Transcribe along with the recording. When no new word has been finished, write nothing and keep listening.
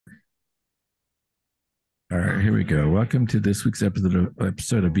right, here we go. Welcome to this week's episode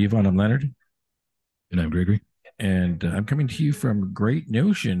of Bevon. I'm Leonard, And I'm Gregory. and I'm coming to you from Great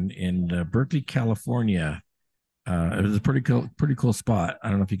Notion in Berkeley, California. It was a pretty cool spot. I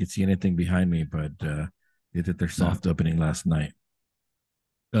don't know if you could see anything behind me, but they did their No. soft opening last night.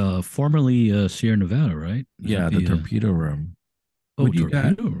 Formerly Sierra Nevada, right? Is that Yeah, the Torpedo Room. What do you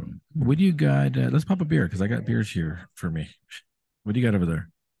got? Torpedo Room? What do you got? Let's pop a beer because I got beers here for me. What do you got over there?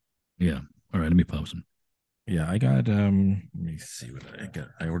 Yeah. All right, let me pop some. Yeah, I got let me see what I got.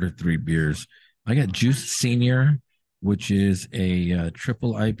 I ordered three beers. I got Juice Senior, which is a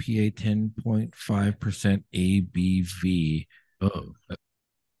triple IPA, 10.5% ABV. Oh,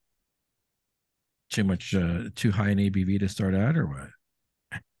 Too high in ABV to start out, or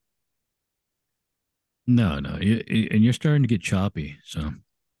what? no, no. And you're starting to get choppy. So,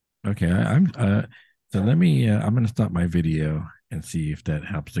 Okay, I'm so let me I'm gonna stop my video and see if that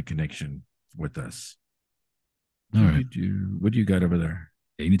helps the connection with us. all right. What do you got over there?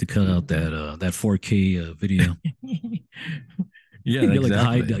 Yeah, you need to cut out that 4K video. Yeah, Get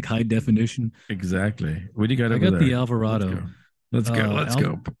exactly. like high definition. Exactly. What do you got I over got the there? Let's Alvarado. go. Let's go. Uh, Let's Al-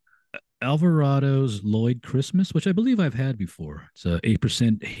 go. Alvarado's Lloyd Christmas, which I believe I've had before. It's a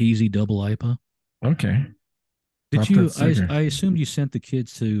 8% hazy double IPA. Okay. Did Pop that you? sugar. I assumed you sent the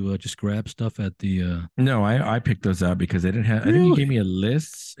kids to just grab stuff at the. No, I picked those out because they didn't have. I think you gave Really? me a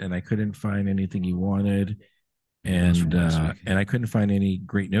list, and I couldn't find anything you wanted, Yeah, that was from last week. and I couldn't find any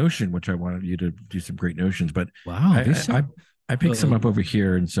Great Notion, which I wanted you to do some Great Notions. But Wow, I they I, sell. I I picked some Uh, up over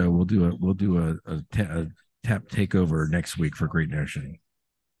here, and so we'll do a tap takeover next week for Great Notion.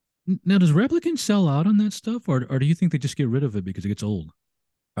 Now, does Replicant sell out on that stuff, or do you think they just get rid of it because it gets old?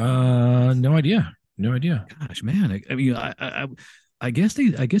 No idea. No idea. Gosh, man, I mean, I guess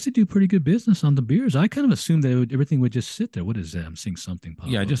they do pretty good business on the beers. I kind of assumed that everything would just sit there. What is that? I'm seeing something pop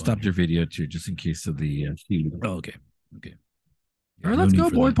Yeah, I up just on stopped here. your video too, just in case of the feed. Oh, okay, okay. All Yeah, right, no let's need go,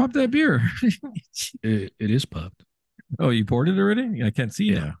 for boy. that. Pop that beer. It is popped. Oh, you poured it already? I can't see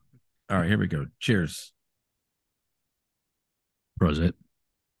Yeah, now. All right, here we go. Cheers. Prosit.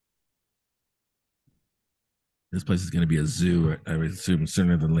 This place is going to be a zoo, I would assume,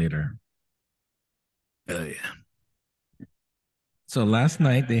 sooner than later. Yeah. So last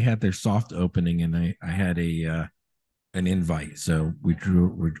night they had their soft opening, and I had a an invite. So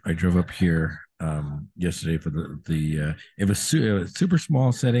I drove up here yesterday for the it was it was super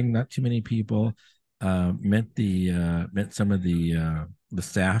small setting, not too many people. Met some of the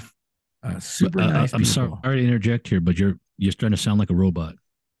staff, super nice I'm sorry people. to interject here, but you're starting to sound like a robot.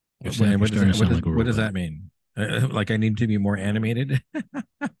 Your And staff, you're starting to sound like a what does robot. that mean? Like I need to be more animated?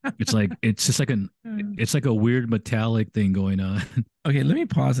 It's just like it's like a weird metallic thing going on. Okay, let me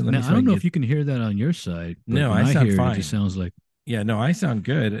pause and let me Now see I if I don't can know get. if you can hear that on your side, but No, when I I sound hear it, it just fine. sounds like Yeah, no, I sound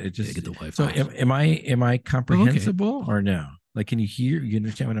good. It yeah, just get the so Wi-Fi. am I Oh, okay. comprehensible or no? Like, can you hear? You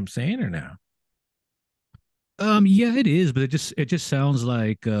understand what I'm saying or no? Yeah, it is, but it just sounds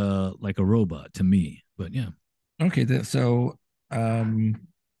like a robot to me. But yeah. Okay, so um,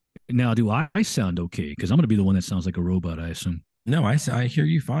 Now, do I sound okay? Because I'm gonna be the one that sounds like a robot, I assume. no, I hear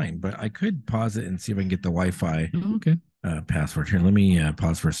you fine, but I could pause it and see if I can get the Wi-Fi Oh, okay. password here. Let me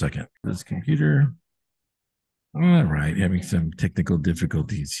pause for a second. This computer. All right, having some technical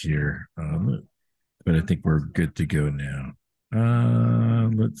difficulties here, but I think we're good to go now.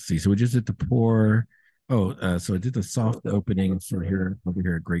 Let's see. So we just did the pour. Oh, so I did the soft opening for here over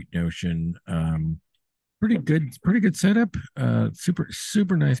here at Great Notion. Pretty good setup.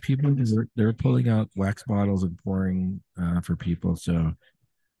 Super nice people. They're pulling out wax bottles and pouring for people. So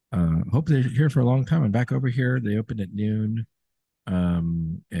hope they're here for a long time. And back over here, they opened at noon.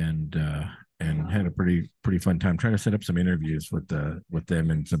 And had a pretty fun time trying to set up some interviews with them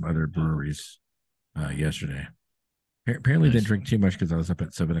and some other breweries yesterday. Apparently, didn't Nice. drink too much because I was up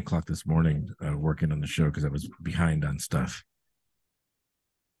at 7 o'clock this morning working on the show because I was behind on stuff.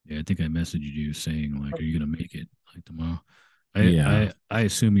 Yeah, I think I messaged you saying like, "Are you gonna make it like tomorrow?" Yeah. I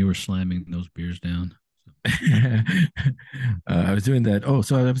assume you were slamming those beers down. So, I was doing that. Oh,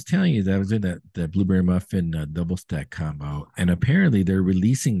 so I was telling you that I was doing that blueberry muffin double stack combo, and apparently they're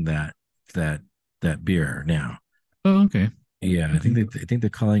releasing that that beer now. oh, okay. Yeah, Okay. I think they're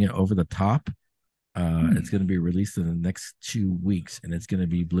calling it over the top. Hmm. It's going to be released in the next 2 weeks, and it's going to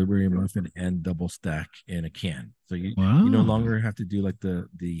be blueberry muffin and double stack in a can. So you no Wow. longer have to do like the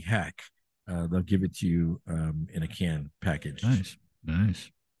hack. They'll give it to you in a can packaged. Nice. Nice.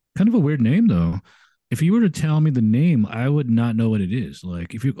 Kind of a weird name though. If you were to tell me the name, I would not know what it is.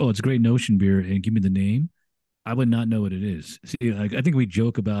 Like if you it's a Great Notion beer and give me the name, I would not know what it is. See, I think we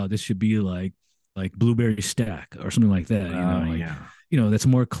joke about this should be like blueberry stack or something like that. You know, like Yeah. that's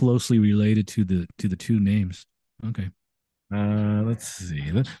more closely related to the two names. Okay, Let's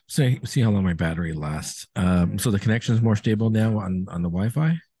see. Let's see how long my battery lasts. So the connection is more stable now on the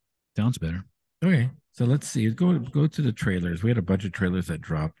Wi-Fi. sounds better. Okay, so let's see. Go to the trailers. We had a bunch of trailers that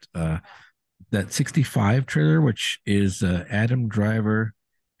dropped. That 65 trailer, which is Adam Driver.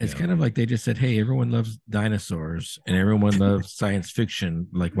 It's Yeah, kind of like they just said, "Hey, everyone loves dinosaurs and everyone loves science fiction.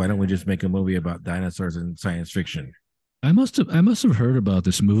 Like, why don't we just make a movie about dinosaurs and science fiction?" I must have heard about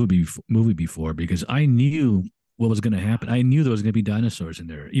this movie before because I knew what was going to happen. I knew there was going to be dinosaurs in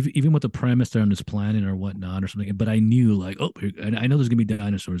there, even with the premise they're on this planet or whatnot or something. But I knew like, oh, I know there's going to be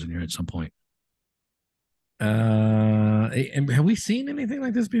dinosaurs in here at some point. And have we seen anything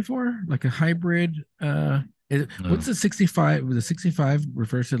like this before? Like a hybrid? No. What's the 65? The 65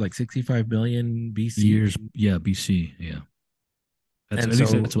 refers to like 65 million BC, Years, yeah, BC, yeah. That's and at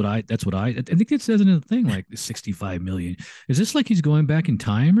least so I think it says in the thing like 65 million. Is this like he's going back in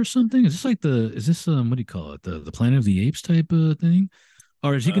time or something? Is this like what do you call it? The Planet of the Apes type of thing?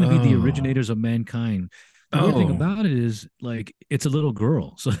 Or is he going to be the oh originators of mankind? The weird thing oh about it is like it's a little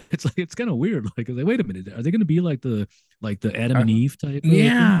girl, so it's like it's kind of weird. Like, wait a minute, are they going to be like the Adam uh, and Eve type of thing?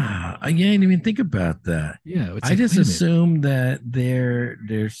 yeah, I didn't even think about that. Yeah, it's I like just wait a minute, assumed that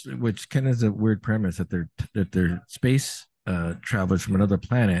there's which kind of is a weird premise that they're space travelers from another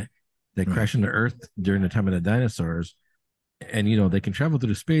planet that right? crash into Earth during the time of the dinosaurs, and they can travel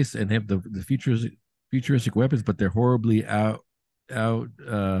through space and have the futuristic weapons, but they're horribly out Well,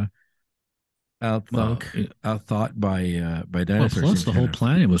 outthunk outthought by well, dinosaurs. plus Seems the kind whole of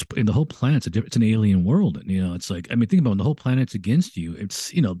planet was in the whole planet's it's an alien world, and it's like I mean, think about it, when the whole planet's against you.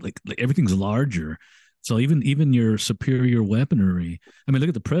 It's like everything's larger, so even your superior weaponry. I mean, look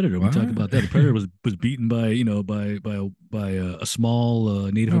at the Predator. We talked what? about that. The Predator was beaten by a small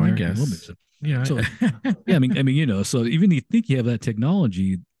Native Oh, I American woman. guess. So, Yeah. so yeah, I mean, so even you think you have that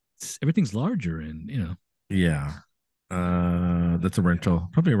technology, everything's larger, and Yeah. That's a rental.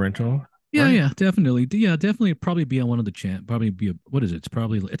 Probably a rental, Yeah, right? yeah, definitely. Yeah, definitely probably be on one of the probably be what is it?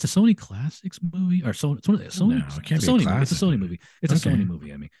 It's a Sony Classics movie or Sony No, it it's can't a be a Sony movie. It's a classic Sony movie. movie. It's a Okay. Sony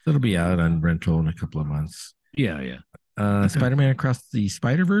movie, I mean. That'll be out on rental in a couple of months. Yeah, yeah. Spider-Man Across the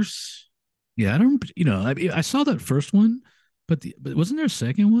Spider-Verse. Yeah, I don't I saw that first one, but wasn't there a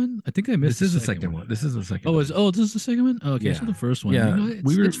second one? I think I missed This the is the second second one. one. This is the second Oh, one. this is the second one? Oh, okay, I saw Yeah. the first one. Yeah.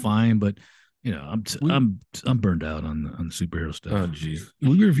 We It's were fine, but I'm we I'm burned out on the superhero oh stuff. geez.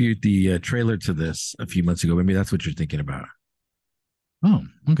 We reviewed the trailer to this a few months ago. Maybe that's what you're thinking about. Oh,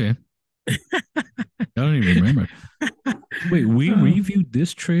 okay. I don't even remember. Wait, we Uh, reviewed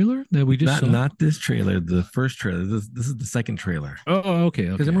this trailer that we just saw? not this trailer, the first trailer. This is the second trailer. Oh, okay,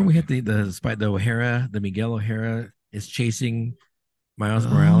 Because okay, remember we okay. hit the O'Hara, the Miguel O'Hara is chasing Miles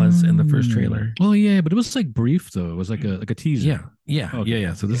Morales in the first Oh, trailer. oh yeah, but it was like brief though. It was like a teaser. Yeah, yeah, yeah, Okay,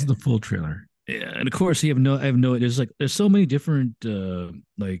 yeah. So this is okay. the full trailer. Yeah, and of course I have no. There's so many different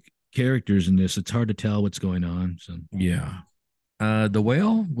like characters in this. It's hard to tell what's going on. So Yeah. The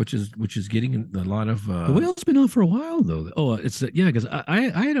whale, which is getting a lot of the whale's been on for a while though. Oh, it's yeah, because I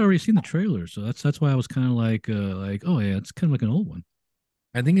had already seen the trailer, so that's why I was kind of like oh yeah, it's kind of like an old one.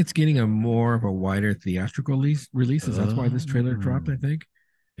 I think it's getting a more of a wider theatrical releases. That's why this trailer dropped, Oh I think.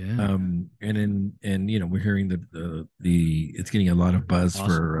 yeah, And we're hearing the it's getting a lot of buzz awesome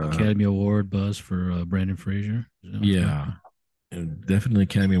for Academy Award buzz for Brandon Fraser. Is that what it's called? yeah. And definitely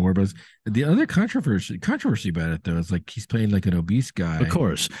Academy Award buzz. The other controversy about it though is like he's playing like an obese Of guy.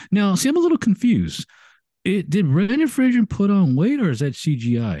 course. Now, see, I'm a little confused. Did Brandon Fraser put on weight or is that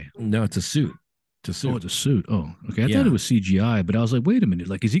CGI? No, it's a suit. It's a Oh, suit. it's a suit. Oh, okay. I thought it Yeah. was CGI, but I was like, wait a minute.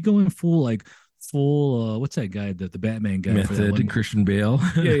 Like, is he going full what's that guy, the Batman guy for that Method one and movie? Christian Bale.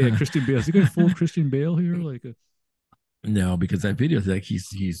 Yeah, yeah, Christian Bale. Is he going full Christian Bale here? Like No, because that video is like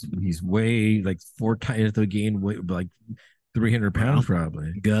he's way like four times the gain weight like 300 pounds well,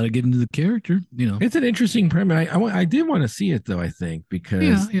 probably. gotta get into the character. It's an interesting premise. I did want to see it though, I think, Yeah,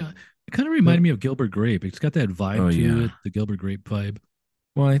 because yeah. It kind of reminded me of Gilbert Grape. It's got that oh vibe to yeah. it, the Gilbert Grape vibe.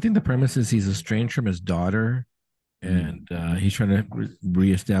 Well, I think the premise is he's estranged from his daughter Mm. and he's trying to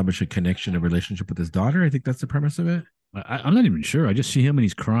reestablish a connection, a relationship with his daughter. I think that's the premise of it. I'm not even sure. I just see him and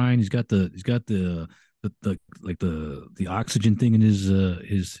he's crying. He's got the like the oxygen thing in his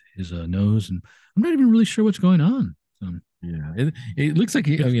nose, and I'm not even really sure what's going on. So, Yeah, it looks like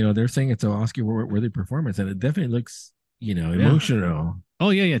they're saying it's an Oscar worthy performance, and it definitely looks yeah. emotional. Oh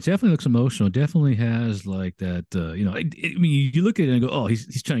yeah, yeah. It definitely looks emotional. It definitely has like that. I mean, you look at it and go, "Oh,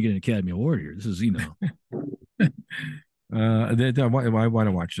 he's trying to get an Academy Award here." This is I want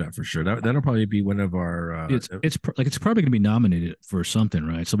to watch that for sure. That'll probably be one of our it's probably going to be nominated for something,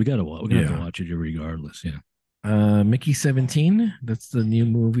 right? So we got to have to yeah. watch it regardless. Yeah. Mickey 17. That's the new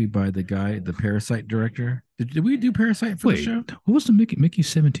movie by the guy, the Parasite director. Did we do Parasite for the Wait, show? who was the Mickey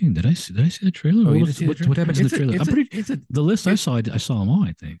 17? Did I see the trailer? Oh, What you didn't was see the trailer? what happens in the trailer? I'm pretty It's a the list I it, saw I saw them all,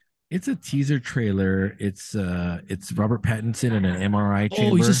 I think. it's a teaser trailer. It's Robert Pattinson in an MRI Oh, he's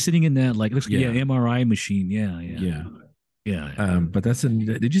chamber. just sitting in that like looks yeah, Yeah, MRI machine. Yeah, yeah. yeah. Yeah. But that's in.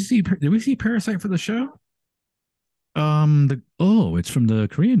 Did you see? Did we see Parasite for the show? It's from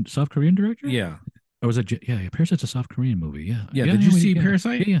the South Korean director? Yeah, Or was it yeah, Parasite's a South Korean movie. Yeah. yeah. Yeah, Did yeah, you see yeah.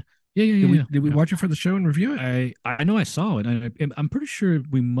 Parasite? Yeah, yeah. Yeah, yeah, yeah, Did we yeah. watch it for the show and review it? I know I saw it. I'm pretty sure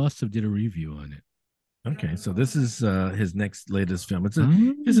we must have did a review on it. Okay, so this is his next latest film. It's a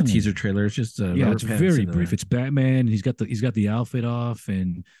Oh. teaser trailer. It's just Yeah, Robert it's very Pattinson in brief. a It's Batman. He's got the outfit off,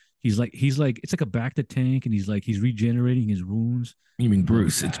 and he's like it's like a back to tank, and he's regenerating his wounds. You mean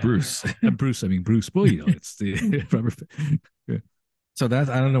Bruce? It's Bruce. Bruce. I mean Bruce. Well, it's the Robert. Yeah, So that's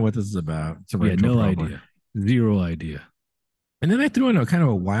I don't know what this is about. It's a yeah, rental no probably. idea, zero idea. And then I threw in a kind of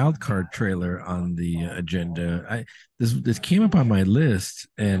a wild card trailer on the agenda. This came up on my list,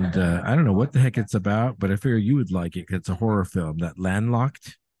 and I don't know what the heck it's about, but I figure you would like it because it's a horror film. That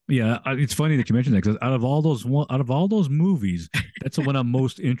Landlocked. Yeah, it's funny that you mentioned that because out of all those movies, that's the one I'm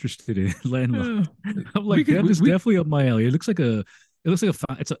most interested in. Landlocked. I'm like, that is definitely up my alley. It looks like I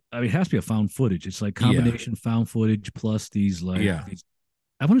mean, it has to be a found footage. It's like combination found footage plus these like,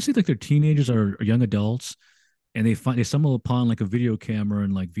 I want to say like they're teenagers or young adults, and they stumble upon like a video camera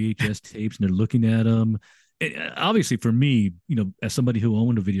and like VHS tapes, and they're looking at them. Obviously, for me, as somebody who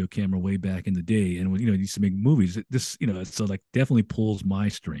owned a video camera way back in the day, and used to make movies, this so like definitely pulls my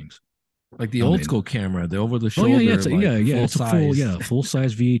strings. Like the old school camera, the over the Oh shoulder. yeah, full it's size. a full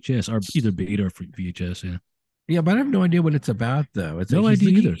size VHS or either beta or VHS. Yeah, Yeah, but I have no idea what it's about though. It's no like idea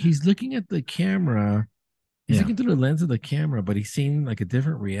either. he's looking at the camera. He's looking through the lens of the camera, but he's seeing like a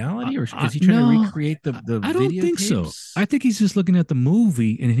different reality, or is he trying to recreate the I don't think so. I think he's just looking at the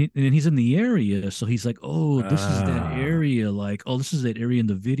movie, and he's in the area, so he's like, "Oh, this is that area. Like, oh, this is that area in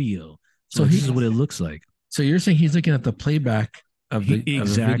the video. So this is what it looks like." So you're saying he's looking at the playback of the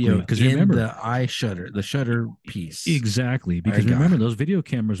video because remember the the shutter piece exactly because remember those video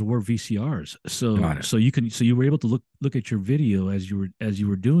cameras were VCRs, so you were able to look at your video as you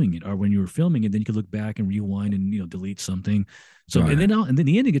were doing it or when you were filming it, then you could look back and rewind and delete something. So and then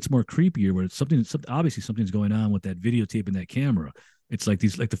the ending gets more creepier where it's something obviously something's going on with that videotape and that camera. It's like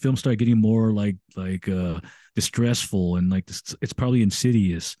the films start getting more like distressful and like this, it's probably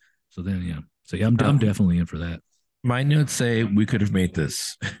insidious. So then I'm definitely in for that. My notes say we could have made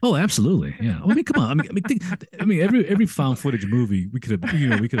this. Oh, absolutely. Yeah. I mean, come on. Every found footage movie we could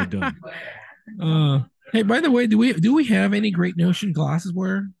have done. Hey, by the way, do we have any Great Notion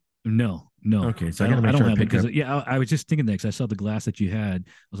glassware? No. Okay, so I gotta make sure I pick up. I was just thinking that because I saw the glass that you had.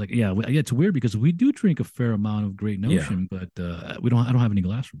 I was like, yeah, it's weird because we do drink a fair amount of Great Notion, but I don't have any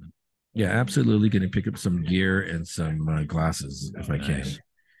glass from them. Yeah, absolutely. Gonna pick up some gear and some glasses if I can.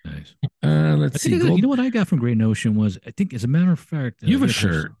 Nice. Let's see. You know what I got from Great Notion was, I think, as a matter of fact, you have a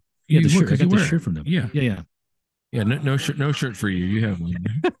shirt. Yeah, the shirt. I got the shirt from them. Yeah. No shirt for you. You have one.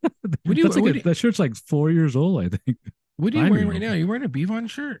 That shirt's like 4 years old, I think. What are you wearing right now? You're wearing a Bevon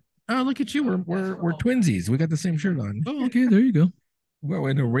shirt. Oh, look at you. We're twinsies. We got the same shirt on. Oh, okay. There you go. Well,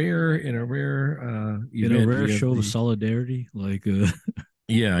 in a rare show of solidarity, like.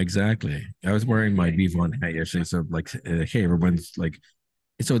 Yeah, exactly. I was wearing my Bevon hat yesterday, so like, hey, everyone's like.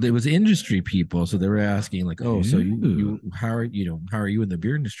 So there was industry people, so they were asking like, "Oh, so you how are you in the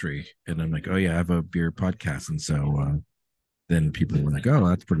beer industry?" And I'm like, "Oh yeah, I have a beer podcast." And so then people were like, "Oh,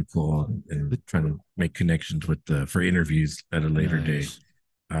 that's pretty cool," and trying to make connections with for interviews at a later date.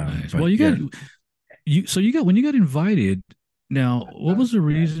 Nice. Well, you got when you got invited. Now, what was the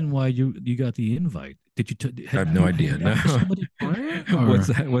reason why you got the invite? Did you? I have no idea. No. What's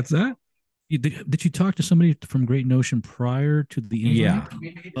that? What's that? Did you talk to somebody from Great Notion prior to the invite?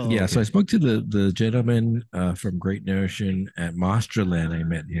 Yeah. Okay. So I spoke to the gentleman from Great Notion at Mostraland. I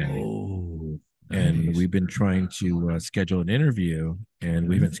met him. Oh, nice. And we've been trying to schedule an interview, and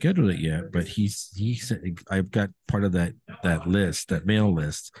we haven't scheduled it yet. But he said I've got part of that list, that mail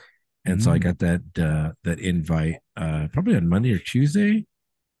list, and so I got that invite probably on Monday or Tuesday.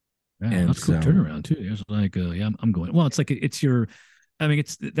 Yeah, and that's a cool turnaround too. It's like, I'm going. Well, it's like it's your. I mean,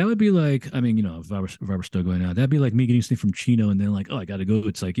 that would be like, I mean, if I were still going out, that'd be like me getting something from Chino and then like, oh, I got to go.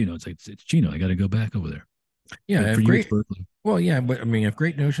 It's like, it's Chino. I got to go back over there. Yeah. For you, Berkeley. Well, yeah, but I mean, if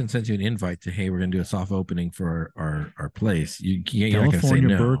Great Notion sends you an invite to, hey, we're going to do a soft opening for our place, you're not say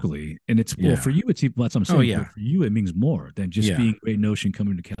no. Berkeley, and it's well for you. It's that's what I'm saying. Oh yeah, for you it means more than just being Great Notion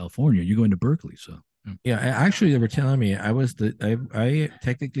coming to California. You're going to Berkeley, so Yeah, actually, they were telling me I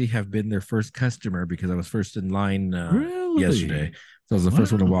technically have been their first customer because I was first in line yesterday. Really? So I was the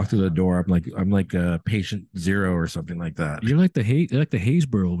first one to Wow. walk through the door. I'm like patient zero or something like that. You're like the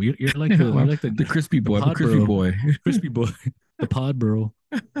Haysboro. You're Well, like the crispy the boy. I'm a crispy Podboro, boy. crispy boy, the Podboro.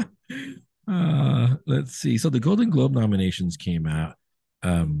 Let's see. So the Golden Globe nominations came out,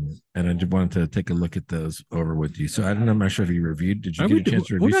 and I just wanted to take a look at those over with you. So I don't know. I'm not sure if you reviewed. Did you Are get we? a chance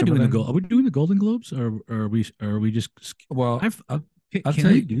to We're review not some of doing the them? gold. Are we doing the Golden Globes, or are we? Are we just? Well, I've. I'll Can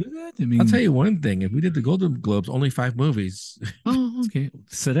tell we you. do that? I I'll tell mean, you one thing. If we did the Golden Globes, only five movies. oh, okay.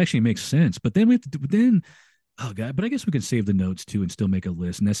 So that actually makes sense. But then we have to do. Then, oh god. But I guess we can save the notes too and still make a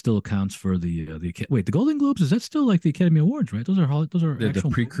list, and that still accounts for the. Wait, the Golden Globes, is that still like the Academy Awards, right? Those are The actual.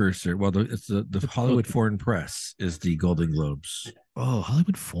 precursor. Well, it's the Hollywood Okay. Foreign Press is the Golden Globes. Oh,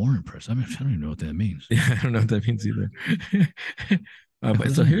 Hollywood Foreign Press. I don't even know what that means. Yeah, I don't know what that means either. What But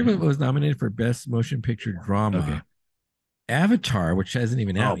does so that here mean? was nominated for Best Motion Picture Okay. Drama. Avatar, which hasn't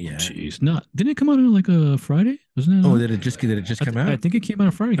even Oh, out yet. jeez. Not didn't it come out on like a Friday? Wasn't it? Oh, did it just come I out? think it came out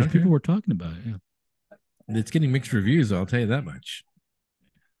on Friday because Okay, people were talking about it. Yeah. it's getting mixed reviews. I'll tell you that much.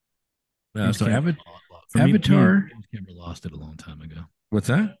 James So Cameron. For me, Avatar. James Cameron lost it a long time ago. What's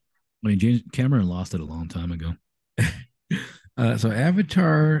that? I mean, James Cameron lost it a long time ago. So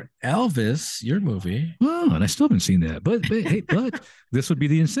Avatar, Elvis, your movie. Oh, and I still haven't seen that. But hey, but this would be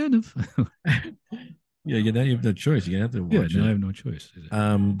the incentive. Yeah, now you have no choice. You're gonna have to Yeah, watch now I it. have no choice.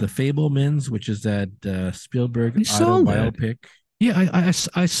 The Fablemans, which is that Spielberg I auto saw that. biopic. Yeah,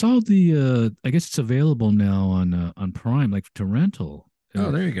 I saw the. I guess it's available now on Prime, like to rental. Oh,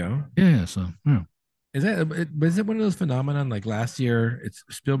 there you go. Yeah. So yeah. Is it one of those phenomenon like last year? It's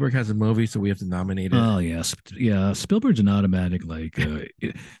Spielberg has a movie, so we have to nominate it. Oh yeah, yeah. Spielberg's an automatic. Like the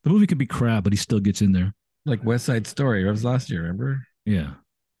movie could be crap, but he still gets in there. Like West Side Story. That was last year, remember? Yeah,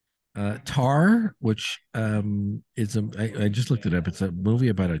 Tar, which is I just looked it up. It's a movie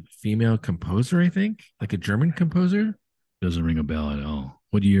about a female composer, I think, like a German composer. doesn't ring a bell at all.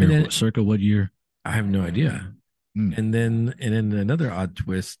 What And year? then Circa what year? I have no idea. Hmm. And then another odd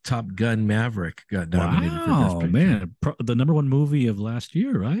twist, Top Gun Maverick got nominated for Best Wow, Picture. man, the number one movie of last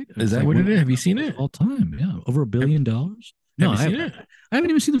year, right? Is It's that like what one it of is? Have you seen the it? all time. Yeah, over $1 Have, billion. No, have you seen it? I haven't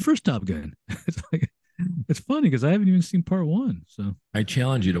even seen the first Top Gun. It's like it's funny because I haven't even seen part one. So I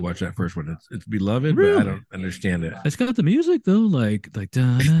challenge you to watch that first one. It's beloved, but I really, don't understand it. it's got the music though, like da,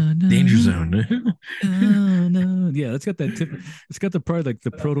 na, na, Danger na, Zone. na, na. Yeah, it's got that tip. It's got the part like the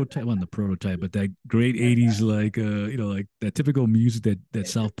prototype, well, not the prototype, but that great '80s like like that typical music that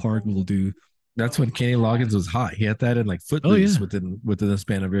South Park will do. That's when Kenny Loggins was hot. He had that in like Oh Footloose yeah. within the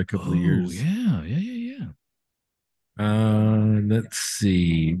span of a couple of Oh years. yeah, yeah. Let's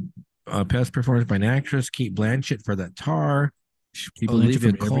see. Best performance by an actress, Kate Blanchett for that Tar. People answer Olivia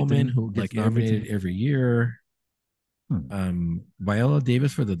from Colman, everything, who gets like nominated everything. every year. Hmm. Viola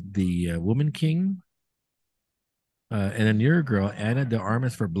Davis for the Woman King. And then your girl, Anna de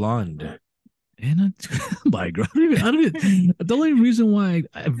Armas for Blonde. And my God, I don't even, the only reason why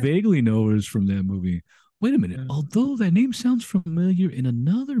I vaguely know her is from that movie. Wait a minute. Although that name sounds familiar in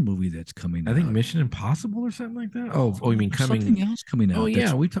another movie that's coming I think out, Mission Impossible or something like that. Oh, you mean there's something coming? else coming Oh out.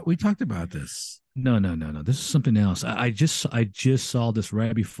 yeah, That's we talked about this. no. This is something else. I just saw this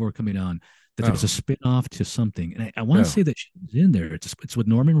right before coming on that there was a Oh, spin off to something, and I want to oh, say that she's in there. It's with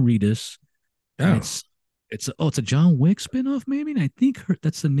Norman Reedus, and oh, it's a John Wick spinoff maybe, and I think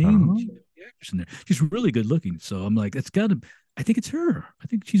that's the name. uh-huh. The actress in there. She's really good looking, so I'm like, it's got to. I think it's her. I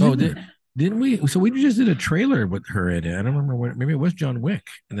think she's Oh, in there. didn't we? So we just did a trailer with her in it. I don't remember what. Maybe it was John Wick,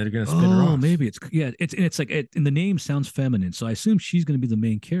 and they're gonna spin her Oh, off. maybe it's like and the name sounds feminine, so I assume she's going to be the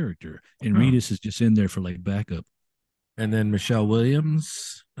main character, and Oh, Reedus is just in there for like backup. and then Michelle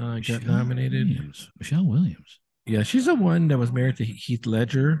Williams got nominated. Michelle Williams. Yeah, she's the one that was married to Heath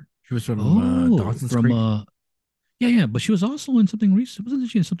Ledger. She was from Oh, Dawson's from Creek. yeah, but she was also in something recent. Wasn't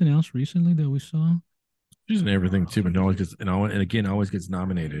she in something else recently that we saw? She's in everything too, but always gets and again always gets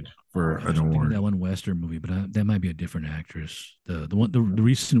nominated for I an was thinking award. that one Western movie, but that might be a different actress. The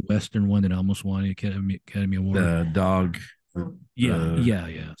recent Western one that almost won the Academy Award. The dog.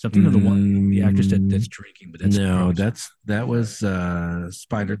 Yeah. So I'm thinking of the actress that's drinking, but that's No, probably. that was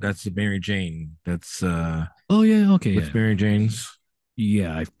Spider. That's Mary Jane. That's Oh yeah, okay, what's yeah, Mary Jane's?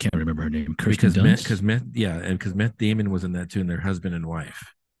 yeah. I can't remember her name. Kirsten Because Meth, Dunst. because Meth, yeah, and because Meth Damon was in that too, and their husband and wife.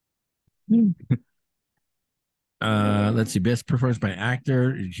 Let's see, best performance by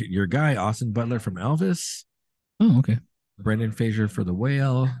actor. Your guy Austin Butler from Elvis, Oh, okay. Brendan Fraser for The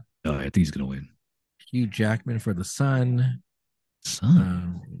Whale, I think he's gonna win. Hugh Jackman for The Sun, Son.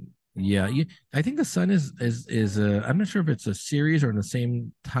 um, Yeah, I think the Sun is I'm not sure if it's a series or in the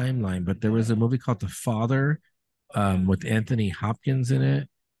same timeline, but there was a movie called The Father, with Anthony Hopkins in it.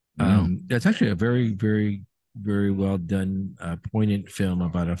 Wow. That's actually a very well done, poignant film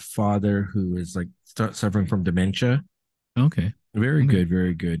about a father who is like suffering from dementia. Okay. Okay.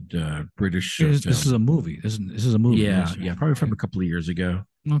 Very good British This is film. a movie. This is a movie, right? Yeah, So, yeah, probably from okay. a couple of years ago.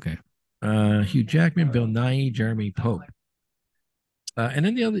 Okay. Hugh Jackman, Bill Nye, Jeremy Pope. And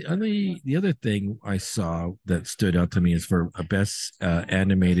then the other thing I saw that stood out to me is for a best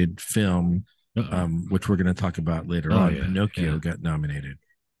animated film, Uh-oh. which we're going to talk about later Oh on. yeah. Pinocchio Yeah. got nominated.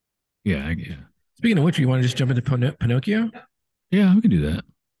 Yeah. Speaking of which, you want to just jump into Pinocchio? Yeah, we can do that.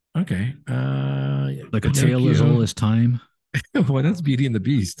 Okay. Like a tale as old Pinocchio. as time. Well, that's Beauty and the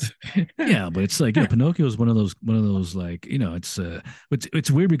Beast. Yeah, but it's like, Pinocchio is one of those like,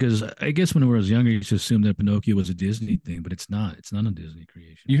 it's weird because I guess when we was younger, you just assumed that Pinocchio was a Disney thing, but it's not. It's not a Disney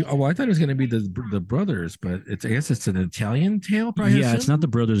creation. Oh, I thought it was going to be the brothers, but I guess it's an Italian tale. Probably, I Yeah, it's not the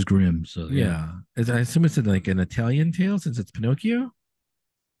assume. Brothers Grimm. So yeah. Yeah, I assume it's like an Italian tale since it's Pinocchio,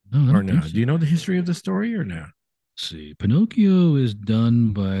 No, I or don't think no? so. Do you know the history of the story or no? Let's see. Pinocchio is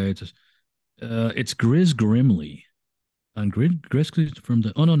done by it's Grizz Grimley. On Grizz from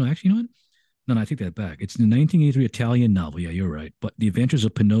the no, actually, you know what? No, I take that back. It's the 1983 Italian novel. Yeah, you're right. But The Adventures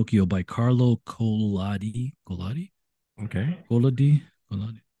of Pinocchio by Carlo Collodi. Okay. Collodi?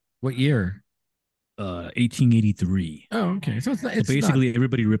 Collodi? What year? 1883. Oh, okay. So it's not. So It's not. basically,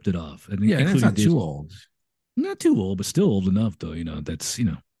 everybody ripped it off, Yeah, and it's including not too Disney. old. Not too old, but still old enough, though. That's.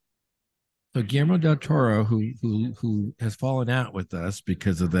 So Guillermo del Toro, who has fallen out with us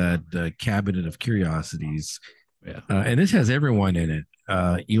because of that Cabinet of Curiosities, Yeah. and this has everyone in it.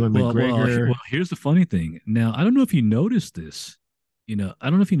 Ewan Well, McGregor. here's the funny thing. Now, I don't know if you noticed this. I don't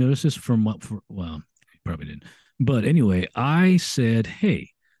know if you noticed this well, you probably didn't. But anyway, I said, hey,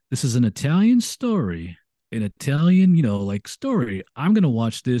 this is an Italian story, an Italian, like story. I'm gonna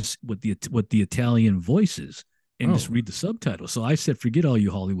watch this with the Italian voices and just Oh, read the subtitles. So I said, forget all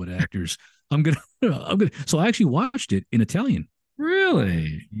you Hollywood actors. I'm gonna, I'm gonna. So I actually watched it in Italian.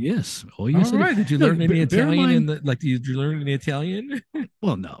 really? Yes. Oh, All yes, I did. right. Did you learn any Bear in Italian mind, in the like? Did you learn any Italian?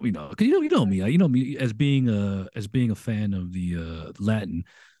 well, no, because you know me as being a fan of the Latin.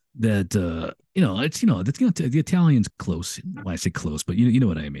 That the Italian's close. When I say close, but you know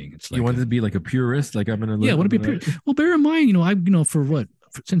what I mean. It's You like wanted to be like a purist, like I'm gonna yeah, I live. want I'm to be a gonna. period. Well, bear in mind, for what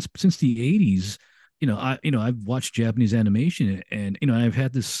since the '80s, I've watched Japanese animation, and I've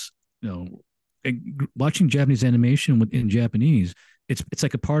had this, watching Japanese animation in Japanese. It's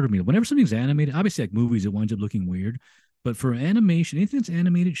like a part of me. Whenever something's animated, obviously like movies, it winds up looking weird. But for animation, anything that's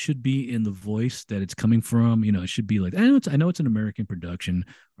animated should be in the voice that it's coming from. It should be like I know it's an American production,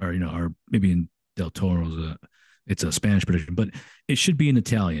 or maybe in Del Toro's it's a Spanish production, but it should be in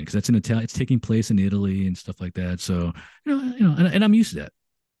Italian because that's in Italian. It's taking place in Italy and stuff like that. So and I'm used to that.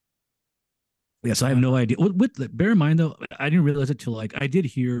 Yes, I have no idea. Bear in mind though, I didn't realize it till like I did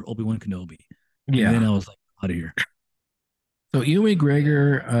hear Obi-Wan Kenobi, and then Yeah. I was like, out of here. So Ewan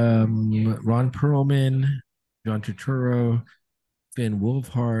McGregor, Ron Perlman, John Turturro, Finn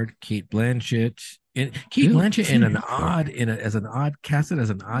Wolfhard, Kate Blanchett, and Kate Yeah, Blanchett in Finn an Wolfhard. odd as an odd casted as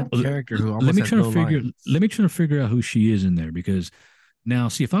an odd Well, character who Let almost me has try to no figure. lines. Let me try to figure out who she is in there because now,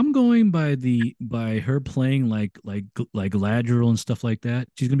 see, if I'm going by her playing like Galadriel and stuff like that,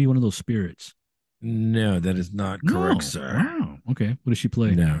 she's gonna be one of those spirits. No, that is not correct, No, sir. wow, okay. What does she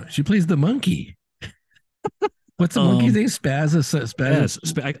play? No, she plays the monkey. What's the monkey's Um, name? Spaz. Spaz.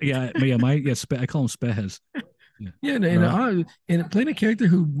 I call him Spaz. Yeah, Yeah, right. and playing a character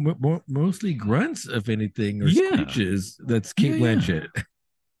who mostly grunts, if anything, or Yeah, screeches. That's yeah, Kate yeah. Blanchett.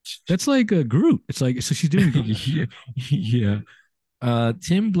 That's like a Groot. It's like so she's doing Groot. yeah, yeah.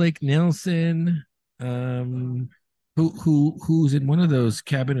 Tim Blake Nelson, who's in one of those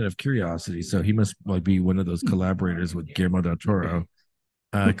Cabinet of Curiosities, so he must like be one of those collaborators with Guillermo del Yeah. Toro.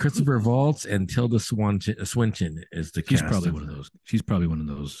 Christopher Waltz and Tilda Swinton is the She's cast probably of. one of those. She's probably one of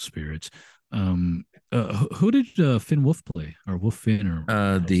those spirits. Who did Finn Wolf play, or Wolf Finn,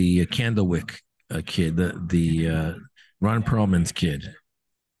 or The Candlewick kid, the Ron Perlman's kid,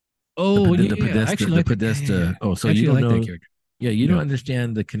 oh the yeah, I Podesta, actually the like that. Yeah, yeah, yeah. Podesta. Oh, so you Actually, I don't like that know? character. Yeah, you don't No,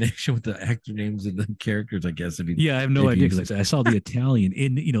 understand the connection with the actor names and the characters, I guess. yeah, I have no If idea you because I saw the Italian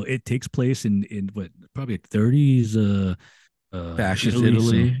in. It takes place in what probably 30s fascist Italy.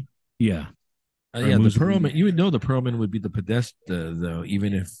 So Italy. yeah, or Yeah, the Mussolini. Perlman. You would know the Perlman would be the Podesta, though.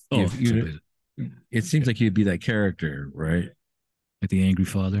 Even Oh, if so you, it seems yeah, like he'd be that character, right? like the angry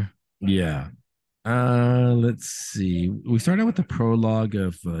father. Yeah. Let's see. We start out with the prologue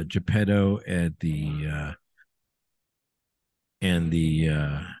of Geppetto and the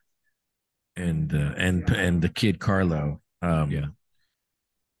and the kid Carlo. Yeah.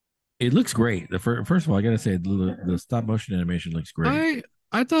 It looks great. First of all, I gotta say the stop motion animation looks great.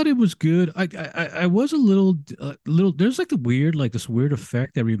 I thought it was good. I was a little. There's like the weird like this weird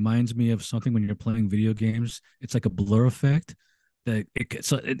effect that reminds me of something when you're playing video games. It's like a blur effect that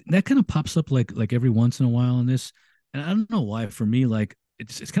kind of pops up like every once in a while in this, and I don't know why. For me, like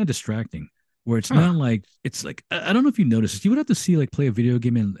it's kind of distracting. Where it's Huh. not like it's like I don't know if you noticed this. You would have to see like play a video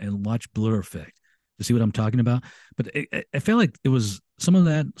game and watch blur effect to see what I'm talking about. But I felt like it was some of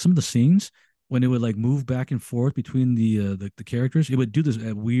the scenes when it would like move back and forth between the characters, it would do this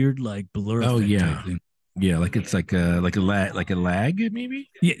weird like blur Oh effect type yeah, thing. yeah. Like it's like a lag maybe.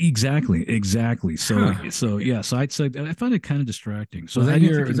 Yeah, exactly. So Huh. so yeah, so I'd say I find it kind of distracting. So Was I that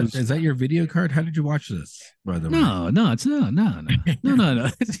didn't your think it was is that your video card? How did you watch this? By the way. no, it's no.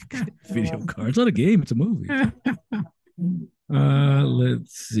 It's a video card. It's not a game. It's a movie.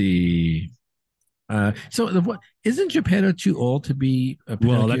 Let's see. So what isn't Geppetto too old to be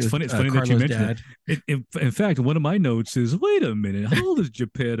Well, that's Pinocchio's funny. It's funny that you Carlo's mentioned dad? it. In fact, one of my notes is, wait a minute, how old is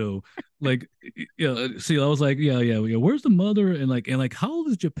Geppetto? Like, yeah. See, I was like, yeah. Where's the mother? And how old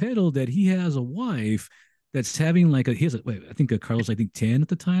is Geppetto that he has a wife that's having like he has a wait, I think Carlos, I think 10 at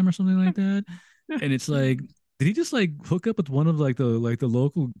the time or something like that. And it's like, did he just like hook up with one of like the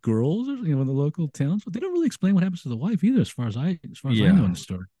local girls or the local towns? But they don't really explain what happens to the wife either, as far as I know Yeah, in the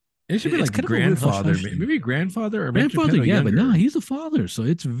story. it should be It's like kind of a weird hush grandfather, hush thing. maybe grandfather or make Grandfather, Geppetto yeah, but no, younger. he's the father, so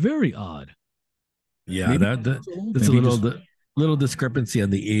it's very odd. Yeah, Maybe that he's old, that's a maybe he just little discrepancy on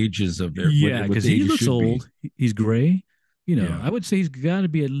the ages of their yeah, what because the he ages looks should be. old. He's gray. Yeah. I would say he's got to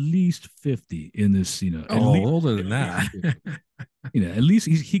be at least 50 in this. Oh, older At than least that. 50. At least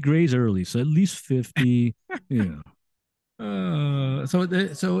he grays early, so at least 50.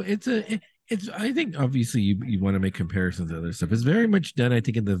 So it's I think obviously you want to make comparisons to other stuff. It's very much done, I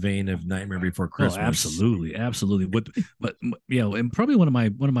think, in the vein of Nightmare Before Oh, Christmas. absolutely. But yeah, and probably one of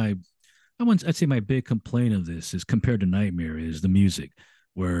my I'd say my big complaint of this is compared to Nightmare is the music,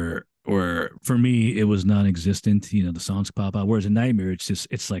 where for me it was non-existent. The songs pop out, whereas in Nightmare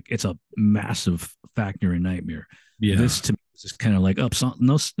it's a massive factor in Nightmare. Yeah. This to me is just kind of like up song.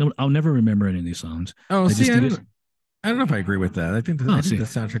 No, I'll never remember any of these songs. Oh, I see, just think it's I don't know if I agree with that. I think see, the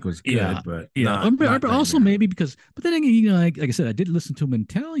soundtrack was yeah, good, but yeah. not But also Nightmare. maybe because, but then again, like I said, I did listen to them in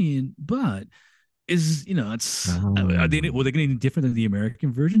Italian, but is it's are they Oh, were they getting different than the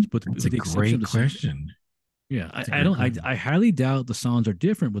American versions? But that's a with the exception of great the singer, question. yeah, That's a I great don't question. I highly doubt the songs are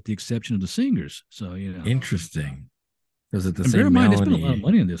different with the exception of the singers. So Interesting. Was it the and bear same in mind they spent a lot of melody?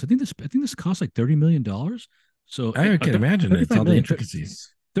 money on this. I think this cost like $30 million. So I can imagine it's 35 all the million.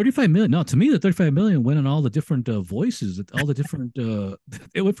 intricacies. 35 million. No, to me, the 35 million went on all the different voices, all the different,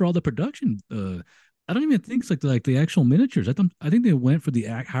 it went for all the production. I don't even think it's like the actual miniatures. I think they went for the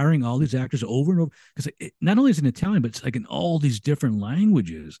hiring all these actors over and over because not only is it in Italian, but it's like in all these different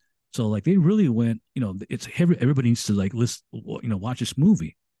languages. So like they really went, it's everybody needs to like list, watch this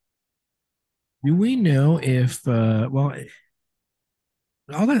movie. Do we know if well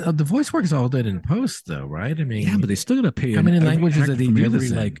all that the voice work is all done in post though, right? I Yeah, but mean, they still gotta pay how an many every languages did actor they from do every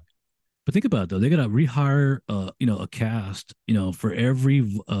this in? like. But think about it though, they gotta rehire a cast, for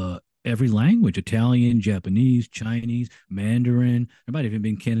every language, Italian, Japanese, Chinese, Mandarin, there might have even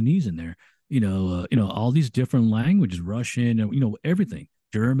been Cantonese in there, all these different languages, Russian, everything,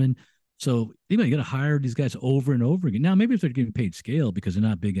 German. So you gotta hire these guys over and over again. Now maybe if they're getting paid scale because they're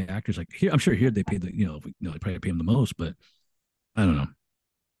not big actors like here, I'm sure here they pay they probably pay them the most, but I don't know.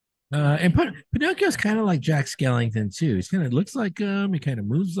 And Pinocchio's kind of like Jack Skellington too. He's kind of looks like him. He kind of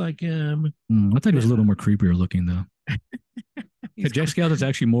moves like him. I thought he was a Yeah, little more creepier looking though. Yeah, he's Jack Scout is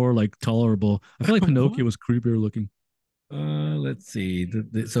actually more like tolerable. I feel like what? Pinocchio was creepier looking. Let's see.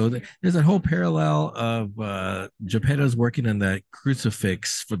 There's a whole parallel of Geppetto's working on that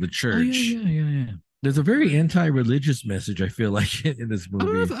crucifix for the Oh yeah, church. yeah, yeah, yeah. There's a very anti-religious message I feel like in this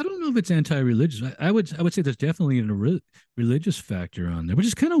movie. I don't know if it's anti-religious. I would say there's definitely a religious factor on there, which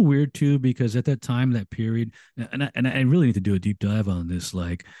is kind of weird too, because at that time, that period, and I really need to do a deep dive on this.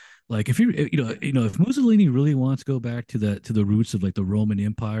 Like if you if Mussolini really wants to go back to the roots of like the Roman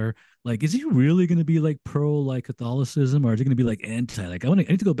Empire, like is he really going to be like pro like Catholicism, or is he going to be like anti? Like I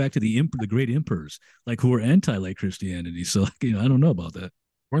need to go back to the great emperors like who were anti like Christianity. So like, I don't know about that.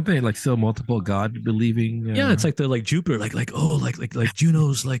 Weren't they like still multiple God believing? Yeah, it's like the like Jupiter, like oh, like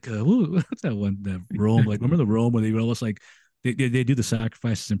Juno's like what's that one that Rome? Like remember the Rome where they were almost like they do the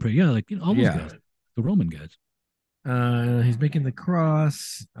sacrifices and pray. Yeah, like all those Yeah. guys, the Roman guys. He's making the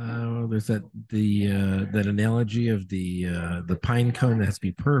cross. There's that analogy of the pine cone that has to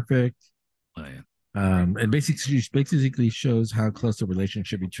be perfect. Oh, yeah. And basically, she basically shows how close the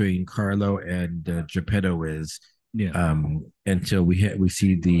relationship between Carlo and Geppetto is. Yeah, Until we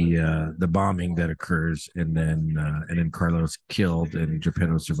see the bombing that occurs, and then Carlo's killed and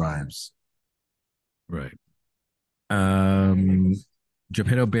Geppetto survives. right. Um,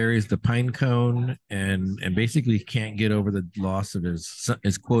 Geppetto buries the pine cone and basically can't get over the loss of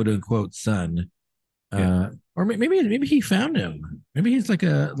his quote unquote son. Yeah. Or maybe he found him. Maybe he's like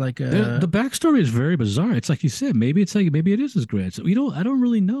The a backstory is very bizarre. It's like you said, maybe it's like maybe it is his grandson. We don't. I don't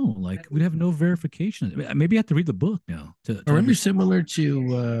really know. Like we have no verification. Maybe I have to read the book now to or maybe understand. similar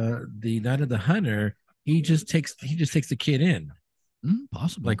to the Night of the Hunter. He just takes the kid in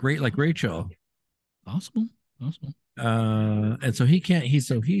Possible, like Rachel. possible, possible. And so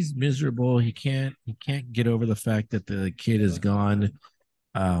he's miserable. He can't get over the fact that the kid is gone.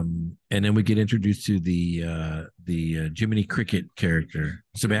 And then we get introduced to the Jiminy Cricket character,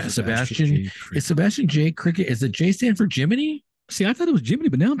 Sebastian. J. Is Cricket. Sebastian J Cricket? Is the J stand for Jiminy? See, I thought it was Jiminy,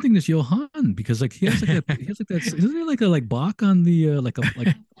 but now I'm thinking it's Johann because like he has like that. He has like that. Isn't there like a like Bach on the like a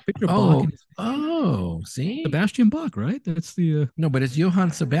picture of Bach Oh, and see, Sebastian Bach, right? That's the no, but it's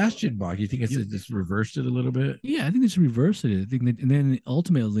Johann Sebastian Bach. You think it's yeah, just reversed it a little bit? yeah. I think it's reversed it. I think that, and then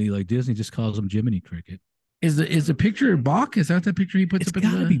ultimately like Disney just calls him Jiminy Cricket. Is the picture of Bach? Is that the picture he puts It's up in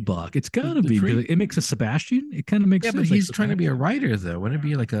got to be Bach. It's got to the be because tree? it makes a Sebastian. It kind of makes Yeah, but sense. Like he's trying to be a Sebastian. writer though. Wouldn't it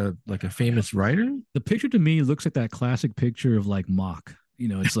be like a famous writer? The picture to me looks like that classic picture of like Mach. You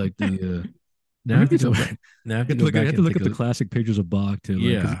know, it's like the Now or I have maybe to it's a go back. Now I have to go look. I back have to and look take at the a classic pictures of Bach to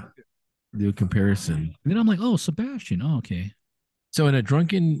like because yeah, do a comparison. then I'm like, oh, Sebastian. Oh, okay. So in a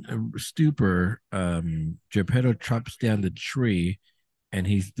drunken stupor, Geppetto chops down the tree, and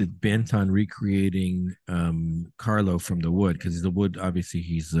he's bent on recreating Carlo from the wood because the wood. Obviously,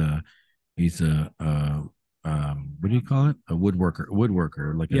 he's a what do you call it? A woodworker,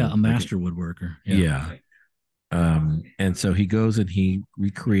 Yeah, a master woodworker. Yeah. yeah. And so he goes and he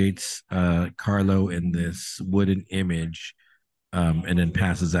recreates Carlo in this wooden image, and then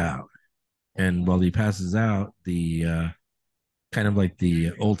passes out. And while he passes out, the kind of like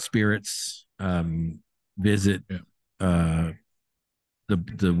the old spirits visit Yeah. uh,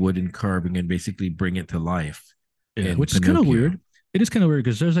 the wooden carving and basically bring it to life Yeah, in which is kind of Pinocchio. weird. It is kind of weird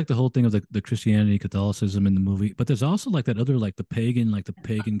because there's like the whole thing of the Christianity, Catholicism in the movie, but there's also like that other like the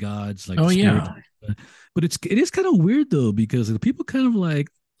pagan gods, like Oh the spirit. yeah, But it is kind of weird though because the people kind of like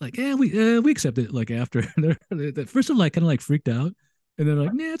yeah we accept it like after they're first of like kind of like freaked out and then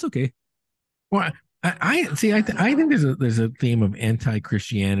like nah it's okay. well, I see. I think there's a theme of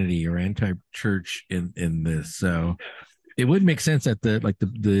anti-Christianity or anti-church in this. So it would make sense that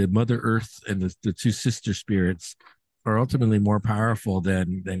the Mother Earth and the two sister spirits are ultimately more powerful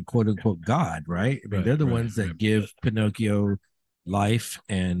than quote unquote God, right? I mean, Right, they're the right, ones right, that give Pinocchio life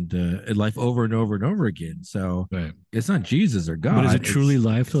and life over and over and over again. So right. it's not Jesus or But is it God. truly It's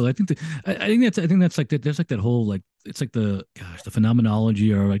life though? I think that's like that. There's like that whole like it's like the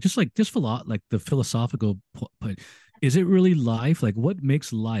phenomenology or like just like the philosophical point. Is it really life? Like what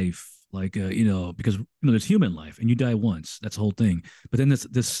makes life? Like because there's human life and you die once. That's the whole thing. But then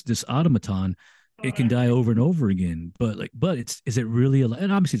this automaton, it can die over and over again. But it's is it really alive?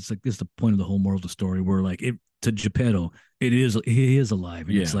 And obviously it's like this is the point of the whole moral of the story where like it to Geppetto, he is alive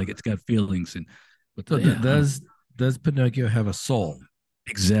and it's yeah. like it's got feelings and but So yeah, does Pinocchio have a soul?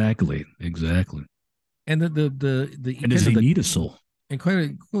 exactly, exactly. And the And does kind of he the need a soul? and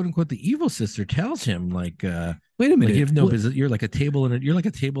quote unquote the evil sister tells him Wait a like you minute. have no business. You're like a table in a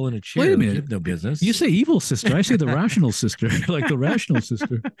Wait chair. a Like you minute. have no You business. say evil sister. I say the rational sister, like the rational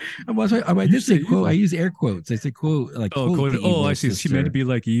sister. I You did say say quote. I evil. use air quotes. I say quote like Oh, quote the oh, I evil see. She meant to sister. be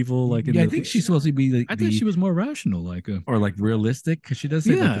like evil, like in Yeah, I the. think she's supposed to be I thought the she was more rational, or like realistic because she does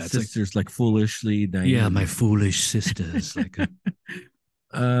say that the yeah, it's like sister's like foolishly yeah, my naive. foolish sisters, like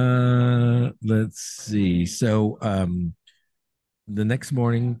Let's see. So the next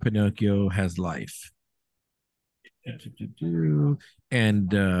morning, Pinocchio has life, and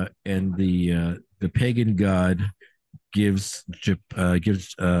the pagan god gives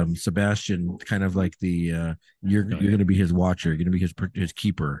Sebastian kind of like the oh you're yeah. gonna be his watcher, you're gonna be his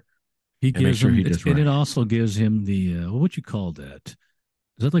keeper, He and make gives sure him he it's does and it right. also gives him the what would you call that?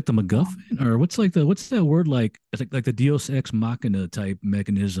 Is that like the MacGuffin or what's that word like? It's like the Deus Ex Machina type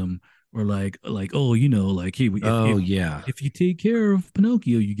mechanism, or like oh like he Oh yeah, if you take care of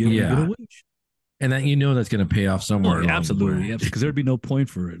Pinocchio, you get a yeah, wish. and that that's gonna pay off Oh, somewhere yeah, along the absolutely, way. absolutely, because there'd be no point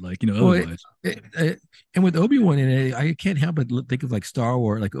for it, like Well, otherwise. and with Obi-Wan in it, I can't help but think of like Star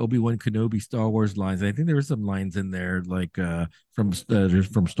Wars, like Obi-Wan Kenobi Star Wars lines. I think there were some lines in there like from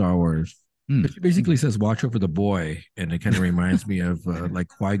Star Wars. Mm. But she basically says, "Watch over the boy," and it kind of reminds me of like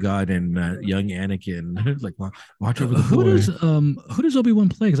Qui-Gon and young Anakin, like watch over the boy. Who does Obi-Wan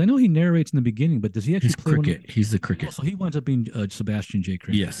play? Because I know he narrates in the beginning, but does he actually He's play one? Cricket. He's the Oh, Cricket. so he winds up being Sebastian J.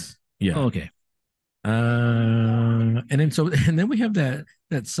 Cricket. Yes. Yeah. Oh, okay. And then we have that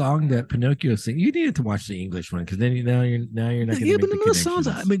song that Pinocchio sing. You needed to watch the English one because then now you're not going to Yeah, but make the none of the songs.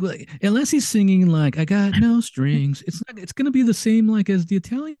 I connections. mean, like, unless he's singing like "I got no strings," it's not. It's gonna be the same like as the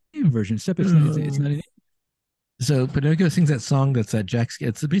Italian version, except it's not. It's Uh, not. so Pinocchio sings that song that's that Jack.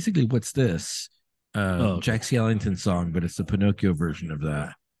 It's basically what's this? Oh, okay. Jack Skellington song, but it's the Pinocchio version of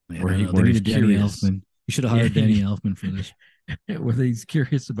that, Man, where I he don't know. They where he's needed Danny curious. Elfman. You should have Yeah, hired Danny Elfman for this. where he's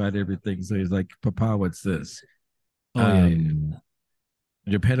curious about everything. So he's like, "Papa, what's this?" Oh yeah, yeah. Um,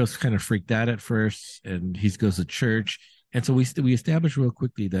 Geppetto's kind of freaked out at first, and he goes to church. And so we establish real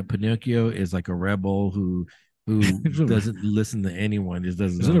quickly that Pinocchio is like a rebel who doesn't listen to anyone, just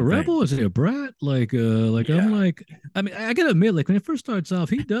does his Is it a own thing. rebel? Is it a brat? Like I'm Yeah. like, I mean, I gotta admit, like when it first starts off,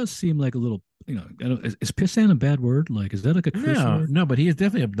 he does seem like a little, I don't, is pissant a bad word? Like, is that like a curse No, word? no, but he is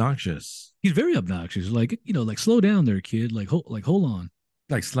definitely obnoxious. He's very obnoxious. Like, like slow down there, kid. Hold on.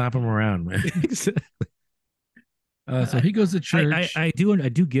 Like slap him around, man. Exactly. So he goes to church. I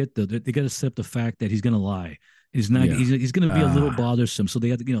do get though that they got to accept the fact that he's gonna lie. He's not. Yeah. He's gonna be a little Uh, bothersome. So they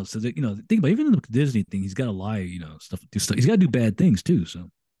have to, so that, think about it, even in the Disney thing, he's got to lie. Stuff. Do stuff. He's got to do bad things too. So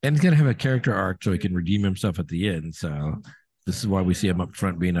and he's gonna have a character arc so he can redeem himself at the end. So this is why we see him up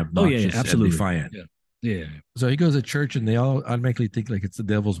front being oh yeah, obnoxious and absolutely. defiant. Yeah, yeah. So he goes to church and they all automatically think like it's the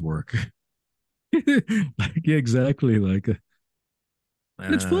devil's work. Yeah, exactly. Like,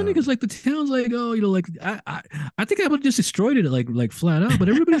 and it's funny Uh, because like the town's like, oh, like I think I would have just destroyed it like flat out. But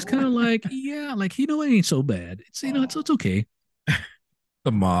everybody's kind of like, yeah, like it ain't so bad. It's it's okay.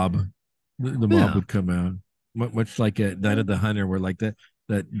 the mob, the mob Yeah. would come out, much like at Night of the Hunter, where like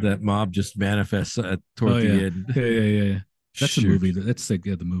that mob just manifests Oh toward yeah. the end. Yeah. That's the Shoot. movie. That's like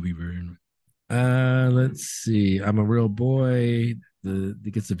the movie version. Let's see. I'm a real boy.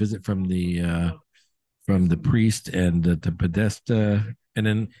 He gets a visit from the priest and the Podesta, and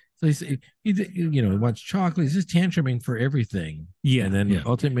then so he wants chocolate. He's just tantruming for everything, and Yeah, then yeah.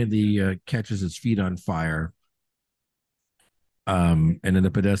 ultimately catches his feet on fire. And then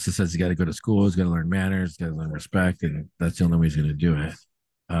the Podesta says he's got to go to school, he's got to learn manners, he's got to learn respect, and that's the only way he's going to do it.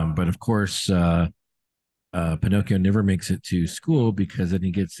 But of course, Pinocchio never makes it to school because then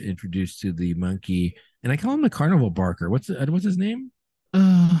he gets introduced to the monkey, and I call him the carnival barker. What's his name?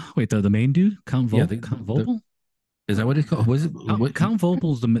 Wait, the main dude, Yeah, Count the Vopel. is that what it's called? Was it what? Count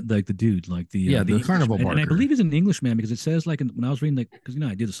Vopel's the dude, like Yeah, the the carnival Englishman, and I barker. believe he's an Englishman because it says like when I was reading because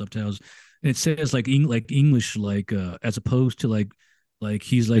I do the subtitles, and it says like English as opposed to like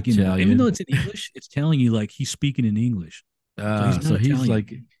he's like even though Italian. it's in English, it's telling you like he's speaking in English, so he's not So he's Italian.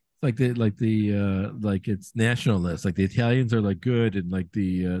 like it's nationalist. Like the Italians are like good, and like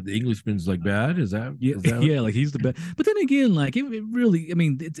the Englishman's like bad. Yeah, Is that what? yeah, like he's the best. But then again, like it really, I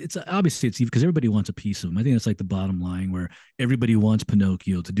mean, it's obviously it's because everybody wants a piece of him. I think that's like the bottom line where everybody wants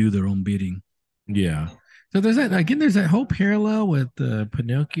Pinocchio to do their own bidding. Yeah. So there's that again. There's that whole parallel with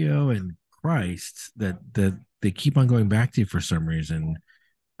Pinocchio and Christ that they keep on going back to for some reason.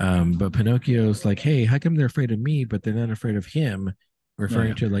 But Pinocchio's like, hey, how come they're afraid of me, but they're not afraid of him? Oh Referring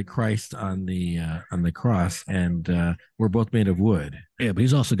yeah, to like Christ on the cross, and we're both made of wood. yeah, but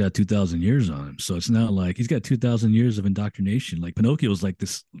he's also got 2,000 years on him, so it's not like he's got 2,000 years of indoctrination. Like Pinocchio's like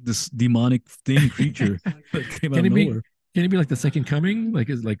this demonic thing creature that came out Can of it be? nowhere. Can it be like the second coming? Like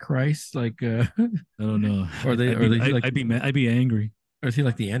is like Christ? Like I don't know. or they or they like I'd be angry. or is he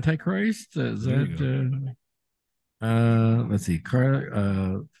like the Antichrist? Is There you go. that let's see.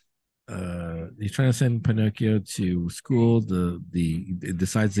 He's trying to send Pinocchio to school. The it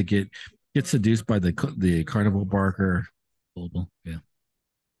decides to get seduced by the carnival barker, Yeah.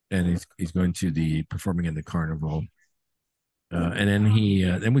 and he's going to the performing in the carnival. And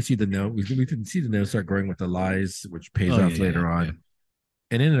then we see the note. We can see the note start growing with the lies, which pays Oh off yeah. later on.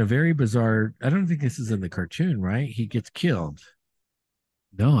 And in a very bizarre, I don't think this is in the cartoon, right? He gets killed.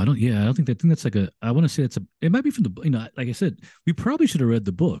 No, I don't. Yeah, I don't think that. I think that's like a. I want to say it's a. It might be from the. Like I said, we probably should have read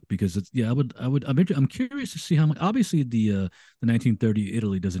the book because it's. Yeah, I would. I'm curious to see how much. Obviously, the 1930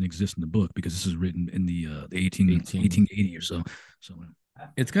 Italy doesn't exist in the book because this is written in the 18. 1880 or so. So,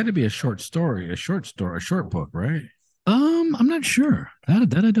 It's got to be a short story, a short book, right? I'm not sure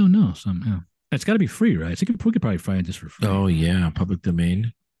that I don't know. Somehow, it's got to be free, right? So we could probably find this for free. Oh yeah, public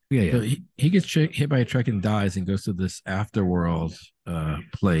domain. Yeah, So yeah. he gets hit by a truck and dies and goes to this afterworld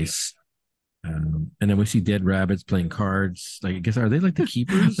place. And then we see dead rabbits playing cards. Like, I guess, are they like the I put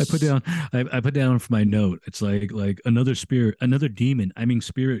keepers? down I put down for my note. It's like another spirit, another demon. I mean,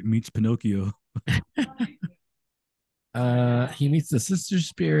 spirit meets Pinocchio. He meets the sister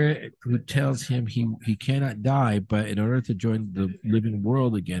spirit who tells him he cannot die, but in order to join the living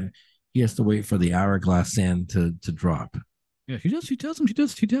world again, he has to wait for the hourglass sand to drop. Yeah, she does. She tells him. She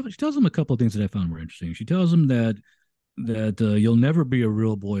tells him a couple of things that I found were interesting. She tells him that you'll never be a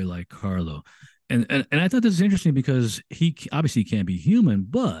real boy like Carlo, and I thought this is interesting because he obviously can't be human,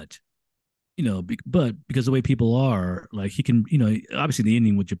 but but because the way people are, like he can, obviously the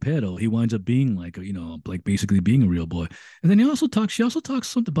ending with Geppetto, he winds up being like, like basically being a real boy. And then she also talks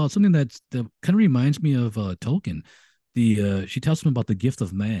something about something that kind of reminds me of Tolkien. She tells him about the gift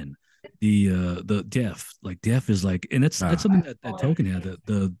of man, the deaf, like deaf is like, and that's Ah, something that Tolkien had,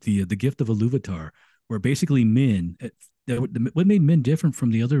 the gift of Iluvatar, where basically men, what made men different from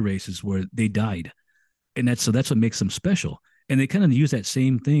the other races, where they died, and that's what makes them special. And they kind of use that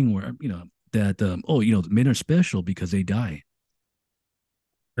same thing where that men are special because they die.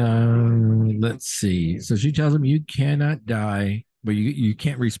 let's see. So she tells him you cannot die, but you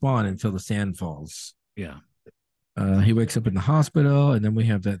can't respawn until the sand falls. Yeah, He wakes up in the hospital, and then we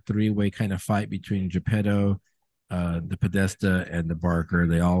have that three-way kind of fight between Geppetto, the Podesta, and the Barker.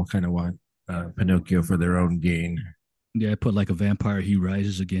 They all kind of want Pinocchio for their own gain. yeah. I put like a vampire, he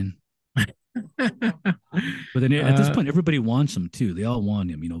rises again. uh, But then at this point, everybody wants him too. They all want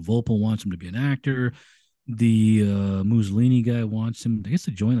him. Volpel wants him to be an actor. The Mussolini guy wants him, I guess,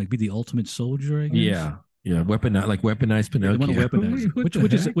 to join, like, be the ultimate soldier. I guess. yeah, yeah, weaponized Yeah, they want to Pinocchio. weaponize him, What which the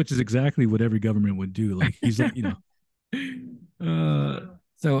which is heck? which is exactly what every government would do. Like he's like, Uh,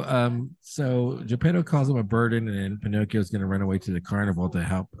 so Geppetto calls him a burden, and Pinocchio's going to run away to the carnival to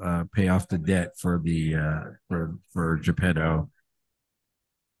help pay off the debt for the for Geppetto.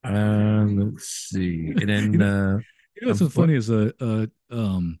 Let's see, and you then know, what's so what? funny is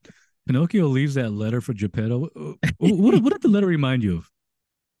Pinocchio leaves that letter for Geppetto. What did the letter remind you of?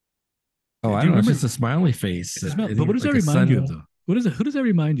 Oh, I Do you don't know. It's remember? just a smiley face. It's a smell, I but what think does that like a remind you of, sun. though? What is it? Who does that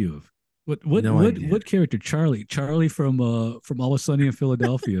remind you of? No idea. What character? Charlie. Charlie from Always Sunny in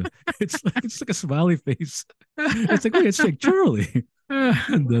Philadelphia. It's like a smiley face. It's like, wait, it's like Charlie.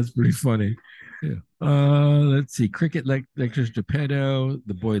 That's pretty funny. Yeah. Let's see. Cricket lectures Geppetto.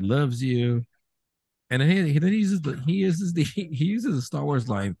 The boy loves you. And he then he uses the Star Wars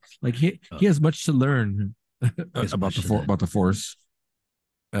line. Like Uh, he has much to learn as much as that. about the Force.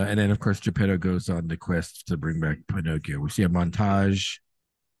 And then of course Geppetto goes on the quest to bring back Pinocchio. We see a montage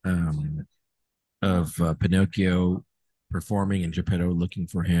um, of Pinocchio performing and Geppetto looking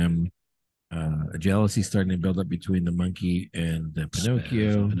for him. A jealousy starting to build up between the monkey and Spaz and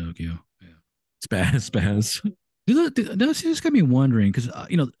Pinocchio. Pinocchio. Yeah. Spaz. That's just got me wondering because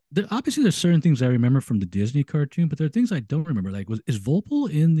obviously there's certain things I remember from the Disney cartoon, but there are things I don't remember. Like, is Volpel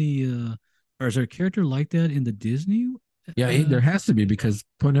in or is there a character like that in the Disney? Yeah, Uh, there has to be because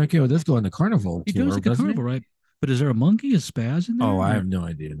Pinocchio does go on the carnival he goes tour, like a doesn't he? carnival, right? But is there a monkey, a Spaz in Oh, I there? have no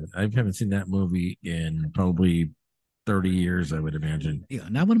idea. I haven't seen that movie in probably 30 years, I would imagine. Yeah,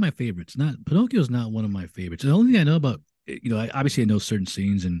 not one of my favorites. Not Pinocchio's not one of my favorites. The only thing I know about, obviously I know certain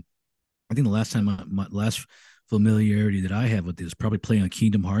scenes, and I think the last time my last familiarity that I have with this is probably playing a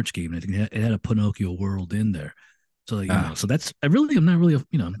Kingdom Hearts game, and I think it had a Pinocchio world in there. So Ah, so that's I'm not really,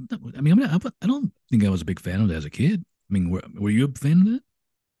 I mean, I don't think I was a big fan of it as a kid. I mean, were you a fan of it?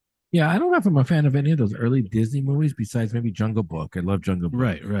 yeah, I don't know if I'm a fan of any of those early Disney movies besides maybe Jungle Book. I love Jungle Book.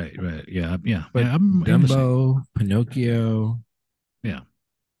 Right. Yeah, yeah, But yeah. I'm the same. Dumbo, Pinocchio, Yeah,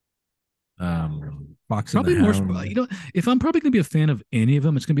 Fox and the probably more. Hound. If I'm probably gonna be a fan of any of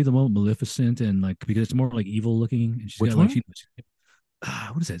them, it's gonna be the one with Maleficent, and like because it's more like evil looking, and she's Which got like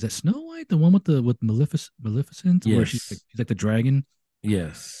one? what is that? Is that Snow White? The one with Maleficent, where Yes. she's like the dragon?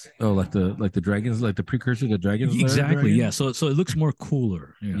 Yes. Oh, like the dragons, like the precursor to Dragon's Lair Exactly. Yeah. dragon. So it looks more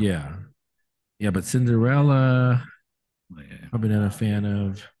cooler. Yeah. Yeah. Yeah, but Cinderella, Yeah. probably not a fan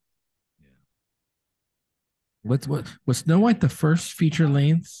of. Yeah. What was Snow White the first feature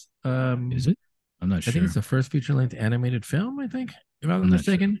length? Is it? I'm not I think it's sure. the first feature length animated film. I think, if I'm not I'm not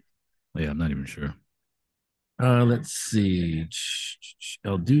sure. mistaken. Yeah, I'm not even sure. Let's see,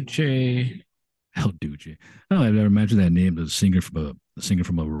 El Duce. El Duce. Oh, I've never imagined that name. The singer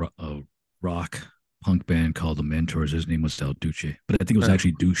from a rock punk band called the Mentors. His name was El Duce, but I think it was Uh,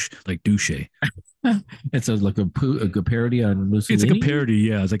 actually Douche. it says like a good parody on It's like a Mussolini. parody.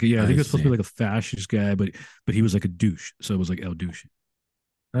 Yeah, it's like I I think it was supposed to see. be like a fascist guy, but he was like a douche, so it was like El Douche.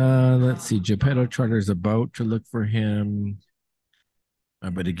 Let's see. Geppetto charters a boat to look for him.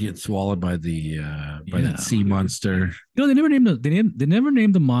 but it gets swallowed by that Yeah. sea monster. They never named they never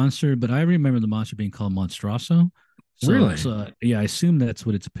named the monster, but I remember the monster being called Monstroso. So Really? so yeah, I assume that's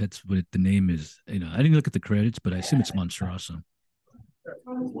what its pets what the name is. I didn't look at the credits, but I assume it's Monstroso.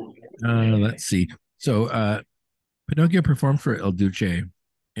 Let's see. So Pinocchio performed for El Duce,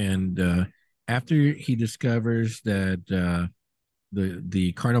 and after he discovers that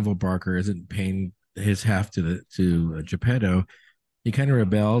the carnival barker isn't paying his half to Geppetto, he kind of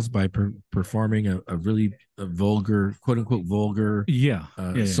rebels by performing a really vulgar, quote unquote, vulgar Yeah,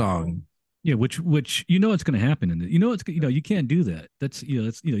 yeah, yeah, song. yeah. Which it's going to happen, and you can't do that. That's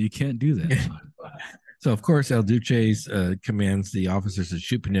you can't do that. So. So of course El Duce commands the officers to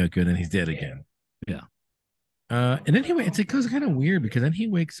shoot Pinocchio, and then he's dead again. Yeah, And then it goes kind of weird because then he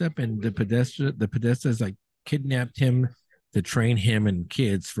wakes up and the Podestas like kidnapped him to train him and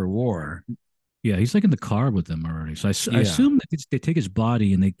kids for war. yeah. He's like in the car with them already. So I Yeah. assume that they take his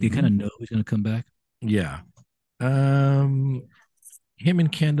body and they kind of Mhm. know he's going to come back. Yeah. Um, him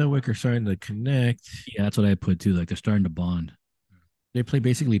and Candlewick are starting to connect. Yeah, that's what I put too. Like they're starting to bond. They play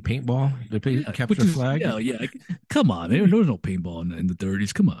basically paintball. They play Yeah, which capture is flag. yeah. Come on, there was no paintball in the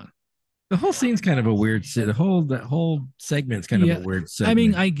 30s. Come on. The whole scene's kind of a weird. That whole segment's kind of a Yeah, weird I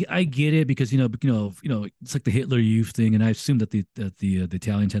mean, segment. I get it because it's like the Hitler Youth thing, and I assume that the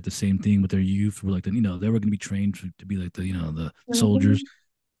Italians had the same thing with their youth, where like they were going to be trained to be like the soldiers.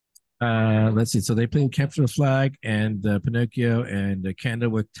 Let's see. So they play capture the flag, and Pinocchio and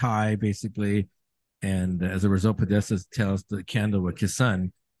Candlewick tie basically. And as a result, Podesta tells the Candlewick, his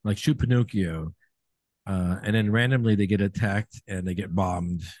son, like shoot Pinocchio. And then randomly they get attacked and they get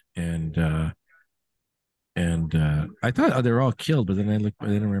bombed. And I thought they were all killed, but then I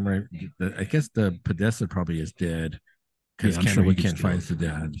didn't remember. I guess the Podesta probably is dead because Yeah, I'm sure he Candlewick gets can't find killed. the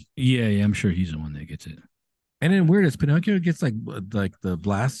dad. Yeah, I'm sure he's the one that gets it. And then weird is Pinocchio gets like the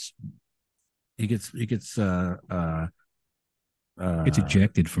blast. He gets Gets uh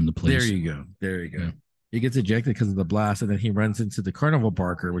ejected from the there place. you go. There you go. Yeah. He gets ejected because of the blast, and then he runs into the carnival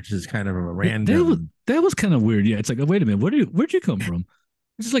barker, which is kind of a That was random. that was kind of weird. Yeah, it's like, oh, wait a minute, where'd you come from?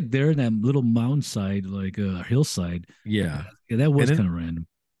 It's just like there in that little mountainside, like hillside. Yeah. Yeah, that And was then kind of random.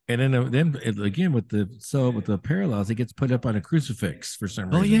 again with the parallels, he gets put up on a crucifix for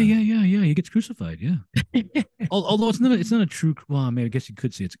some Oh yeah, reason. yeah, yeah, yeah. He gets crucified. Yeah. Although it's not a true. Well, I mean, I guess you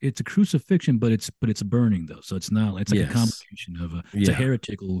could say it's a crucifixion, but it's a burning though. So it's not. It's like a Yes. combination of it's a Yeah.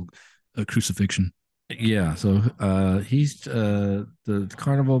 heretical crucifixion. Yeah. So he's the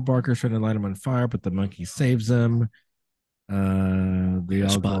carnival barker's trying to light him on fire, but the monkey saves him. They Yeah, all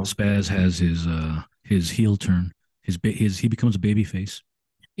Spot go. Spaz has his heel turn. His he becomes a baby face.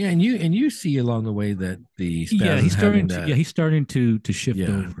 Yeah, and you see along the way that the Yeah, spaz is having that. he's starting to shift Yeah.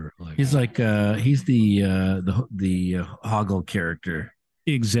 over. Like He's like he's the Hoggle character.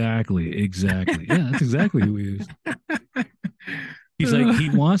 exactly. Yeah, that's exactly who he is. He's like he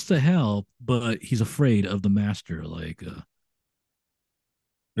wants to help, but he's afraid of the master. Like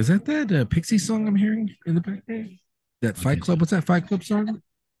Is that Pixie song I'm hearing in the background? That I Fight think so. Club? What's that Fight Club song?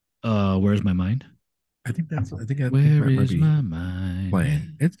 Where's my mind? I think Where that might is be my mind?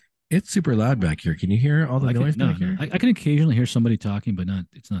 playing. It's super loud back here. Can you hear all Oh, the I can noise no back no. here? I can occasionally hear somebody talking, but not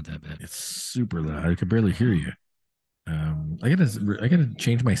it's not that bad. It's super loud. I can barely hear you. I gotta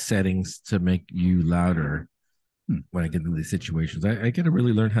change my settings to make you louder Hmm. when I get into these situations. I gotta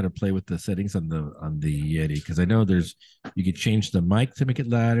really learn how to play with the settings on the Yeti because I know you can change the mic to make it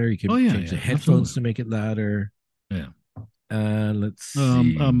louder. You Oh can yeah, change the yeah, headphones absolutely. to make it louder. Yeah. Let's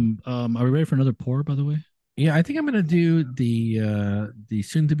see. Are we ready for another pour, by the way? Yeah, I think I'm gonna do the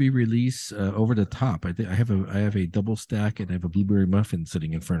soon to be release over the top. I think I have a double stack and I have a blueberry muffin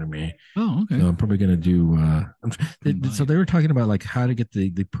sitting in front of me. Oh, okay. So I'm probably gonna do. So Combined. they were talking about like how to get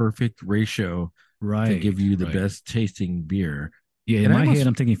the perfect ratio to Right, give you the right. best tasting beer. Yeah, in And I my head almost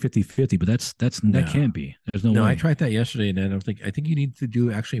I'm thinking 50-50, but that no can't be. There's no no I way. tried that yesterday and I don't think I think you need to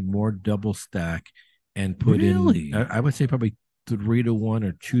do actually more double stack and put in. I, Really? I would say probably 3 to 1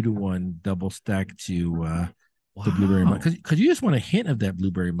 or 2 to 1 double stack to the blueberry muffin Wow. because you just want a hint of that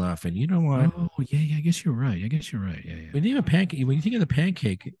blueberry muffin. You don't want Oh, yeah, yeah, I guess you're right. I guess you're right. Yeah, yeah. when you have a pancake. When you think of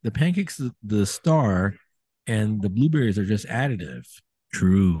the pancake's the star, and the blueberries are just additive.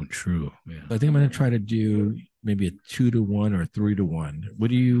 True, true. Yeah. So I think I'm going to try to do maybe a 2 to 1 or 3 to 1. What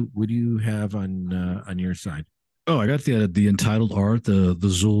do you have on your side? Oh, I got the entitled art, the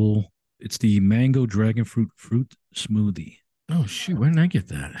Zool. It's the mango dragon fruit smoothie. Oh shoot, why didn't I get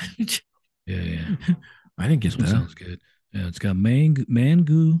that? Yeah, yeah. I didn't This get one that. sounds good. Yeah, it's got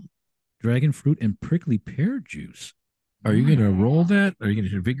mango, dragon fruit, and prickly pear juice. Are you going to roll that? Are you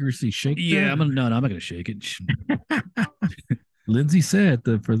going to vigorously shake Yeah, that? no, I'm not gonna shake it. Lindsay said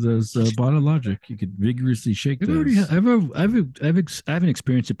that for those bottle logic, you could vigorously shake I've already, those. I haven't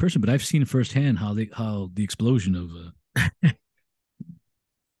experienced it personally, but I've seen firsthand how the explosion of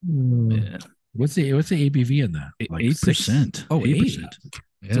Mm. yeah, What's the ABV in that? Like eight six? percent, Oh, 8. 8%. So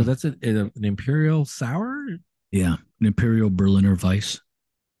Yeah, that's an imperial sour. yeah, an Imperial Berliner Weiss.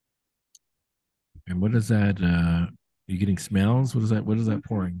 And what is that? You getting smells? What is that? What is that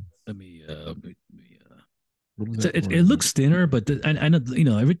pouring? What is that It pouring? looks thinner, but I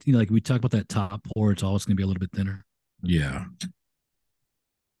know every like we talk about that top pour, it's always going to be a little bit thinner. Yeah.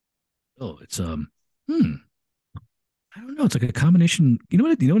 Oh, it's I don't know. It's like a combination. You know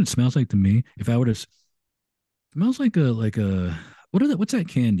what it smells like to me? If I were to, smells like a what are that? What's that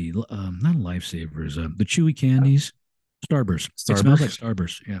candy? Not Lifesavers. The chewy candies. Starburst. It smells like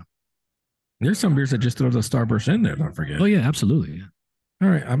Starburst. Starburst. Yeah. There's some beers that just throw the Starburst in there. Don't forget. Oh yeah, absolutely. Yeah. All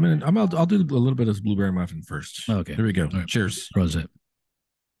right, I'll do a little bit of this blueberry muffin first. Oh, okay. Here we go. All right. Cheers. Rosette.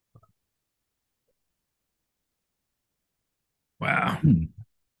 Wow.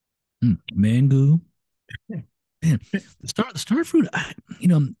 Mango. Man, the star fruit.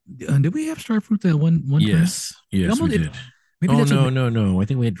 Did we have star fruit that one time? Yes. Yes, we did. Maybe Oh that's no, what. no, no. I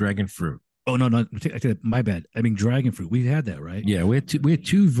think we had dragon fruit. Oh no, no. My bad. I mean dragon fruit. We had that, right? Yeah, we had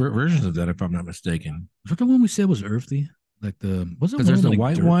two versions of that, if I'm not mistaken. Was that the one we said was earthy? Like the wasn't Because one there's of the them like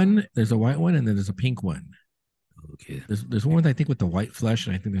white dirt? one, there's a white one, and then there's a pink one. Okay. There's one I think with the white flesh,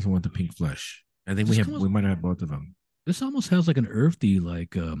 and I think there's one with the pink flesh. I think This we almost might have both of them. this almost has like an earthy,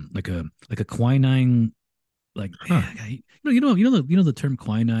 like a quinine, like Huh? the term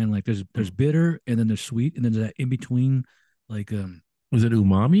quinine. Like there's bitter and then there's sweet and then there's that in between. Like Was it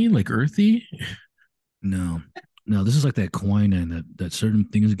umami, like earthy? no, no, this is like that quinine that certain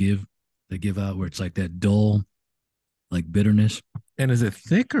things give out where it's like that dull, like bitterness. And is it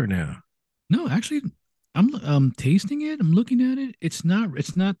thick or no? No, actually, I'm tasting it. I'm looking at it. It's not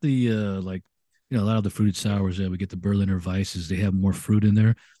the like a lot of the fruited sours that we get the Berliner Weisses. They have more fruit in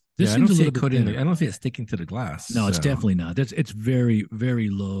there. This Yeah, I seems don't a see little it bit coating. thinner. I don't see it sticking to the glass. No, it's So definitely not. It's very very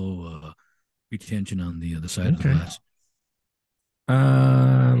low retention on the side of the okay. glass.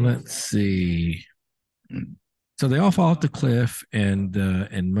 Let's see. So they all fall off the cliff, and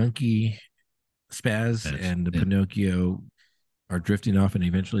Monkey, Spaz, Yes. and Yeah. Pinocchio are drifting off, and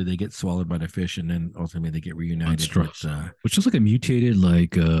eventually they get swallowed by the fish, and then ultimately they get reunited with. Which looks like a mutated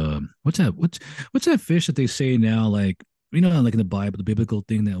like what's that? What's that fish that they say now like like in the Bible, the biblical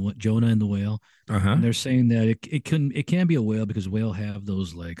thing that what Jonah and the whale, Uh-huh. and they're saying that it can be a whale because whale have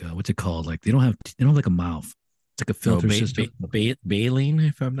those like what's it called? Like they don't have like a mouth. It's like a Oh, filter system. baleen,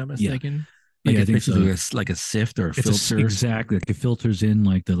 if I'm not Yeah, mistaken. Like yeah, I it's think basically so. like a sift or a It's filter. exactly like it filters in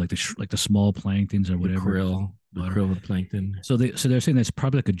like the small planktons or The whatever. the Water. krill of plankton. So they're saying that's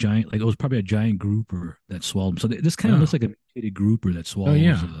probably like a giant like it was probably a giant grouper that swallowed them. So this kind of Oh, looks like a mutated grouper that oh swallows.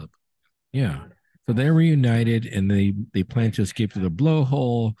 yeah, yeah. So they're reunited, and they plan to escape through the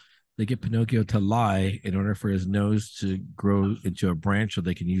blowhole. They get Pinocchio to lie in order for his nose to grow into a branch, so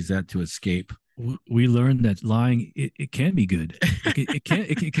they can use that to escape. We learned that lying it can be good. It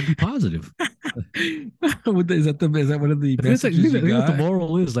can be positive. Is that one of the I think, messages you what the got?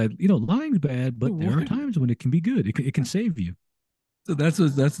 moral is like lying's bad, but there are times when it can be good. It can save you. So that's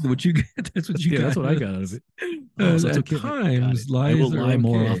what you get. That's what you Yeah, got. that's what I got out of it. Oh, so it's At okay. Got it. times, I will lies are lie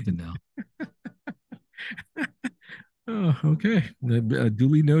more okay. often now. Oh, okay.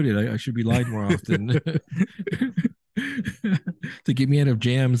 Duly noted. I should be lying more often to get me out of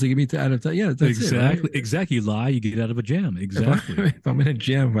jams. To get me out of yeah. That's Exactly. it, right? Exactly. You lie, you get out of a jam. Exactly. If I'm in a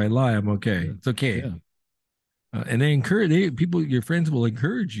jam, if I lie, I'm okay. Yeah. It's okay. Yeah. And people. Your friends will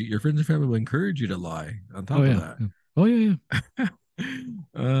encourage you. Your friends and family will encourage you to lie. On top Oh of yeah. that. Yeah. Oh yeah.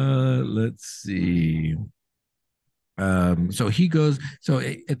 Yeah. Let's see. So he goes. So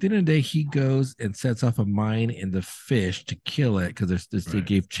at the end of the day, he goes and sets off a mine in the fish to kill it because they Right.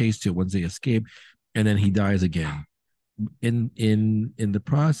 gave chase to it once they escape, and then he dies again. In the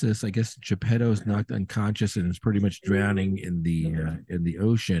process, I guess Geppetto is knocked unconscious and is pretty much drowning in the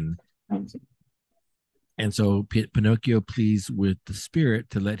ocean. And so Pinocchio pleads with the spirit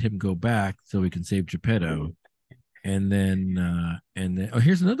to let him go back so he can save Geppetto. And then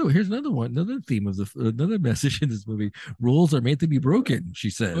here's another one, another theme of another message in this movie. Rules are made to be broken, she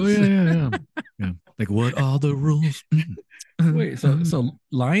Oh says. yeah. Yeah. Yeah. Yeah. Like what are the rules? Wait, so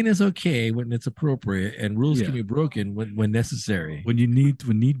lying is okay when it's appropriate, and rules can Yeah. be broken when necessary. When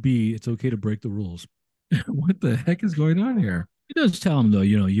need be, it's okay to break the rules. What the heck is going on here? He does tell him though,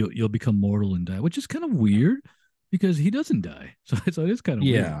 you'll become mortal and die, which is kind of weird because he doesn't die. So it is kind of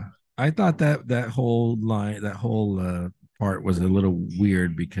weird. Yeah, I thought that whole line, that whole part was a little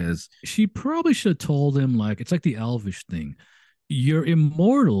weird because She probably should have told him like it's like the Elvish thing. you're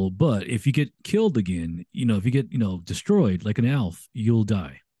immortal, but if you get killed again, if you get destroyed like an elf, you'll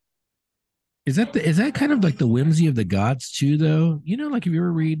die. Is that kind of like the whimsy of the gods too, though? Like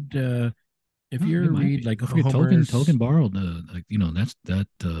if Oh, you it ever might read be. like I forget Tolkien Homer's, borrowed like that's that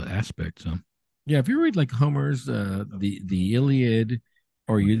aspect. So yeah, if you read like Homer's the Iliad,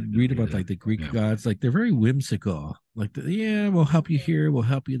 or you read about like the Greek yeah. gods, like they're very whimsical. Like, yeah, we'll help you here, we'll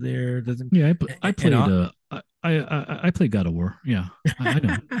help you there. Doesn't Yeah, I and played I played God of War. Yeah, I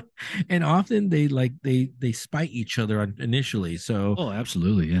know. and often they spite each other initially. So Oh,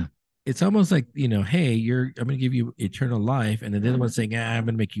 absolutely. Yeah. it's almost like, hey, I'm going to give you eternal life, and then the other one's saying, I'm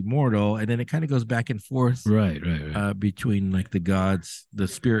going to make you mortal, and then it kind of goes back and forth Right, right, right. between like the gods, the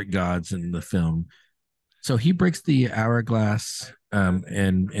spirit gods in the film. So he breaks the hourglass,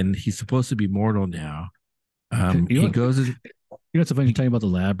 and he's supposed to be mortal now. You He know, goes, it's so funny you're he, talking about the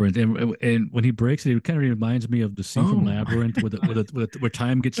labyrinth, and when he breaks it, it kind of reminds me of the scene from oh, Labyrinth where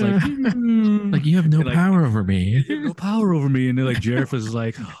time gets like, and like you have no like power over me. you have no power over me, and then like Jareth is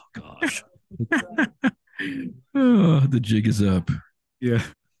like, oh gosh, Oh, the jig is up. yeah.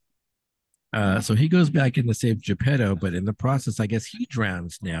 So he goes back in to save Geppetto, but in the process, I guess he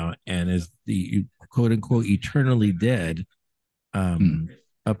drowns now and is the quote unquote eternally dead. Hmm.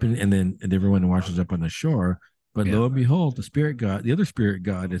 Um, and everyone washes up on the shore. But Yeah, lo and behold, the other spirit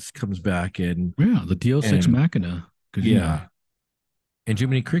goddess comes back yeah, the Deus Ex and Machina, because yeah, and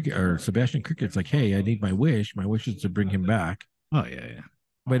Jiminy Cricket or Sebastian Cricket's like, hey, I need my wish. My wish is to bring him back. oh yeah, yeah.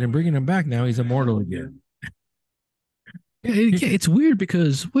 But in bringing him back, now he's immortal again. Yeah, it's weird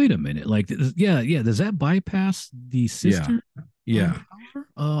because wait a minute, like yeah, does that bypass the Yeah, sister yeah, power?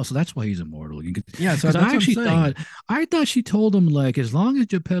 Oh, so that's why he's immortal. yeah. So Because that's I what I'm actually saying. thought she told him like as long as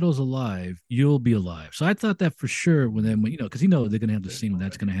Geppetto's alive, you'll be alive. So I thought that for sure when because they're gonna have the scene when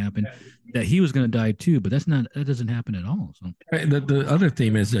that's gonna happen, that he was gonna die too. But that doesn't happen at all. So Right, the other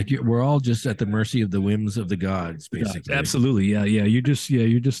theme is like we're all just at the mercy of the whims of the gods, God, basically. absolutely, yeah. You're just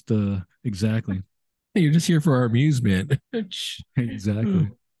exactly You're just here for our amusement. exactly.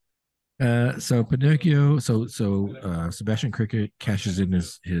 So Pinocchio, Sebastian Cricket cashes in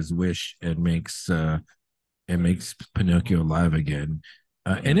his wish and makes Pinocchio alive again.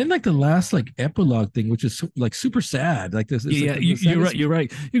 And Yeah. then like the last like epilogue thing, which is like super sad. Like this, it's like Yeah, the you're right. saddest. You're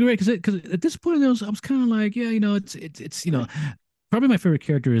right. You're right. Because at this point, I was kind of like, yeah, it's probably my favorite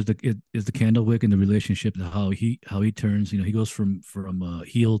character is the Candlewick and the relationship, how he turns. He goes from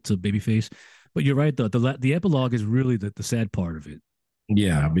heel to babyface. But you're right though. The epilogue is really the sad part of it.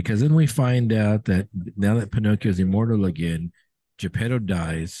 Yeah, because then we find out that now that Pinocchio is immortal again, Geppetto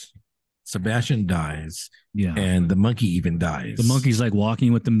dies, Sebastian dies, Yeah, and the monkey even the dies. monkey's like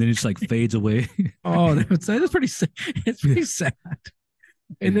walking with them, then it just like fades away. Oh, that's pretty sad. It's Yeah, pretty sad.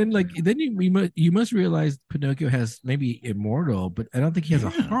 And yeah, then you must realize Pinocchio has maybe immortal, but I don't think he has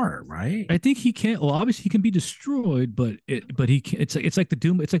a yeah. heart, right? I think he can't. Well, obviously he can be destroyed, but he can. It's like the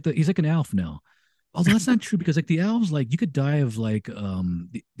doom. It's like he's like an elf now. Although that's not true because like the elves, like you could die of like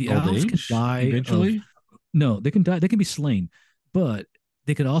the Old elves can age die of eventually. no, they can die. They can be slain, but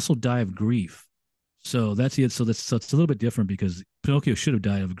they could also die of grief. So that's it. So it's a little bit different because Pinocchio should have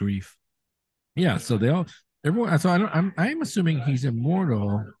died of grief. Yeah, so they all everyone. So I'm assuming he's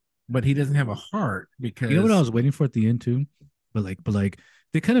immortal, but he doesn't have a heart You know what I because was waiting for at the end too, but like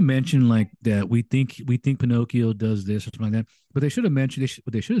they kind of mentioned like that we think Pinocchio does this or something like that, but they should have mentioned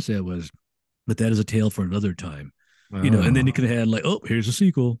what they should have said was, but that is a tale for another time, and then you oh. could have had like, oh, here's a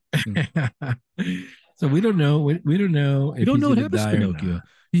sequel. So we don't know. We don't know You if don't he's know what gonna happens to die or not. Pinocchio.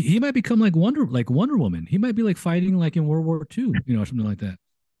 He might become like Wonder Woman. He might be like fighting like in World War II, or something like that.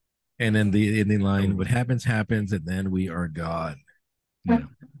 And then the in the line, what Oh, happens happens, and then we are gone.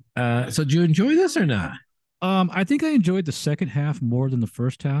 yeah. So do you enjoy this or not? I think I enjoyed the second half more than the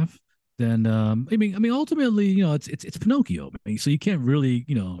first half. Then, I mean, ultimately, it's Pinocchio. I mean, so you can't really,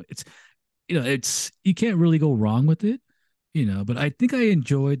 it's you can't really go wrong with it. But I think I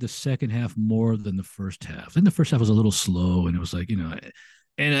enjoyed the second half more than the first half. I think the first half was a little slow, and it was like,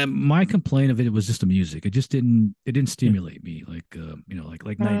 and my complaint of it was just the music. It didn't stimulate me like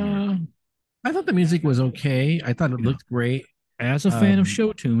Nightmare. Uh, I thought the music was okay. I thought it You know, looked great. as a fan of Um,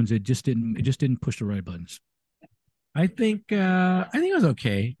 show tunes, it just didn't push the right buttons. I think it was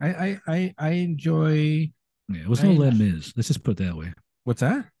okay. I enjoy. Yeah, it was no I Les Mis. Let's just put it that way. What's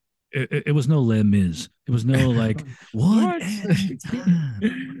that? It was no Les Mis. It was no like one What? at a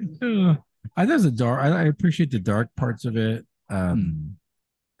time. I thought it was a dark. I appreciate the dark parts of it. Hmm.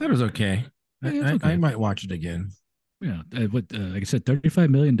 That was okay. Yeah, it's I okay. might watch it again. Yeah, like I said, $35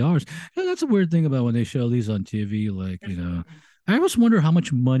 million. That's a weird thing about when they show these on TV. Like, I always wonder how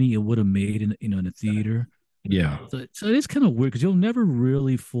much money it would have made in a theater. Yeah. So it is kind of weird because you'll never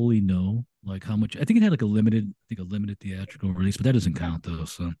really fully know like how much. I think it had like a limited theatrical release, but that doesn't count though.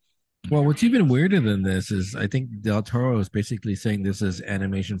 So Well, what's even weirder than this is I think Del Toro is basically saying this is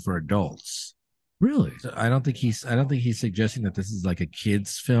animation for adults. really, So I don't think he's suggesting that this is like a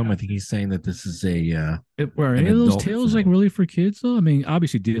kids film. I think he's saying that this is a were an any of those adult tales like film. really for kids though? I mean,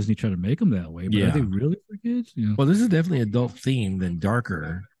 obviously Disney tried to make them that way, but are they Yeah. really for kids? You know, Well, this is definitely adult themed and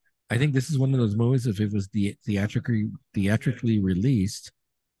darker. I think this is one of those movies. If it was theatrically released,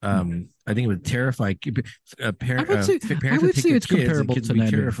 I think it would terrify I would say I parents would would take say their it's kids, and comparable kids to would be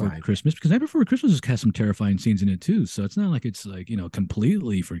Nightmare Before terrified. Christmas because Nightmare Before Christmas has some terrifying scenes in it too. So it's not like it's like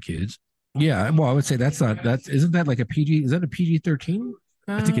completely for kids. Yeah, well, I would say that's isn't that like a PG? Is that a PG-13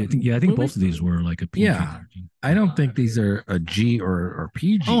 I think movie? both of these were like a PG Yeah, 13. I don't think these are a G or Oh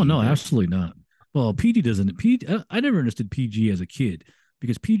PG. no, absolutely not. Well, PG doesn't. I never understood PG as a kid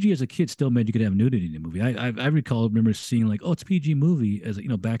because PG as a kid still meant you could have nudity in the movie. I remember seeing like, oh, it's PG movie as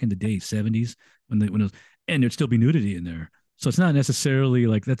back in the day, 70s when it was, and there'd still be nudity in there. So it's not necessarily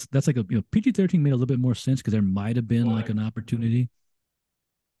like that's like a PG-13 made a little bit more sense because there might have been like an opportunity.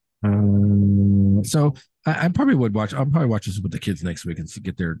 So I probably would watch. I'll probably watch this with the kids next week and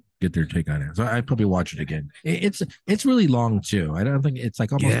get their take on it. So I'd probably watch it again. It's really long too. I don't think it's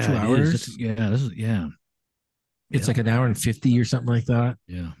like almost two Yeah, it is. hours. This is It's yeah, like an hour and 50 or something like that.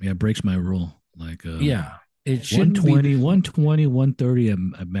 yeah. It breaks my rule. Like Yeah, it one shouldn't be. twenty, 120, 130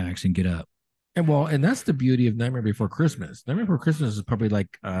 at max and get up. And that's the beauty of Nightmare Before Christmas. Nightmare Before Christmas is probably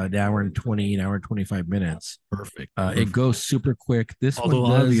like an hour and 20, an hour and 25 minutes. Perfect. It goes super quick. This Although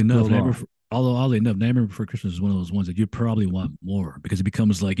one oddly does go enough, long. Nightmare Before Christmas is one of those ones that you probably want more because it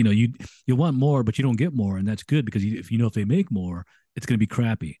becomes like you want more, but you don't get more, and that's good because if they make more, it's going to be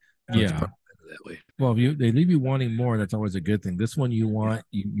crappy. So it's Yeah. probably better that way. Well, if they leave you wanting more, that's always a good thing. This one you want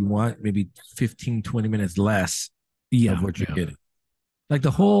maybe 15, 20 minutes less of Yeah, what you're yeah. getting. Like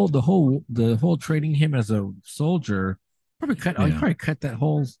the whole training him as a soldier, Yeah. probably cut that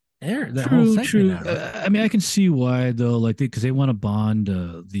whole True, segment true. out. I mean, I can see why though, like because they want to bond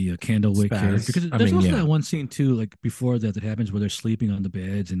the Candlewick character. Spaz. Because I there's mean, also yeah. that one scene too, like before that happens where they're sleeping on the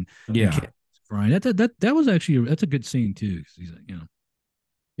beds and Yeah. Candlewick's crying. That was actually that's a good scene too. 'Cause he's like,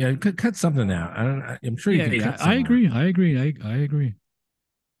 Yeah, cut something out. I'm sure you yeah, can yeah. cut I something out. agree. I agree. I agree.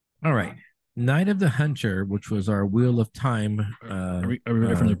 All right. Night of the Hunter, which was our Wheel of Time. Are we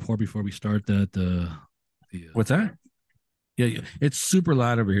ready for the report before we start that? What's that? Yeah, it's super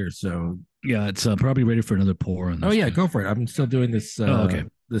loud over here. So, Yeah, it's probably ready for another pour on oh this. yeah, go for it. I'm still doing this. Oh, okay.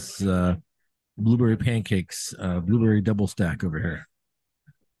 This blueberry pancakes, blueberry double stack over here.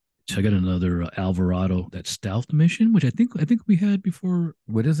 So I got another Alvarado, that stealth mission, which I think we had before.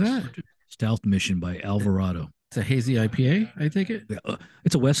 What is that? Stealth mission by Alvarado. It's a hazy IPA. I take it. Yeah,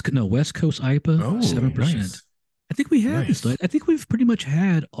 it's a West Coast IPA, Oh, 7%. nice. I think we had Nice. this. I think we've pretty much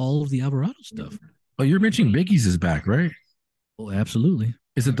had all of the Alvarado stuff. Oh, you're mentioning Biggie's is back, right? Oh, absolutely.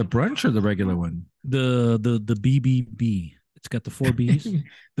 Is it the brunch or the regular one? The BBB. It's got the four B's.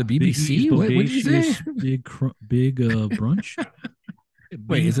 The Big BBC? E's What did you say? Bodacious, big brunch.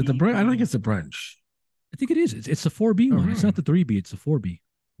 Wait, is it the brunch? I think it's the brunch. I think it is. It's the 4B one. It's not the 3B. It's the 4B.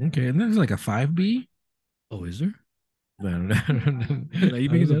 Okay, and there's like a 5B. Oh, is there? I don't know. Are you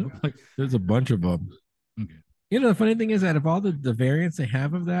making that up? Like, There's a bunch of them. okay. You know, the funny thing is that of all the variants they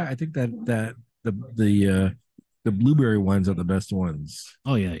have of that, I think that the blueberry ones are the best ones.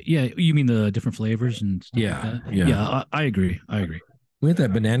 Oh yeah, yeah. You mean the different flavors and stuff Yeah, like that? yeah. Yeah, I agree. I agree. We had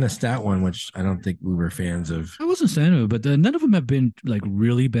that banana stout one, which I don't think we were fans of. I wasn't a fan of it, but none of them have been like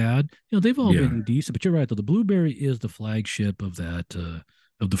really bad. They've all Yeah. been decent. But you're right, though. The blueberry is the flagship of that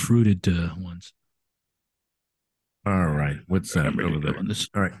of the fruited ones. All right, what's that I'm ready over to go there? on this.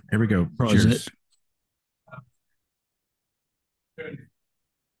 All right, here we go. Pause Cheers. it.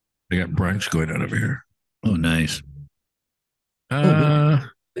 I got brunch going on over here. Oh, nice. Uh,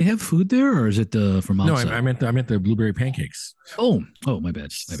 They have food there, or is it from no, outside? I meant the blueberry pancakes. Oh, my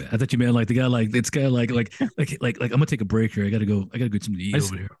bad. My bad. I thought you meant like the guy like this guy like I'm gonna take a break here. I gotta go get something to eat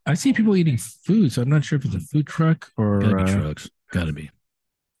over here. I see people eating food, so I'm not sure if it's a food truck or Gotta be trucks. Gotta be.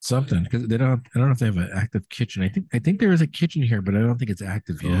 something because they don't. I don't know if they have an active kitchen. I think there is a kitchen here, but I don't think it's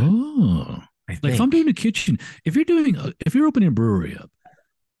active yet. Oh, I like if I'm think. doing a kitchen, if you're opening a brewery up,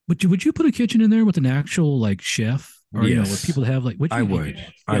 would you put a kitchen in there with an actual like chef or where Yes. people have like? I would.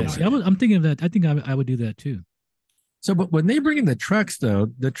 I See, would. I'm thinking of that. I think I would do that too. So, but when they bring in the trucks, though,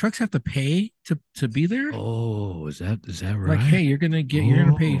 the trucks have to pay to be there. Oh, is that right? Like, hey, you're gonna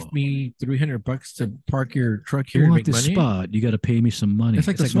pay Oh. me $300 to park your truck You here and want make this money. spot? You got to pay me some money. It's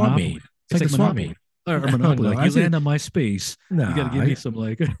like the swap Monopoly. meet. It's like the like swap Monopoly. meet. Or Monopoly. No, Like I you said- land on my space, No, you got to give me some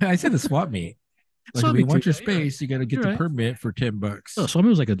like. I said the swap meet. Like So I if you mean, want your you're right. space, you got to get You're the right. permit for Oh, $10. so I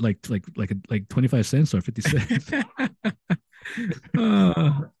mean, it was like 25 cents or 50 cents.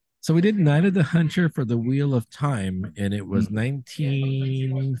 Uh, so we did Night of the Hunter for the Wheel of Time, and it was Mm.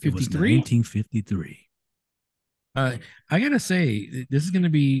 It was 1953. 1953. Uh, I gotta say, this is gonna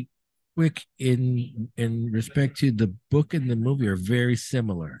be quick in respect to the book and the movie are very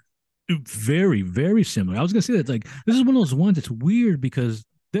similar. Very, very similar. I was gonna say that like this is one of those ones that's weird because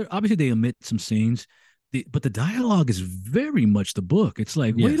they're obviously they omit some scenes, but the dialogue is very much the book. It's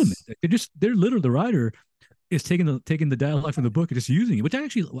like, wait a minute, Yes. they're literally the writer is taking the dialogue from the book and just using it, which I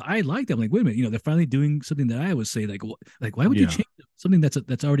like that. I'm like, wait a minute, they're finally doing something that I would say like why would you Yeah. change something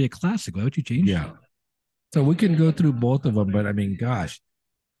that's already a classic? Why would you change that? Yeah. So we can go through both of them, but I mean, gosh,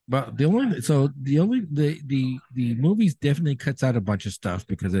 but the movies definitely cuts out a bunch of stuff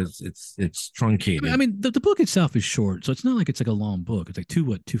because it's I truncated. mean the book itself is short, so it's not like it's like a long book. It's like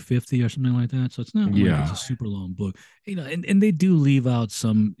 250 or something like that. So it's not like it's Yeah. a super long book, and they do leave out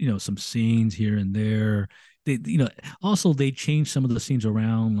some some scenes here and there. They also they change some of the scenes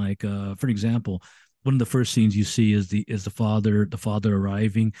around. Like for example, one of the first scenes you see is the father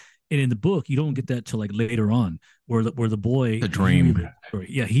arriving, and in the book you don't get that till like later on, where the boy The dream.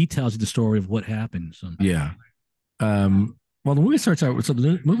 yeah, he tells you the story of what happened. So Yeah. Well, the movie starts out. So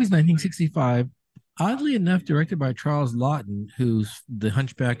the movie's 1965. Oddly enough, directed by Charles Lawton, who's the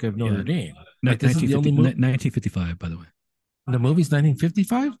Hunchback of Notre yeah, Dame. Like this is the 1950, only movie. 1955 by the way. The movie's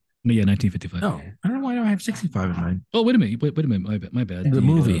 1955. No, yeah, 1955. No, I don't know why do I have 65 in mind. Oh, wait a minute. Wait a minute. My bad. The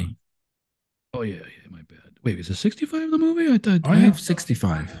movie. Oh yeah, my bad. Wait, is it 65 the movie? I thought I have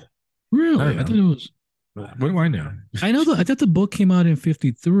 65. really. I thought it was. What do I know? I thought the book came out in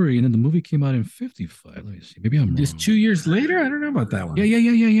 53 and then the movie came out in 55. Let me see. Maybe I'm Just wrong. 2 years later? I don't know about that one. Yeah.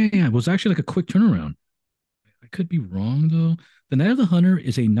 It was actually like a quick turnaround. I could be wrong though. The Night of the Hunter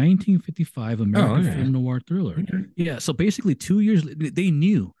is a 1955 American okay. film noir thriller. Okay. Yeah, so basically 2 years they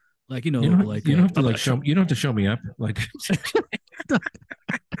knew, like You don't have to like show. You don't have to show me up. Like,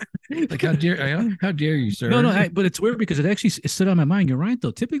 like how dare you, sir? No, but it's weird because it stood on my mind. You're right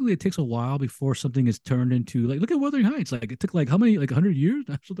though. Typically, it takes a while before something is turned into like look at Wuthering Heights. Like it took like how many like 100 years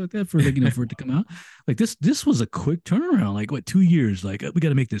something like that for like for it to come out. Like this was a quick turnaround. Like what 2 years? Like we got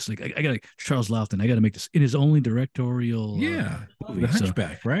to make this. Like I got like Charles Lofton. I got to make this in his only directorial. Yeah, movie. the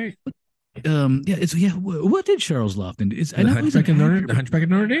Hunchback, right? What did Charles Lofton? The Hunchback of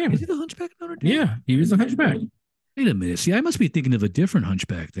Notre Dame. Is he the Hunchback of Notre Dame? Yeah, he was the Hunchback. Wait a minute. See, I must be thinking of a different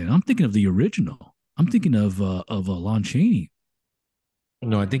Hunchback then. I'm thinking of the original. I'm thinking of Lon Chaney.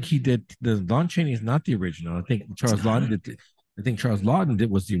 No, I think he did. The Lon Chaney is not the original. I think Charles Lawton did. I think Charles Lawton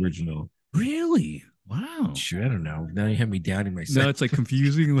did was the original. Really? Wow. Sure, I don't know. Now you have me doubting myself. No, it's like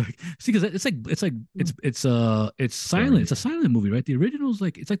confusing. Like, see, because it's silent. Sorry. It's a silent movie, right? The original is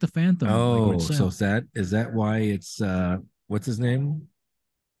like it's like the Phantom. Oh, like, so is that why it's what's his name?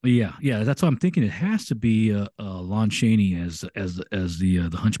 Yeah. That's what I'm thinking. It has to be Lon Chaney as the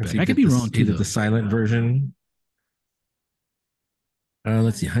Hunchback. I could be wrong too. He did the silent version.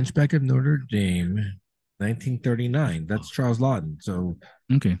 Let's see, Hunchback of Notre Dame, 1939. That's Charles Lawton. So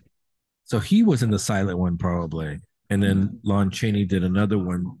okay. So he was in the silent one probably, and then Lon Chaney did another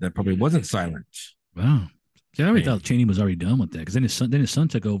one that probably wasn't silent. Wow. See, I already thought Chaney was already done with that because then his son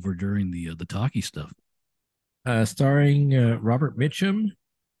took over during the talkie stuff. Starring Robert Mitchum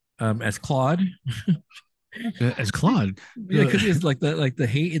as Claude. As Claude, Yeah, because it's like the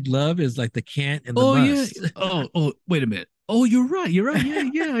hated love is like the can't and the must. Yeah. Oh, wait a minite. Oh, you're right. Yeah.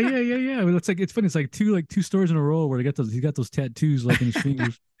 Well, it's funny. It's like two stories in a row where he got those tattoos like in his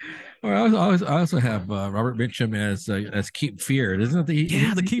fingers. Or I also have Robert Mitchum as Keep Fear. Isn't it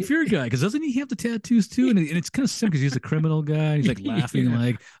the Keep Fear guy? Because doesn't he have the tattoos too? And it's kind of simple because he's a criminal guy. He's like laughing,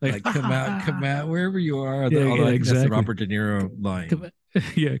 Yeah. like come out wherever you are. Exactly. That's the Robert De Niro line.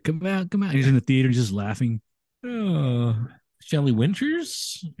 Come out. He's in the theater just laughing. Oh, Shelley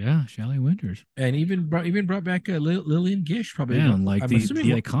Winters. Yeah, Shelley Winters, and even brought back Lillian Gish. Probably, like the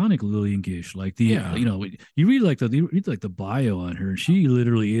iconic Lillian Gish. Like you read like the bio on her. She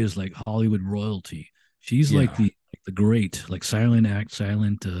literally is like Hollywood royalty. She's like the great like silent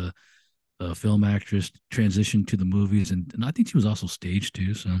film actress transitioned to the movies, and I think she was also staged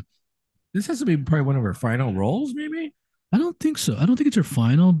too. So this has to be probably one of her final roles, maybe. I don't think so. I don't think it's her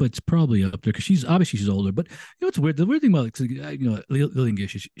final, but it's probably up there because she's older. But it's weird. The weird thing about Lillian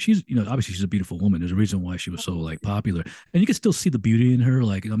Gish, she's obviously she's a beautiful woman. There's a reason why she was so like popular, and you can still see the beauty in her.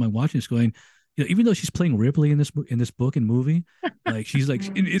 Like I'm watching this going, even though she's playing Ripley in this book and movie, like she's like,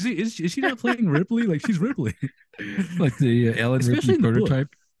 is she not playing Ripley? Like she's Ripley, like the Ellen Ripley prototype.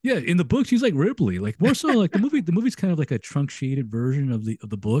 Yeah, in the book she's like Ripley, like more so like the movie. The movie's kind of like a truncated version of the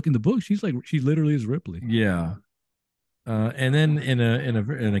book. In the book, she's like she literally is Ripley. Yeah. And then in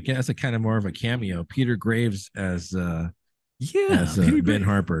a guess a kind of more of a cameo, Peter Graves Yeah, as Peter Ben Graves,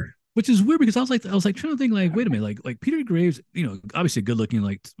 Harper. which is weird because I was like trying to think like, wait a minute, like Peter Graves, obviously good looking,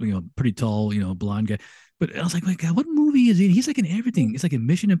 like pretty tall, blonde guy. But I was like, God, what movie is he? He's like in everything. It's like in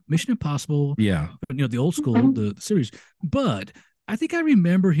Mission Impossible, Yeah. the old school, the series. But I think I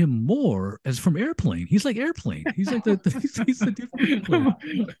remember him more as from Airplane. He's like Airplane. He's like he's the dude from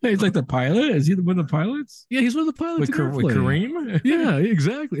Airplane. He's like the pilot. Is he one of the pilots? Yeah, he's one of the pilots in With Airplane. Kareem? Yeah,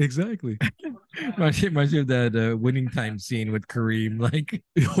 exactly. Reminds me of that winning time scene with Kareem. Like,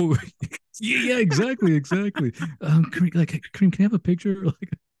 Yeah, exactly. Kareem, Kareem, can I have a picture?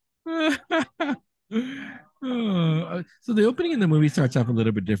 So the opening in the movie starts off a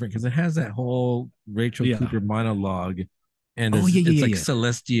little bit different because it has that whole Rachel Yeah. Cooper monologue, and Oh yeah, it's yeah, like yeah.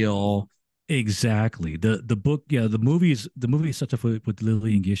 celestial. Exactly. The book, yeah, the movie starts off with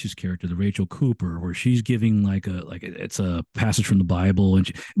Lillian Gish's character, the Rachel Cooper, where she's giving it's a passage from the Bible,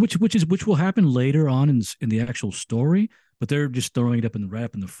 and which will happen later on in the actual story, but they're just throwing it up right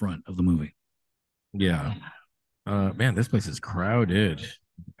up in the front of the movie. Yeah. Man, this place is crowded.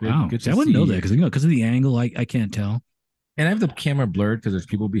 Wow. Good See, to I wouldn't know that see. because of the angle, I can't tell. And I have the camera blurred because there's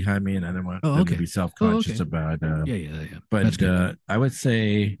people behind me, and I don't want Oh, them to okay. be Oh, self-conscious okay. about. Yeah. That's But good. I would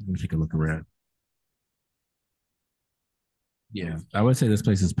say, let me take a look around. Yeah, I would say this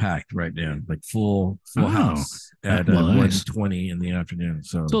place is packed right now, like full Oh, house at well, one nice. twenty in the afternoon.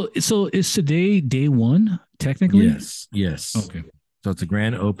 So So is today day one technically? yes. Okay. So it's a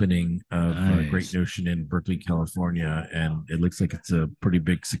grand opening of Great Nice. Notion in Berkeley, California, and it looks like it's a pretty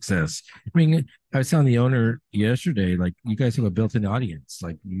big success. I mean, I was telling the owner yesterday, like you guys have a built-in audience.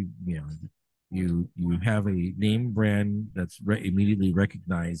 Like you have a name brand that's immediately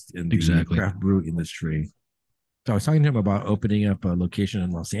recognized in the Exactly. craft brew industry. So I was talking to him about opening up a location in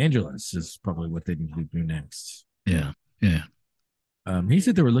Los Angeles is probably what they need to do next. Yeah. Yeah. He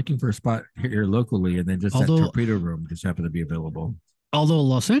said they were looking for a spot here locally, and then just that Although torpedo room just happened to be available. although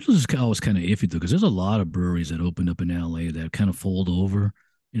Los Angeles is always kind of iffy though, because there's a lot of breweries that opened up in LA that kind of fold over.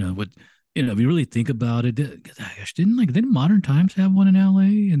 What if you really think about it, gosh, didn't Modern Times have one in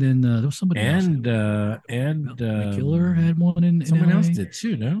LA? And then there was somebody else. McKiller had one in someone else LA. did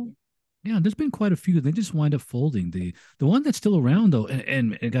too. No, Yeah, there's been quite a few. They just wind up folding. The one that's still around though,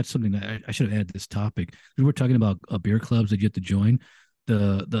 and it got something that I should have added this topic. We were talking about beer clubs that you have to join.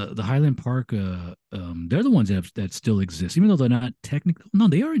 The Highland Park, they're the ones that still exist, even though they're not technically. No,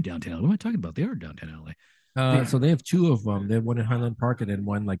 they are in downtown LA. What am I talking about? They are in downtown LA. They so they have two of them. They have one in Highland Park and then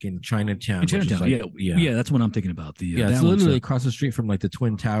one like in in Chinatown, which is Chinatown. like Yeah, that's what I'm thinking about. yeah, it's That one's literally across the street from like the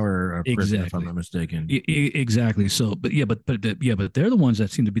Twin Tower prison, if I'm exactly. not mistaken. Exactly. So, but they're the ones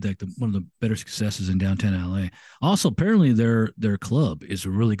that seem to be like one of the better successes in downtown LA. Also, apparently their club is a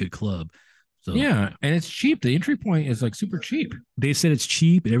really good club. So Yeah, and it's cheap. The entry point is like super cheap. they said it's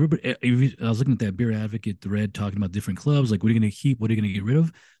cheap. Everybody, I was looking at that Beer Advocate thread talking about different clubs. Like, what are you going to keep? What are you going to get rid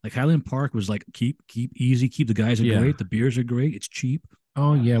of? Like Highland Park was like keep easy, keep the guys are Yeah. great, the beers are great, it's cheap.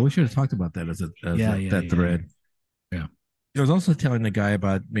 Oh yeah, we should have talked about that that thread. Yeah. I was also telling the guy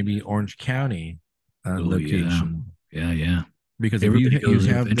about maybe Orange County Oh location yeah. because if Everybody you goes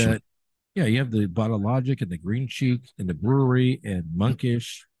there have eventually. that, yeah, you have the Bottle Logic and the Green Cheek and the brewery and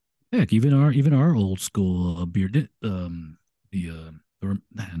Monkish. Heck, even our old school beer,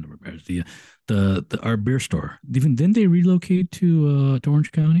 the our beer store. Even then they relocate to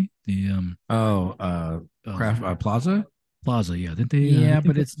Orange County, the Craft Plaza. Plaza. Yeah, didn't they? Yeah,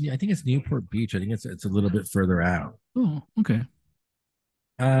 but I think it's Newport Beach. I think it's a little bit further out. Oh, okay.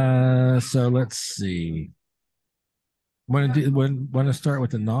 So let's see. Want to start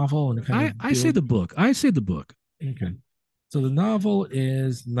with the novel and kind I of say the book. I say the book. Okay. So the novel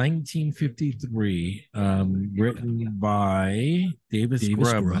is 1953, written by Davis Davis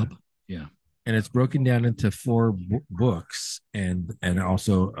Grubb, Grubb. Yeah. and it's broken down into four books and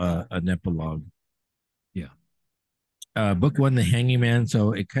also an epilogue. Yeah. Book one, The Hanging Man.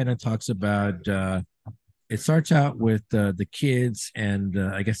 So it kind of talks about. It starts out with the kids, and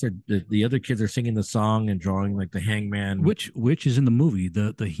I guess the other kids are singing the song and drawing like the hangman. Which is in the movie,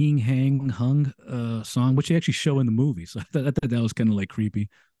 the Hing Hang Hung song, which they actually show in the movie. So I thought that was kind of like creepy.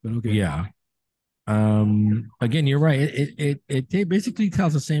 But okay. Yeah. Again, you're right. It basically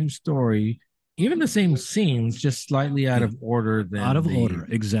tells the same story, even the same scenes, just slightly out of order than order,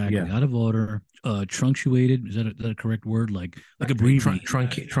 exactly. Yeah. Out of order. Truncated, is that a correct word? Like abbreviated.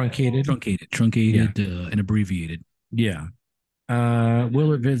 Truncated. Truncated, and abbreviated. Yeah.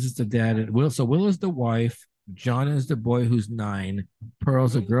 Will visits the dad. Will is the wife. John is the boy who's 9.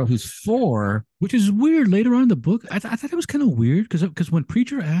 Pearl's a girl who's 4. Which is weird. Later on in the book, I thought it was kind of weird because when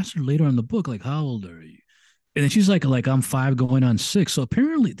Preacher asked her later on in the book, like, "How old are you?" And then she's like, "I'm 5 going on 6." So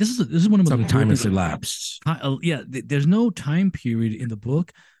apparently, this is one of the Some time has elapsed. Yeah, there's no time period in the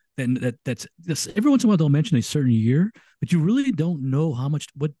book that's every once in a while they'll mention a certain year, but you really don't know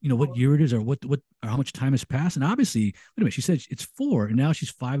what year it is or what or how much time has passed. And obviously, wait a minute, she said it's 4, and now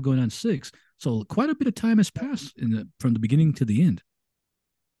she's 5 going on 6. So quite a bit of time has passed from the beginning to the end.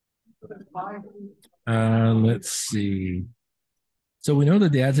 Let's see. So we know the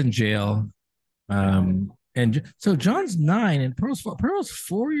dad's in jail. And so John's 9 and Pearl's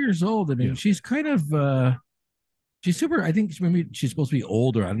 4 years old. I mean, Yeah. she's kind of she's super. I think maybe she's supposed to be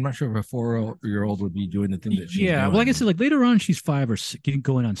older. I'm not sure if a 4-year-old would be doing the thing that she's Yeah, doing. well, like I said, like later on, she's 5 or 6,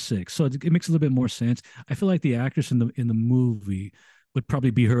 going on 6, so it makes a little bit more sense. I feel like the actress in the movie would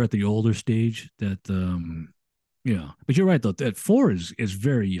probably be her at the older stage. That but you're right though. That 4 is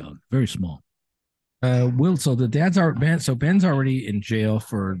very young, very small. Will so the dad's are Ben. So Ben's already in jail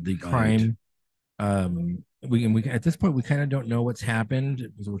for the crime. We at this point we kind of don't know what's happened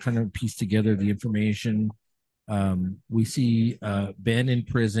because we're trying to piece together the information. We see Ben in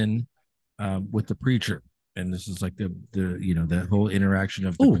prison with the preacher, and this is like the that whole interaction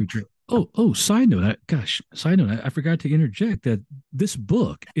of the preacher. Side note, I forgot to interject that this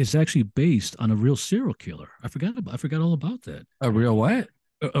book is actually based on a real serial killer. I forgot all about that. A real what?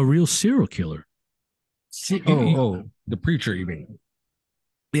 A real serial killer. The preacher, you mean?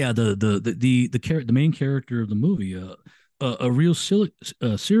 Yeah, the main character of the movie, a real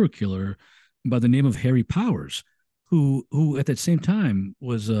serial killer by the name of Harry Powers, who at that same time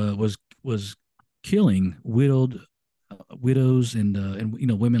was killing widows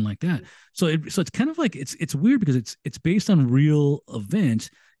and women like that. So it's kind of like it's weird because it's based on real events,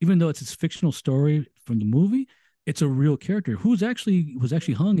 even though it's fictional story from the movie. It's a real character was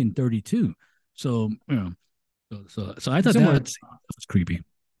actually hung in 32. So so I thought that was creepy.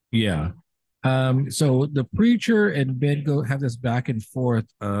 Yeah. So the preacher and Ben have this back and forth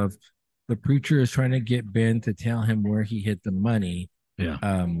of the preacher is trying to get Ben to tell him where he hid the money.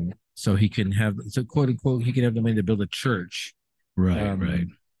 Yeah. So he can quote unquote he can have the money to build a church. Right.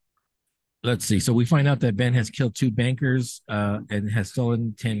 Let's see. So we find out that Ben has killed 2 bankers and has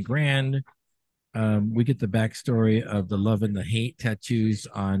stolen 10 grand. We get the backstory of the love and the hate tattoos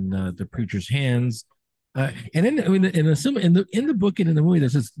on the preacher's hands. And then in the book and in the movie,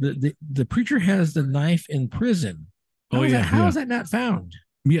 this is the preacher has the knife in prison. How is that not found?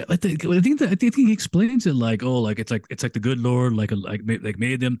 Yeah, I think he explains it like it's like the good Lord like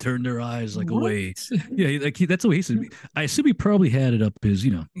made them turn their eyes like away. Yeah, that's what he said. I assume he probably had it up his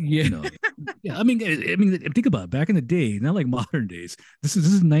yeah. I mean think about it. Back in the day, not like modern days. This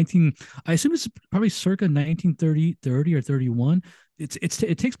is 19. I assume it's probably circa 1930 or 31.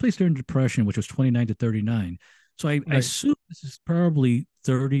 It takes place during Depression, which was 29 to 39. So I assume this is probably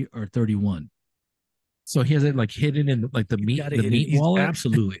 30 or 31. So he has it like hidden in like the meat wallet.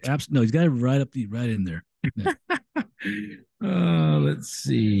 Absolutely. No, he's got it right in there. Yeah. Let's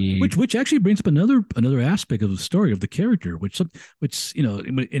see. Which actually brings up another aspect of the story of the character, which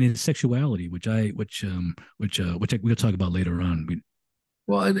in his sexuality, which we'll talk about later on.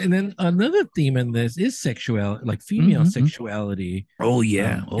 Well, and then another theme in this is sexuality, like female sexuality. Oh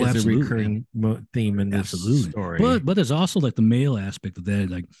yeah, is absolutely. a recurring theme in this story. But there's also like the male aspect of that.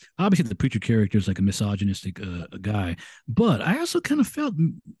 Like obviously the preacher character is like a misogynistic guy, but I also kind of felt,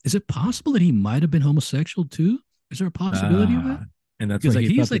 is it possible that he might have been homosexual too? Is there a possibility of that? And that's why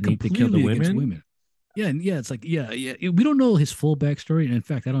he's like completely to kill the women. Yeah, and yeah, it's like we don't know his full backstory, and in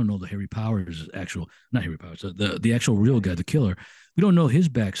fact, I don't know the Harry Powers not Harry Powers, the actual real guy, the killer. We don't know his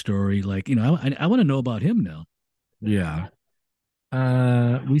backstory. Like I want to know about him now. Yeah.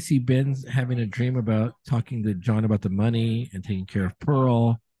 We see Ben having a dream about talking to John about the money and taking care of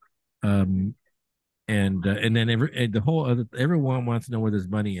Pearl. And then the whole other everyone wants to know where this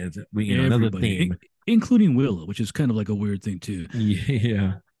money is. Another theme, including Willow, which is kind of like a weird thing too.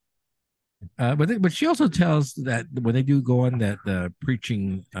 Yeah. But she also tells that when they do go on that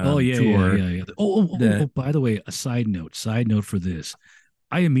preaching tour. Yeah. By the way, a side note for this,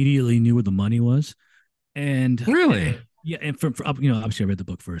 I immediately knew where the money was, and really, and from obviously I read the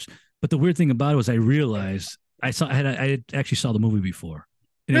book first, but the weird thing about it was I realized I actually saw the movie before,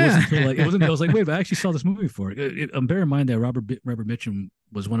 and it wasn't until I was like, wait, but I actually saw this movie before. Bear in mind that Robert Mitchum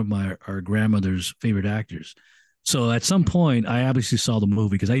was one of our grandmother's favorite actors. So at some point, I obviously saw the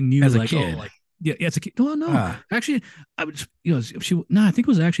movie because I knew as a kid. Yeah, yeah, it's a kid. No, no. Ah, Actually, I was, she. No, I think it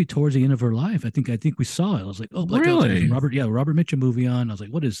was actually towards the end of her life. I think we saw it. I was like, oh, like, I was like, it's really? Robert. Yeah, Robert Mitchum movie on. I was like,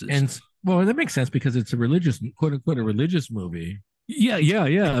 what is this? And well, that makes sense because it's a religious, quote unquote, a religious movie. Yeah, yeah,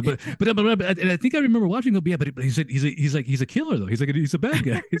 yeah. But and I think I remember watching it. Yeah, but he's a killer though. He's a bad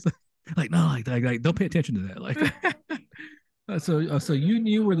guy. He's like no, like don't pay attention to that. Like So you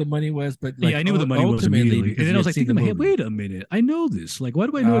knew where the money was, but yeah, like I knew where the money was ultimately immediately, and because then you I was had like seen thinking the in my head, movie. wait a minute, I know this. Like, why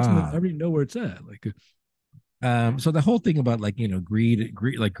do I know it's in the? I Ah, already know where it's at. Like, so the whole thing about like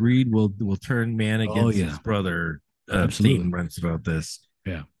greed will turn man oh against his yeah, brother. Theme absolutely, runs about this.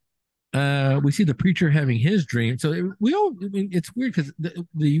 yeah. We see the preacher having his dream. So we all, I mean, it's weird because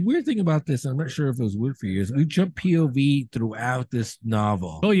the weird thing about this, I'm not sure if it was weird for you, is we jump POV throughout this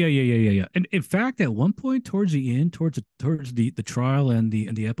novel. Oh yeah, yeah, yeah, yeah, yeah. And in fact, at one point towards the end, towards the trial and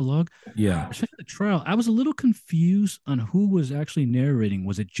the epilogue, Yeah. especially the trial, I was a little confused on who was actually narrating.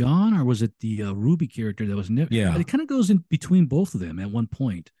 Was it John or was it the Ruby character that was? Yeah. It kind of goes in between both of them at one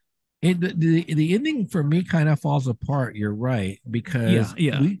point. The ending for me kind of falls apart. You're right, Yeah, because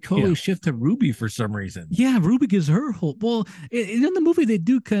yeah, we totally yeah. shift to Ruby for some reason. Yeah, Ruby gives her whole. Well, in the movie, they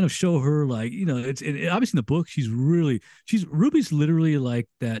do kind of show her like obviously in the book she's Ruby's literally like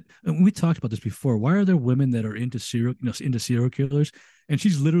that. And we talked about this before. Why are there women that are into serial killers? And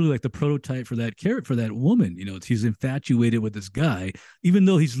she's literally like the prototype for that carrot for that woman. She's infatuated with this guy, even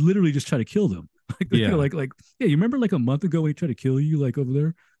though he's literally just trying to kill them. Yeah. Yeah, you remember like a month ago when he tried to kill you like over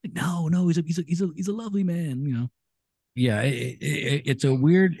there? Like, no, no, he's a lovely man. Yeah, it's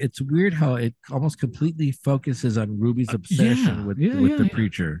weird how it almost completely focuses on Ruby's obsession Yeah, with yeah, with yeah, the yeah,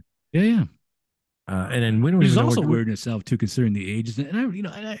 preacher. yeah, yeah. And then we don't Which is even know also what weird in itself too, considering the ages. And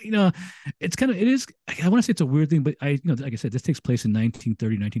it's kind of it is. I want to say it's a weird thing, but like I said, this takes place in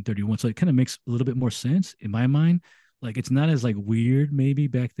 1930, 1931, so it kind of makes a little bit more sense in my mind. Like it's not as like weird maybe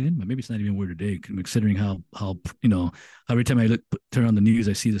back then, but maybe it's not even weird today, considering how every time I turn on the news,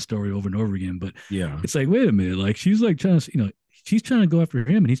 I see the story over and over again. But yeah. it's like, wait a minute, like she's like trying to, she's trying to go after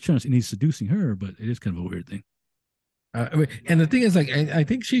him, and he's seducing her, but it is kind of a weird thing. And the thing is, like, I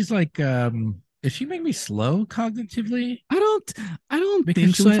think she's like, does she make me slow cognitively? I don't. I don't Because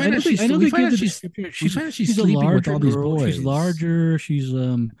think so. we find out I know we they find give out the she's description. we She's find out she's she's a sleeping with larger all these girl. She's boys. larger. She's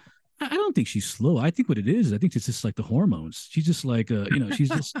I don't think she's slow. I think what it is, I think it's just like the hormones. She's just like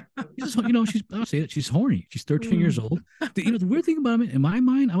she's I'll say it. She's horny. She's 13 years old. The weird thing about it in my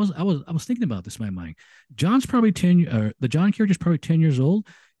mind, I was thinking about this in my mind. John's probably 10. The John character is probably 10 years old.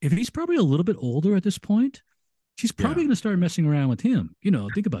 If he's probably a little bit older at this point, she's probably Yeah, going to start messing around with him.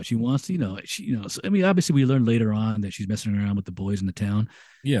 Think about it. She wants to, so, I mean, obviously we learned later on that she's messing around with the boys in the town.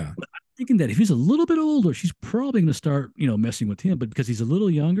 yeah, But I'm thinking that if he's a little bit older, she's probably going to start, messing with him. But because he's a little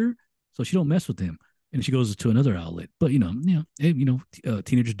younger, so she don't mess with him, and she goes to another outlet. But hey,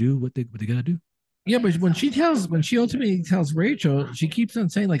 teenagers do what they got to do. yeah. But when she ultimately tells Rachel, she keeps on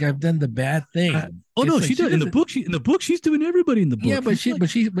saying like I've done the bad thing. Oh no, It's like she she does in the doesn't. book. She's doing everybody in the Yeah, book. She's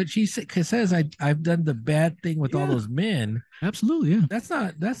like, but she says I've done the bad thing with all yeah, those men. absolutely, yeah. That's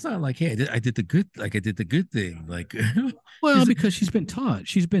not like hey I did the good thing like Well, she's because she's been taught,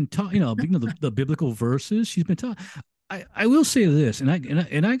 the biblical verses. She's been taught. I will say this, and I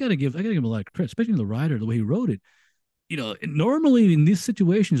gotta give him a lot of credit, especially the writer, the way he wrote it. Normally in these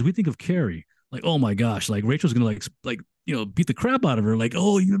situations, we think of Carrie, like, oh my gosh, like Rachel's gonna beat the crap out of her, like,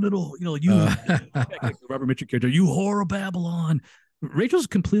 oh, you little, like the Robert Mitchum character, you whore of Babylon. Rachel's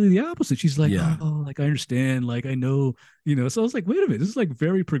completely the opposite. She's like, yeah. oh, like I understand, like I know, So I was like, wait a minute, this is like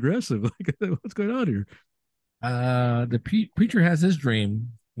very progressive. Like, what's going on here? Preacher has his dream.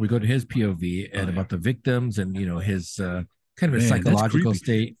 We go to his POV Oh and yeah. about the victims and his kind of his Man, that's psychological creepy.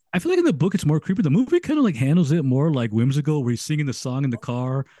 state. I feel like in the book it's more creepy. The movie kind of like handles it more like whimsical, where he's singing the song in the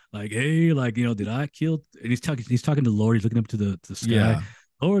car, like, "Hey, like did I kill?" And he's talking to the Lord. He's looking up to the sky. Yeah.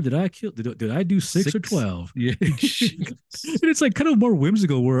 Lord, did I kill? Did I do 6 or 12? Yeah. And it's like kind of more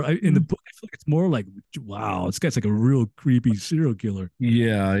whimsical. Where in the Mm. book I feel like it's more like, wow, this guy's like a real creepy serial killer.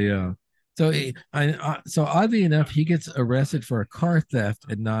 Yeah, yeah. So oddly enough, he gets arrested for a car theft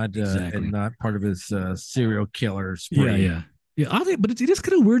and Exactly. not part of his serial killer Yeah, spree. yeah. Yeah, oddly, but it is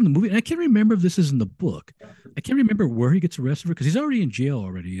kind of weird in the movie, and I can't remember if this is in the book. I can't remember where he gets arrested for because he's already in jail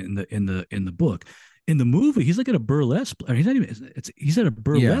already in the book. In the movie, he's like at a burlesque. Or he's not even. He's at a Yeah,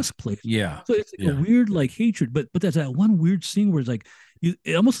 burlesque place. yeah, So it's like a yeah, weird like hatred. But there's that one weird scene where it's like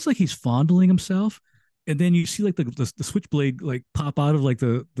it almost looks like he's fondling himself, and then you see like the switchblade like pop out of like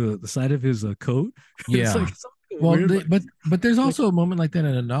the side of his coat. It's yeah. like something weird. Like, But there's like also a moment like that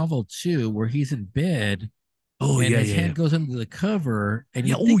in a novel too, where he's in bed oh and yeah his yeah yeah hand goes under the cover, and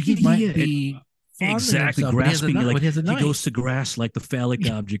yeah you oh think he yeah yeah might yeah. be fondling exactly himself, but grasping but like he has a he knife. goes to grasp like the phallic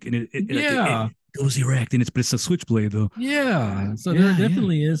object, and Yeah, it goes erect, and it's a switchblade though. yeah. So there Yeah, yeah,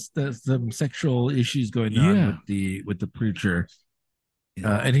 definitely is some sexual issues going on yeah. with the preacher,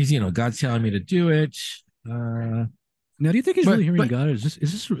 Yeah. and he's God's telling me to do it. Uh, Now, do you think he's but really hearing God? Or is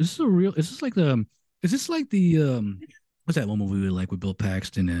this a real? Is this like the what's that one movie we like with Bill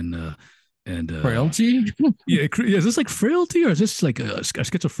Paxton and frailty. yeah, is this like frailty or is this like a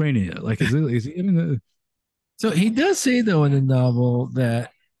schizophrenia? Like is he having the So he does say though in the novel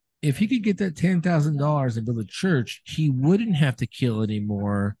that if he could get that $10,000 and build a church, he wouldn't have to kill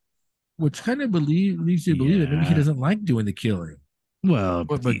anymore, which kind of leads you to believe that maybe he yeah? doesn't like doing the killing. Well,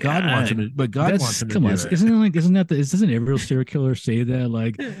 But God wants yeah, him to. But God wants that's him to come on. do it. Doesn't every serial killer say that?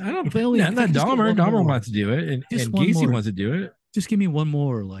 Like, I don't. if I only Not, if I not could just get Dahmer. one Dahmer more, wants to do it, just and one Gacy more, wants to do it. just give me one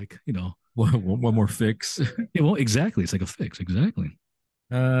more, like One more fix. yeah, well, exactly. It's like a fix, exactly.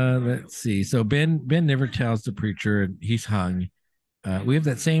 Let's see. So Ben never tells the preacher, and he's hung. We have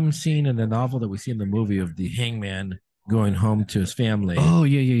that same scene in the novel that we see in the movie of the hangman going home to his family. Oh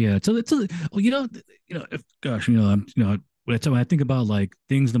yeah, yeah, yeah. So well, if, gosh, when I think about like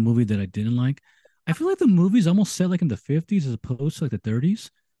things in the movie that I didn't like, I feel like the movie's almost set like in the 50s as opposed to like the 30s,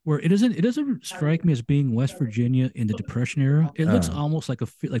 where it doesn't strike me as being West Virginia in the Depression era. It looks Uh, almost like the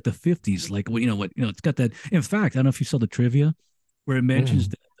 50s, like it's got that. In fact, I don't know if you saw the trivia where it mentions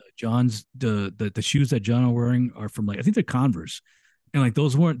mm, that John's the shoes that John are wearing are from like I think they're Converse, and like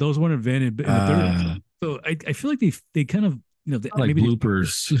those weren't invented in the 30s. uh, So I feel like they kind of like maybe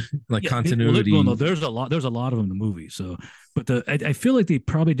bloopers, like yeah well no continuity. there's a lot of them in the movie. So but I feel like they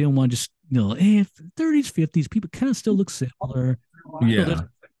probably didn't want to just 30s 50s people kind of still look similar. So there's Yeah. an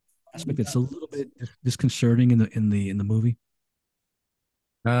aspect that's a little bit disconcerting in the movie.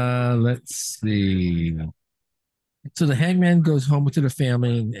 Let's see. So the hangman goes home to the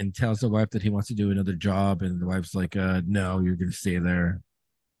family and tells the wife that he wants to do another job, and the wife's like, "No, you're going to stay there."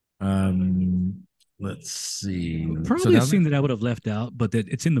 Um, let's see. So Probably a now, scene that I would have left out, but that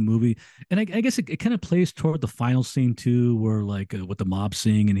it's in the movie, and I guess it kind of plays toward the final scene too, where like with the mob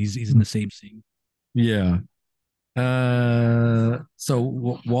scene, and he's in the same scene. yeah. So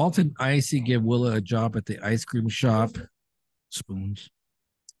Walt and Icy give Willa a job at the ice cream shop. Spoons.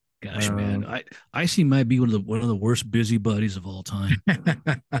 Gosh, Uh, man, I see might be one of the worst busybodies of all time.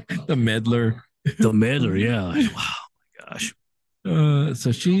 the meddler. The meddler, yeah. Wow, my gosh.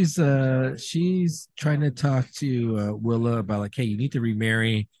 So she's trying to talk to Willa about like, hey, you need to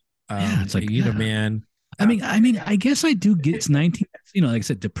remarry. Yeah, it's You like need a yeah. man. I guess I do get it's 19, like I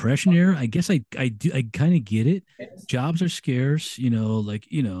said, depression era. I guess I kind of get it. Jobs are scarce, and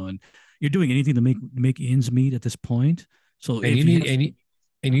you're doing anything to make ends meet at this point. So And you if you need have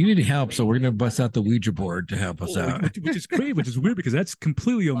and you need help. So we're gonna bust out the Ouija board to help us out. which is great, which is weird because that's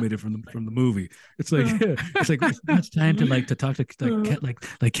completely omitted from the movie. It's like it's like it's time to talk to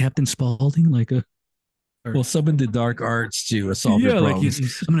like Captain Spaulding, like a or We'll summon the dark arts to solve your yeah, like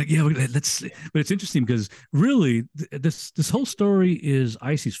problems. I'm like yeah, let's. But it's interesting because really this whole story is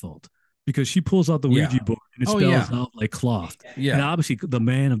Icy's fault because she pulls out the Yeah. Ouija board and it Oh spells yeah. out like cloth, and Yeah. obviously the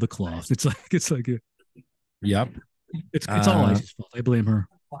man of the cloth. It's like Yep. it's all Uh, Icy's fault. I blame her.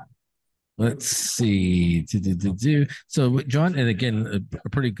 let's see. So John, and again, a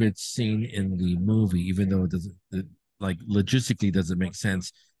pretty good scene in the movie, even though like logistically doesn't make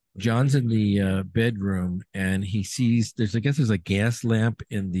sense. John's in the bedroom and he sees I guess there's a gas lamp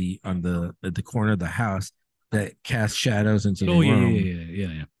in the on the at the corner of the house that casts shadows into the Oh yeah, yeah, room, yeah, yeah,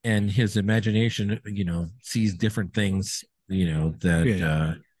 yeah, and his imagination, sees different things, yeah,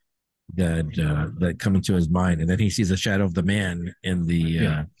 yeah. that come into his mind, and then he sees a shadow of the man in the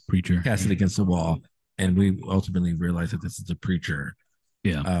Yeah. Preacher. cast it against the wall, and we ultimately realize that this is a preacher.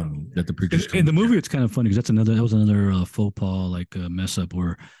 Yeah. That the In, preacher's in the coming movie, down. it's kind of funny because that was another faux pas, like mess up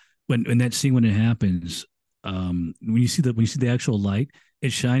where when that scene when it happens, when you see the actual light,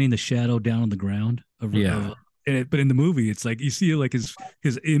 it's shining the shadow down on the ground Yeah, but in the movie, it's like you see like his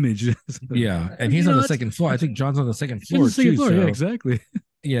image. yeah, and he's on the It's second floor. I think John's on the second in the floor second too. floor. Yeah, So exactly.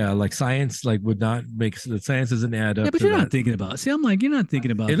 yeah, like science like would not make the science doesn't add Yeah, up but to you're not that. thinking about. See, I'm like, you're not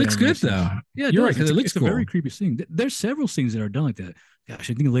thinking about It that looks good unless though. yeah, it You're right does. because it looks It's a very cool. creepy scene. There's several scenes that are done like that. Gosh,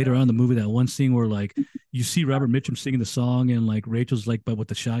 I think later on in the movie, that one scene where like you see Robert Mitchum singing the song and like Rachel's like, but with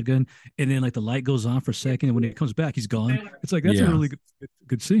the shotgun, and then like the light goes on for a second, and when it comes back, he's gone. It's like that's a Yeah. really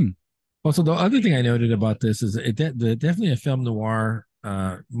good scene. Also, the other thing I noted about this is definitely a film noir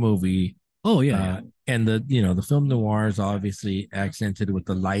movie. Oh yeah, yeah. And the film noir is obviously accented with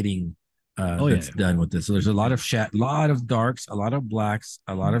the lighting Oh yeah, that's done with this. So there's a lot of lot of darks, a lot of blacks,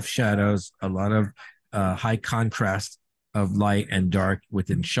 a lot of shadows, a lot of high contrast of light and dark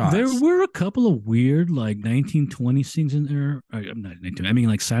within There shots. were a couple of weird like 1920 scenes in there. I'm not 19, I mean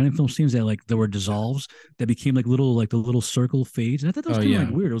like silent film scenes that like there were dissolves that became like the little circle fades. And I thought that was Oh kind of yeah.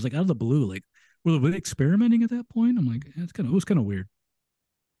 like weird. It was like out of the blue. Like were they experimenting at that point? I'm like, it was kind of weird.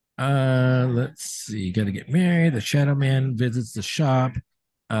 Let's see. Got to get married. The Shadow Man visits the shop.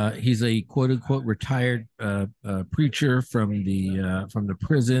 He's a quote unquote retired preacher from the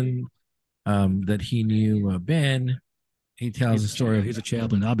prison that he knew Ben. He tells the story of He's a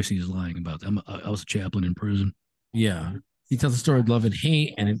chaplain. Obviously, he's lying about that. I was a chaplain in prison. yeah. He tells the story of love and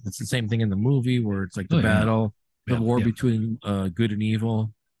hate, and it's the same thing in the movie where it's like the Oh yeah, battle, the yeah, war yeah. between good and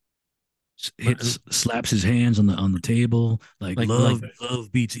evil. But Hits slaps his hands on the table like like love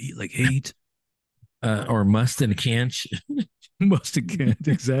beats like hate. or must and can't. Must have can't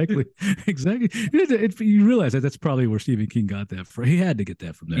exactly, exactly. You realize that that's probably where Stephen King got that from. He had to get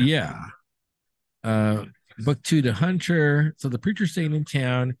that from there. Yeah. Uh, book two, The Hunter. So the preacher's staying in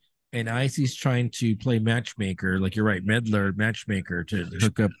town, and Icy's trying to play matchmaker. Like you're right, meddler matchmaker to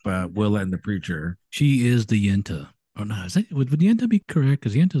hook up Willa and the preacher. She is the Yenta. Or not? Would Yenta be correct?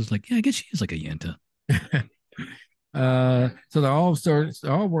 Because Yenta's like, yeah, I guess she is like a Yenta. So they're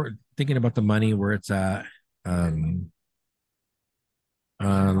all were thinking about the money where it's at. Um,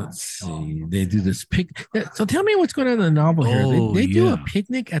 let's see. They do this pic. So tell me what's going on in the novel here. They Oh they do a yeah,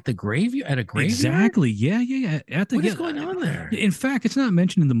 picnic at the graveyard at a graveyard. exactly. Yeah, yeah, yeah. What is going on there? In fact, it's not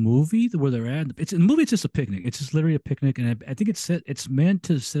mentioned in the movie where they're at. It's in the movie. It's just a picnic. It's just literally a picnic, and I think it's meant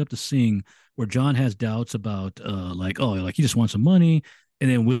to set up the scene where John has doubts about like like he just wants some money, and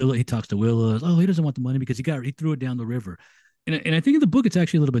then Willa he talks to Willa. Oh, he doesn't want the money because he threw it down the river. And I think in the book it's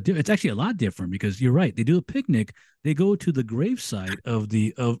actually a little bit different. It's actually a lot different because you're right. They do a picnic. They go to the gravesite of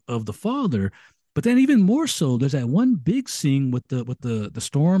the father, but then even more so, there's that one big scene with the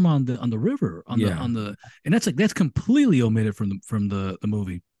storm on the river Yeah. and that's completely omitted from the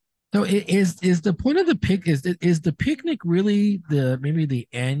movie. So is the point of the pic is the picnic really the maybe the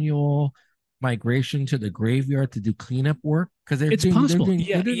annual migration to the graveyard to do cleanup work? Because It's possible. they're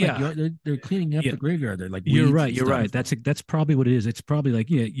Yeah, doing like yeah, they're cleaning up yeah. the graveyard. They're like You're weeds right. and You're stuff. right. That's probably what it is. It's probably like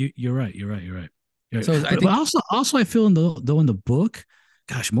you're right. You're right. You're right. You're So right. I But think also I feel in the book,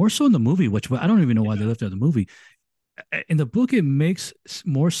 gosh, more so in the movie, which I don't even know why they left out the movie. In the book, it makes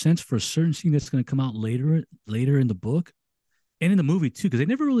more sense for a certain scene that's going to come out later in the book and in the movie too, because they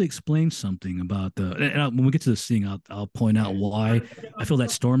never really explain something about the. When we get to the scene, I'll point out why I feel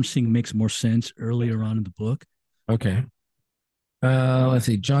that storm scene makes more sense earlier on in the book. okay. Let's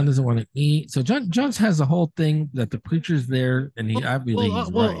see. John doesn't want to eat. So John has a whole thing that the preacher's there, and he obviously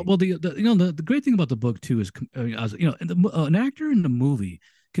he's right. The great thing about the book too is an actor in the movie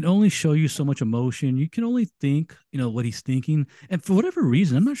can only show you so much emotion. You can only think what he's thinking, and for whatever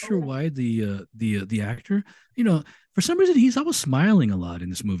reason, I'm not sure why the actor for some reason he's always smiling a lot in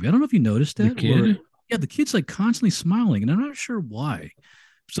this movie. I don't know if you noticed The that. kid. Yeah, the kid's like constantly smiling, and I'm not sure why.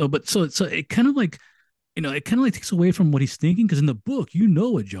 So it kind of like it kind of like takes away from what he's thinking because in the book,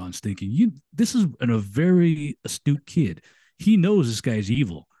 what John's thinking. This is a very astute kid. He knows this guy's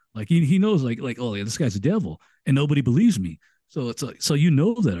evil. Like he knows like oh yeah, this guy's a devil, and nobody believes me. So it's like so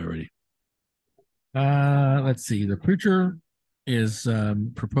that already. Let's see. The preacher is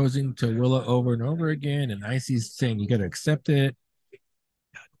proposing to Willa over and over again, and Icy's saying you got to accept it.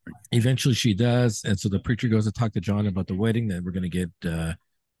 Eventually, she does, and so the preacher goes to talk to John about the wedding that we're going to get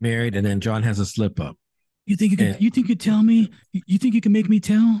married, and then John has a slip up. You think you tell me? You think you can make me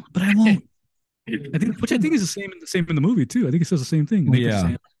tell? But I won't. Which I think is the same in the movie too. I think it says the same thing.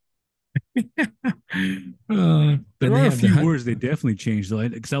 Yeah. There are a few words they definitely changed though,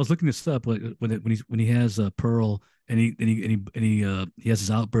 because I was looking this up when he has Pearl and he has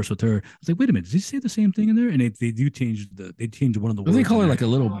his outburst with her. I was like, wait a minute, does he say the same thing in there? And they do change they change one of the words. Does they call her like a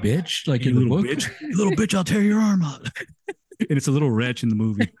little bitch, like in the book? You little bitch, I'll tear your arm out. And it's a little wretch in the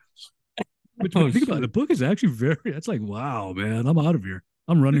movie. But think about it, the book is actually that's like, wow, man, I'm out of here.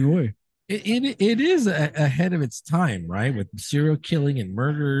 I'm running away. It is ahead of its time, right? With serial killing and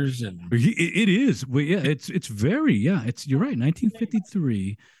murders and it is. Well, yeah, it's very you're right.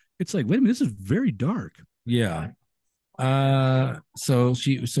 1953. It's like, wait a minute, this is very dark. Yeah. So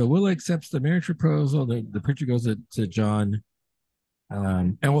Willa accepts the marriage proposal. The preacher goes to John.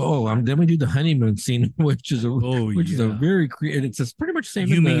 Then we do the honeymoon scene, which is a very creative. It's pretty much the same.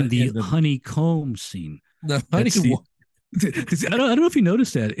 You mean the honeycomb scene? The honeycomb. I don't know if you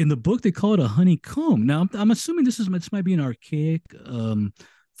noticed that in the book they call it a honeycomb. Now I'm assuming this might be an archaic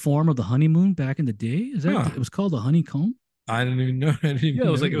form of the honeymoon back in the day. Is that it was called a honeycomb? I didn't even know. It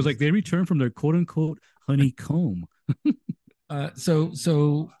was like they returned from their quote unquote honeycomb.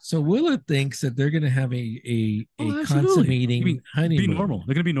 So Willa thinks that they're gonna have a Oh, absolutely. I consummating mean, be normal. honeymoon.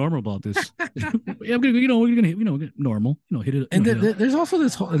 They're gonna be normal about this. Yeah, I'm gonna, we're gonna, get normal. Hit it. And Hit it. there's also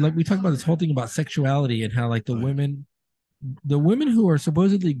this whole, like we talked about this whole thing about sexuality and how like Oh, yeah. the women who are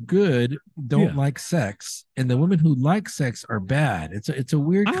supposedly good don't Yeah. like sex, and the women who like sex are bad. It's a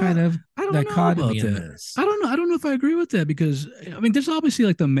weird I kind of I don't know dichotomy about in that. this. I don't know. I don't know if I agree with that because I mean, there's obviously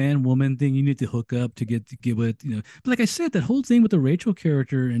like the man woman thing. You need to hook up to get with But like I said, that whole thing with the Rachel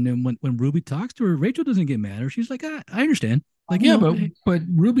character, and then when Ruby talks to her, Rachel doesn't get mad, or she's like, I understand. Like Yeah, hey, but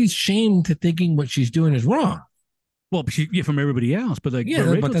Ruby's shamed to thinking what she's doing is wrong. well, yeah, from everybody else, but like, but Yeah,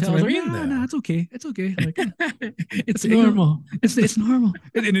 but Rachel that's what I tells her, mean, no, no, though. it's okay, it's okay. Like, It's you know, normal. it's normal,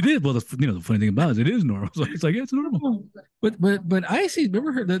 and it is. Well, the funny thing about it is normal. So it's like, yeah, it's normal. But I see.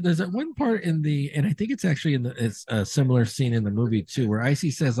 Remember her? There's that one part in the, and I think it's actually in the, it's a similar scene in the movie too, where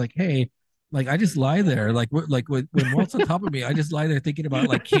Icy says like, "Hey, like I just lie there, like when Walt's on top of me, I just lie there thinking about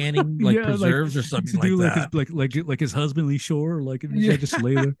like canning like Yeah, like preserves or something to do like like his that." like his husbandly chore, like Yeah. I just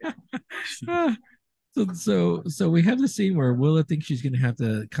lay there. So we have the scene where Willa thinks she's going to have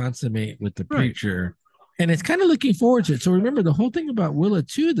to consummate with the Right. preacher, and it's kind of looking forward to it. So remember, the whole thing about Willa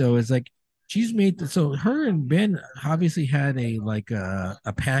too, though, is like she's made so her and Ben obviously had a like a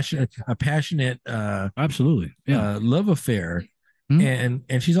passionate Absolutely. Yeah. love affair, Hmm?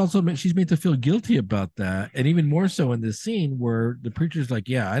 and she's made to feel guilty about that, and even more so in this scene where the preacher's like,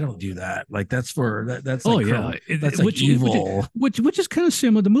 yeah, I don't do that, like that's Oh like yeah. that's like evil. Which is kind of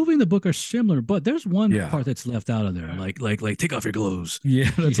similar. The movie and the book are similar, but there's one Yeah, part that's left out of there. Like take off your clothes.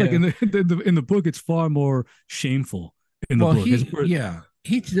 yeah, That's like yeah. in the book, it's far more shameful in the Well, book. It's where,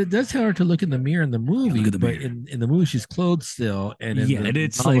 he does tell her to look in the mirror in the yeah, look movie, at the but mirror. in the movie she's clothed still, and in Yeah, the and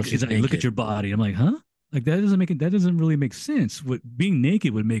it's novel like she's look at naked. your body. I'm like, huh? Like that doesn't really make sense. What being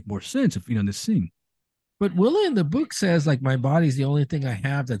naked would make more sense if in this scene. But Willa in the book says like my body's the only thing I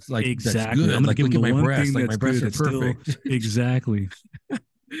have that's Exactly. I'm good. gonna Like give him look at the my one breasts, thing like my that's breasts good. are That's still perfect. exactly.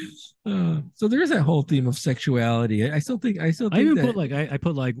 So there is that whole theme of sexuality. I still I think even that put I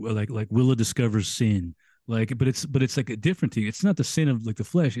put like Willa discovers sin. Like, but it's like a different thing. It's not the sin of like the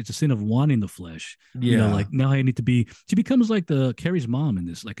flesh. It's a sin of wanting the flesh. yeah. Like now I need to be. She becomes like the Carrie's mom in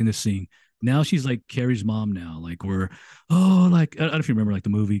this, like in this scene. Now she's like Carrie's mom now. Like where, oh, like I don't know if you remember like the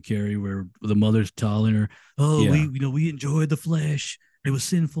movie Carrie, where the mother's telling her, oh, Yeah. we enjoyed the flesh. It was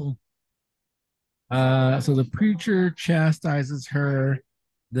sinful. So the preacher chastises her.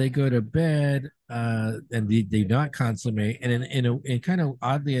 They go to bed, and they not consummate. And and kind of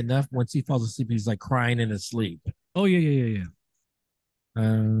oddly enough, once he falls asleep, he's like crying in his sleep. Oh yeah.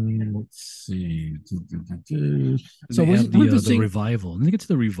 Let's see. And So they have we're the just seeing. revival, and they get to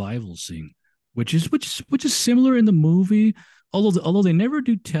the revival scene, which is similar in the movie. Although they never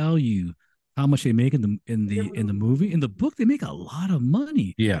do tell you how much they make in the movie. In the book, they make a lot of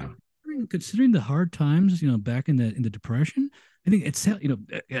money. Yeah. Considering the hard times, back in the depression, I think it's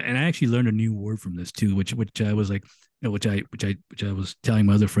and I actually learned a new word from this too, which I was like, which I was telling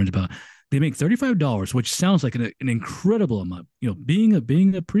my other friends about. They make $35, which sounds like an incredible amount.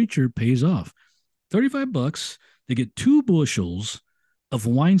 Being a preacher pays off. $35, they get 2 bushels of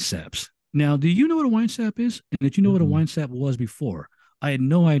wine saps. Now, do you know what a wine sap is? And did you know what a Mhm. wine sap was before? I had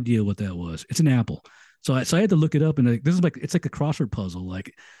no idea what that was. It's an apple. So I had to look it up, and this is like it's like a crossword puzzle.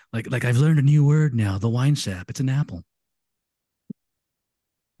 Like I've learned a new word now. The wine sap. It's an apple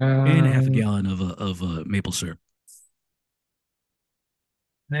and a half a Uh, gallon of maple syrup.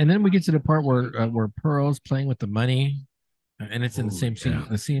 and then we get to the part where Pearl's playing with the money, and it's in the Oh same scene. yeah.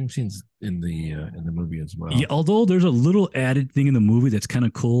 The same scenes in the movie as Yeah, well. although there's a little added thing in the movie that's kind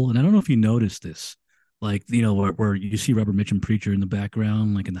of cool, and I don't know if you noticed this, like where you see Robert Mitchum preacher in the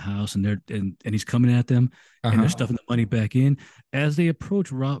background, like in the house, and and he's coming at them, and they're Uh-huh. stuffing the money back in. As they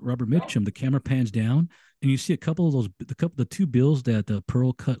approach Robert Mitchum, the camera pans down, and you see a couple of those the 2 bills that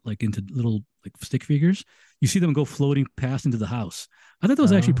Pearl cut like into little like stick figures. You see them go floating past into the house. I thought that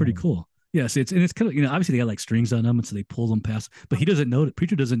was actually pretty Oh. cool. Yes, it's kind of obviously they got like strings on them, and so they pull them past. But he doesn't notice.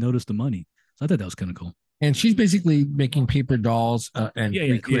 Preacher doesn't notice the money. So I thought that was kind of cool. And she's basically making paper dolls, and Yeah.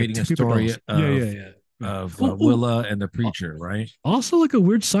 recreating a Two paper story dolls. Yeah. Oh, Willa and the preacher, right? also like a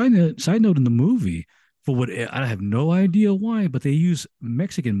weird side note in the movie for what I have no idea why, but they use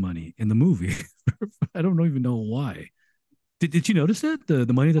Mexican money in the movie. I don't even know why. Did you notice that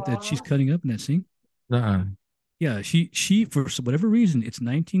the money that she's cutting up in that scene? Uh-uh. Yeah, she for whatever reason it's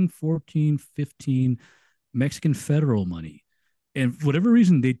 1914 15 Mexican federal money, and for whatever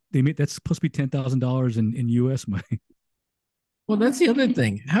reason they made that's supposed to be $10,000 in U.S. money. Well, that's the other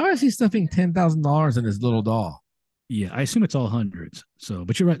thing. How is he stuffing $10,000 in his little doll? Yeah, I assume it's all hundreds. So,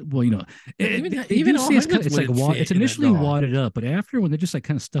 but you're right. Well, they Even do all say hundreds it's like would fit it's in a initially doll. wadded up, but after when they're just like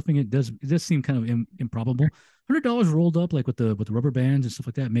kind of stuffing it, it does seem kind of improbable. $100 rolled up like with the rubber bands and stuff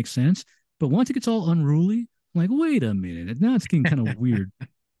like that makes sense. But once it gets all unruly, I'm like, wait a minute, now it's getting kind of weird.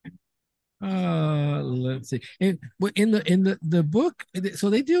 Let's see. And in the book, so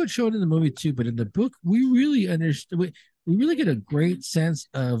they do show it in the movie too, but in the book, we really understand. We really get a great sense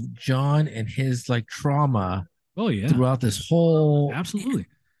of John and his like trauma Oh yeah, throughout this whole absolutely.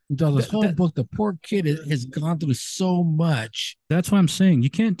 throughout this That, whole that book. The poor kid has gone through so much. That's why I'm saying you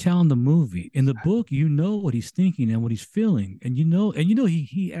can't tell in the movie. In the book, you know what he's thinking and what he's feeling, and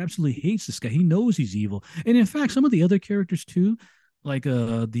he absolutely hates this guy. He knows he's evil, and in fact, some of the other characters too, like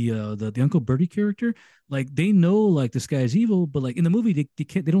the Uncle Bertie character, like they know like this guy's evil, but like in the movie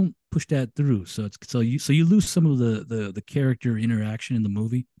they don't push that through. So you lose some of the character interaction in the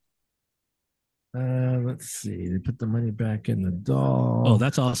movie. Let's see. They put the money back in the Oh, doll.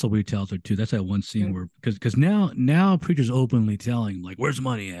 that's also where he tells her too. That's that one scene where because now preacher's openly telling like where's the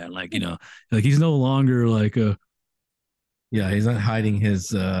money at, like like he's no longer like Yeah, he's not hiding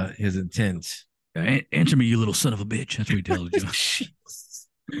his intent. answer me, you little son of a bitch. That's what he tells you.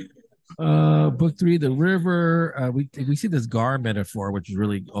 Book three, the river. We see this Gar metaphor, which is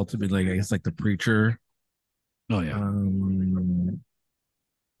really ultimately, like, I guess, like the preacher. Oh yeah,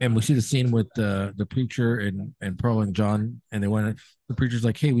 And we see the scene with the preacher and Pearl and John, and they went. The preacher's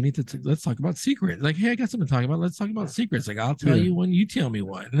like, "Hey, we need to let's talk about secrets." Like, "Hey, I got something to talk about. Let's talk about secrets." Like, "I'll tell yeah, you when you tell me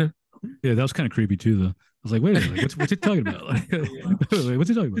one." yeah. That was kind of creepy too, though. I was like, wait a minute, what's he talking about? What's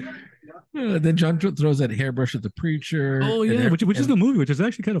he talking about? Then John throws that hairbrush at the preacher. Oh yeah, which is the movie, which is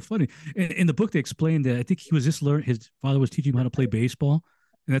actually kind of funny. In the book, they explained that I think he was just learning. His father was teaching him how to play baseball,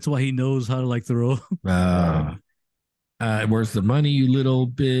 and that's why he knows how to like throw. Where's the money, you little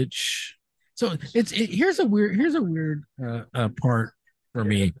bitch? So here's a weird part for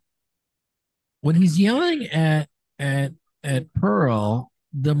me. When he's yelling at at Pearl,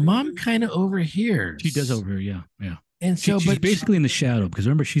 the mom kind of overhears. She does over here, yeah, yeah. And so, She's but basically in the shadow because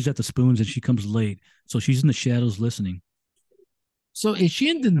remember she's at the spoons and she comes late, so she's in the shadows listening. so is she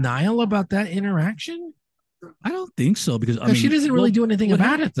in denial about that interaction? I don't think so because I Because she mean, doesn't really do anything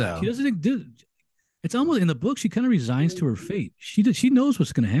about it, though. She doesn't do. It's almost in the book. She kind of resigns to her fate. She knows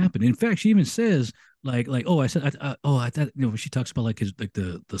what's going to happen. In fact, she even says like oh I said I thought she talks about like his like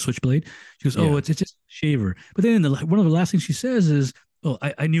the switchblade. She goes oh Yeah. it's just a shaver. But then one of the last things she says is oh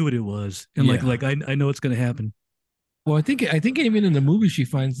I knew what it was and Yeah. like I know it's going to happen. Well, I think even in the movie she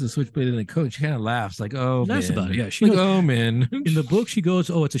finds the switchblade in the coat. She kind of laughs, like, "Oh, She laughs man." about it. Yeah, she Like, goes "Oh, man." in the book. She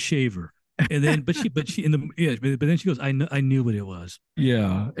goes oh it's a shaver. And then, but she in the yeah, but then she goes, I knew what it was.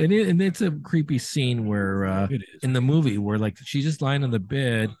 Yeah, and it's a creepy scene where It is. in the movie where like she's just lying on the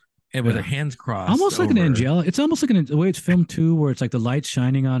bed and with her Yeah. hands crossed Almost like an over. angelic. It's almost like the way it's filmed too, where it's like the lights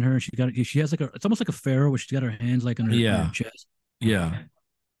shining on her. She has like it's almost like a pharaoh where she's got her hands like on her Yeah, chest. yeah.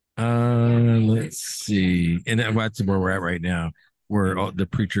 Let's see, and that's where we're at right now, where the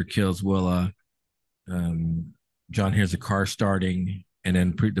preacher kills Willa. John hears a car starting, and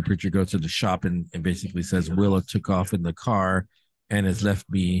then the preacher goes to the shop and basically says Willa took off in the car and has left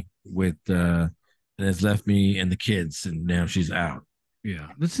me and the kids, and now she's out. Yeah,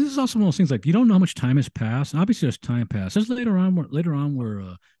 this is also one of those things like you don't know how much time has passed. And obviously, there's time passed. There's later on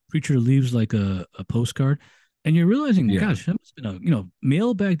where preacher leaves like a postcard, and you're realizing, Yeah, gosh, that must have been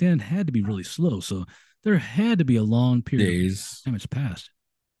mail back then had to be really slow. So there had to be a long period of days. time has passed,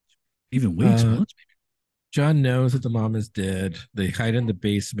 even weeks, months. John knows that the mom is dead. They hide in the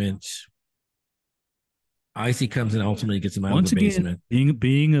basement. Icy comes and ultimately gets him out of Once the again, basement.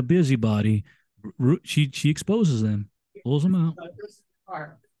 being a busybody, she exposes them, pulls them out.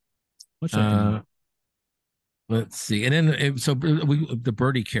 What's that thing? Let's see, and then the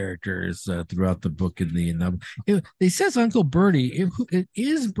Birdie characters throughout the book and the novel. They says Uncle Birdie.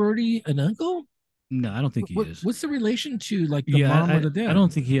 Is Birdie an uncle? No, I don't think he is. What's the relation to like the Yeah, mom or the dad? I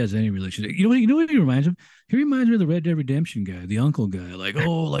don't think he has any relation. You know what he reminds of? He reminds me of the Red Dead Redemption guy, the uncle guy. Like,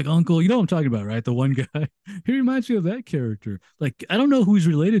 oh, like uncle. You know what I'm talking about, right? The one guy. He reminds me of that character. Like, I don't know who he's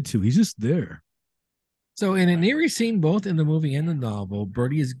related to. He's just there. So in an eerie scene, both in the movie and the novel,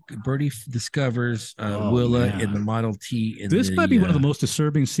 Birdie discovers Oh Willa yeah. in the Model T. This might be one of the most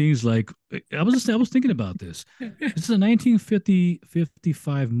disturbing scenes. Like, I was thinking about this. This is a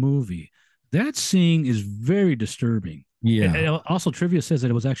 1955 movie. That scene is very disturbing. Yeah. And also, trivia says that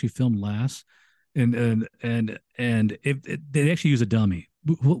it was actually filmed last, and they actually use a dummy.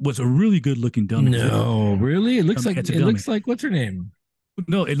 Was a really good looking dummy. No, really? It looks like It's a it dummy. looks like what's her name?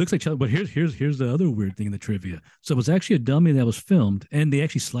 No, it looks like Charlie. But here's the other weird thing in the trivia. So it was actually a dummy that was filmed, and they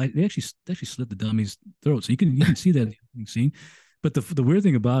actually slit the dummy's throat, so you can see that scene. But the weird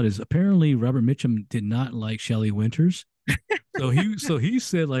thing about it is apparently Robert Mitchum did not like Shelley Winters. So he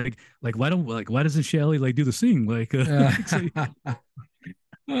said like why doesn't Shelley like do the sing like so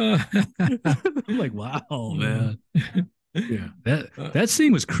I'm like wow man. Yeah, that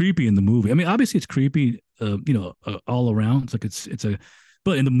scene was creepy in the movie. I mean, obviously it's creepy, all around. It's like it's a,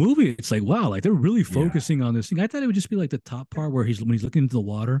 but in the movie, it's like wow, like they're really Yeah. focusing on this thing. I thought it would just be like the top part where he's looking into the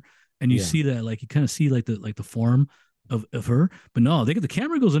water and you Yeah. see that like you kind of see like the form of her, but no, they get the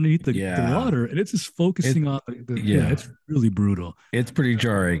camera goes underneath the Yeah. water and it's just It focusing on yeah, yeah. it's really brutal. It's pretty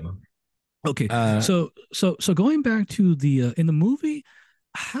jarring. Okay, Uh so going back to the in the movie,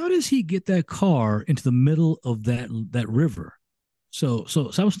 how does he get that car into the middle of that river? So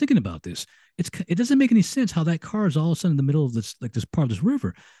I was thinking about this. It doesn't make any sense how that car is all of a sudden in the middle of this part of this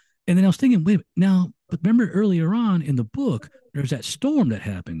river. And then I was thinking, wait, now, but remember earlier on in the book, there's that storm that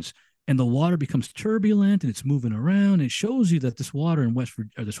happens, and the water becomes turbulent and it's moving around. And it shows you that this water in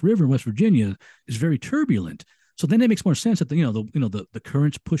or this river in West Virginia is very turbulent. So then it makes more sense that the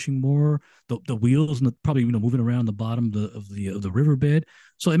currents pushing more, the wheels and probably moving around the bottom of the riverbed.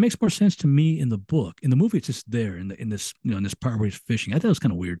 So it makes more sense to me in the book. In the movie, it's just there in this in this part where he's fishing. I thought it was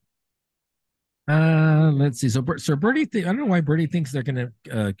kind of weird. let's see. So Bertie I don't know why Bertie thinks they're gonna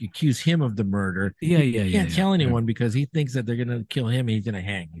accuse him of the murder. Yeah, He yeah, yeah, can't yeah, tell yeah, anyone because he thinks that they're gonna kill him and he's gonna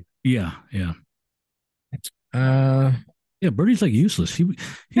hang. yeah, yeah. Uh Yeah, Birdie's like useless.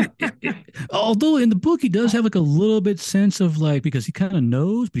 Although in the book he does have like a little bit sense of like because he kind of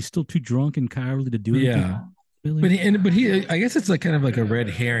knows, but he's still too drunk and cowardly to do anything. yeah. Really, But he I guess it's like kind of like a red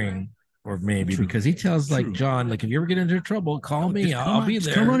herring, or maybe true, because he tells like true. John, like if you ever get into trouble, call Oh, me. just I'll be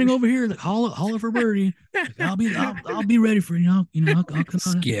just come there. running over here, like holler for Birdie. Like, I'll be ready for you. I'll come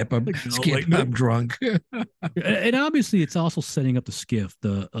on. Skip, I'm Like no, Skip, like no. I'm drunk. And obviously it's also setting up the skiff.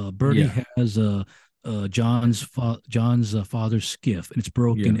 The Birdie Yeah, has John's father's skiff and it's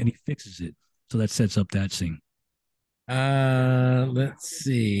broken yeah. and he fixes it. So that sets up that scene. Let's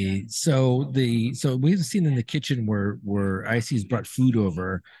see. So we've seen in the kitchen where Icy's brought food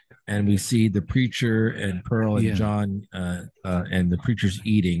over, and we see the preacher and Pearl and Yeah. John, and the preacher's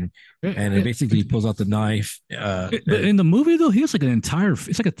eating, Yeah, and it yeah. basically pulls out the knife. But in the movie though, he has like an entire.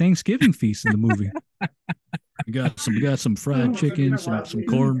 It's like a Thanksgiving feast in the movie. We got some fried chicken, some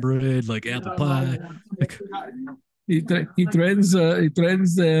cornbread, like apple pie. Like, He threatens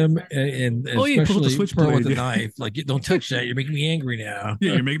them, and oh yeah, he pulls out the especially Pearl with switchblade. the Yeah, knife. Like, don't touch that. You're making me angry now.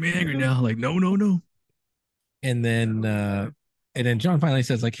 yeah, you're making me angry now. Like, no, no, no. and then John finally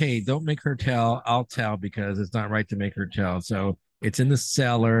says like, "Hey, don't make her tell. I'll tell because it's not right to make her tell." So it's in the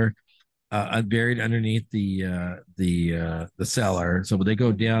cellar, buried underneath the cellar. So they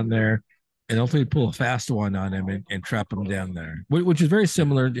go down there and ultimately pull a fast one on him and trap him down there, which is very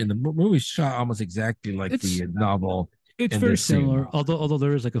similar in the movie. Shot almost exactly like It's the novel it's in very this scene. similar. Although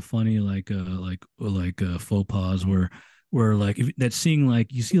there is like a funny faux pas where like if that seeing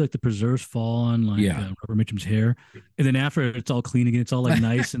like you see like the preserves fall on like Yeah. Robert Mitchum's hair, and then after it's all clean again, it's all like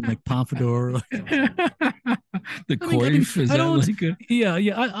nice and like pompadour. The Like I mean, coif, is I that don't. like a Yeah,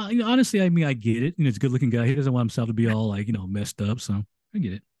 yeah. Honestly, I mean, I get it. He's a good looking guy. He doesn't want himself to be all like messed up. So I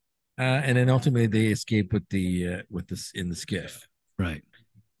get it. and then ultimately they escape with this in the skiff. Right.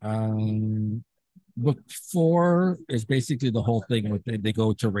 Um, book four is basically the whole thing with they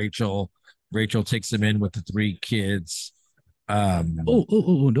go to Rachel. Rachel takes them in with the three kids. No.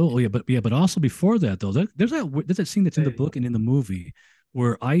 But also before that though, there's that scene that's in the book and in the movie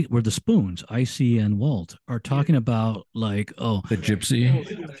where the spoons, Icy and Walt, are talking about like the gypsy.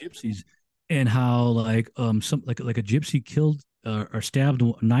 gypsies and how like some like a gypsy killed or stabbed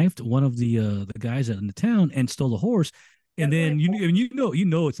knifed one of the guys in the town and stole the horse. And then it's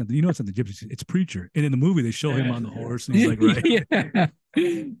not the gypsy, it's preacher. And in the movie they show him on the horse and he's like right. Yeah.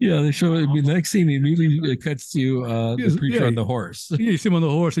 Yeah, they show it. The next scene immediately cuts to the preacher Yeah, on the horse. yeah, you see him on the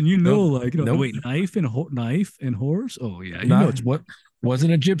horse, and Nope, like nope, wait, knife and horse. Oh yeah, not what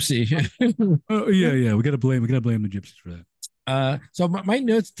wasn't a gypsy. Oh yeah, yeah. We gotta blame the gypsies for that. So my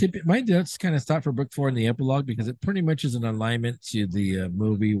notes kind of stop for book four in the epilogue because it pretty much is an alignment to the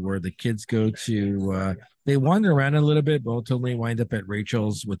movie where the kids go to they wander around a little bit, but ultimately wind up at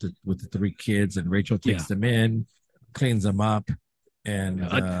Rachel's with the three kids, and Rachel Yeah, takes them in, cleans them up, and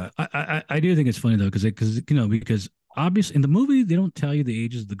I do think it's funny though because obviously in the movie they don't tell you the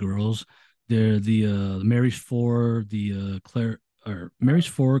ages of the girls. They're the Mary's four, the Claire or Mary's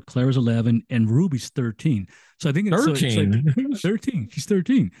 4, Clara's 11, and Ruby's 13. So I think it's 13. So it's like 13. She's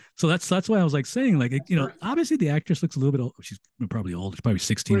 13. So that's why I was like saying, like, obviously the actress looks a little bit old. She's probably old. She's probably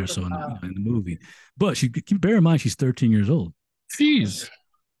 16 or so in the movie. But bear in mind she's 13 years old. Jeez.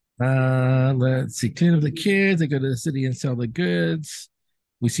 Let's see. Clean up the kids. They go to the city and sell the goods.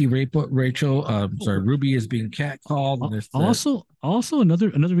 We see Ruby is being catcalled. And Also another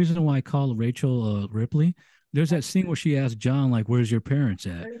reason why I call Rachel Ripley. There's that scene where she asks John, like, "Where's your parents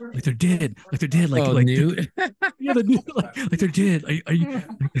at? Like they're dead. Like they're dead. Like Newt. Yeah, the Newt. Like they're dead. Are you?"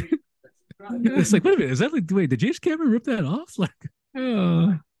 It's like, wait a minute. Is that like wait? Did James Cameron rip that off? Like,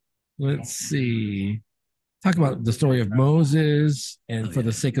 let's see. Talk about the story of Moses, and for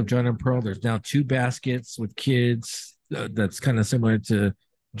the sake of John and Pearl, there's now 2 baskets with kids. That's kind of similar to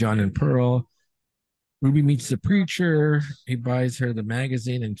John and Pearl. Ruby meets the preacher. He buys her the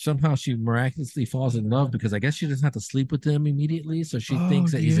magazine, and somehow she miraculously falls in love because I guess she doesn't have to sleep with him immediately. So she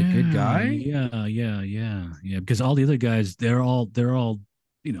thinks that he's a good guy. Yeah. Because all the other guys, they're all they're all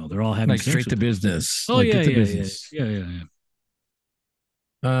having like straight to business. Oh, yeah.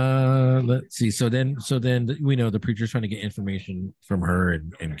 Let's see. So then we know the preacher's trying to get information from her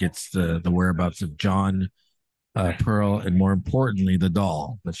and gets the whereabouts of John, Pearl, and more importantly, the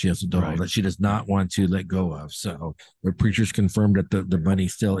doll that she has, a doll that she does not want to let go of. So the preacher's confirmed that the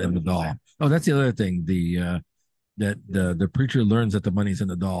money's still in the doll. Oh, that's the other thing. That the preacher learns that the money's in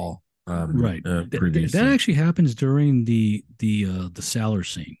the doll. Right. Previously. That actually happens during the cellar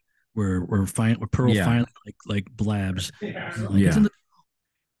scene where Pearl finally like blabs. It's in the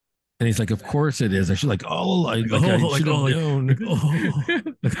and he's like, "Of course it is." I should like, I should have known.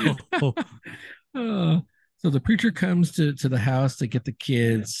 So the preacher comes to the house to get the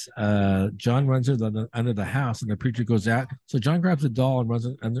kids. John runs under the house, and the preacher goes out. So John grabs the doll and runs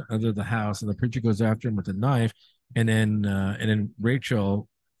under the house, and the preacher goes after him with a knife. And then Rachel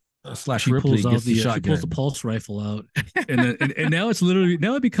 / Ripley gets the shotgun. She pulls the pulse rifle out, and now it's literally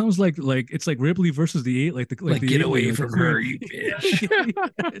it becomes like it's like Ripley versus the alien. Like get away from her, you bitch.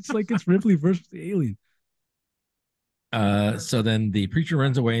 It's Ripley versus the alien. So then the preacher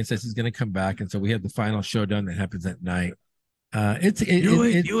runs away and says he's going to come back, and so we have the final showdown that happens at night.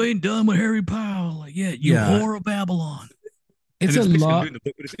 You ain't done with Harry Powell like yet, you whore of Babylon. It's a lot.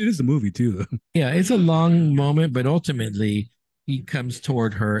 It is the movie too, though. Yeah, it's a long moment, but ultimately he comes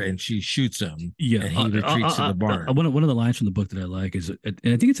toward her and she shoots him. Yeah, and he retreats to the barn. One of the lines from the book that I like is, and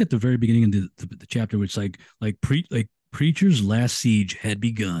I think it's at the very beginning of the chapter, where it's like preacher's last siege had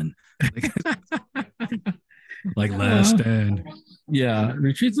begun. Like last stand. Yeah,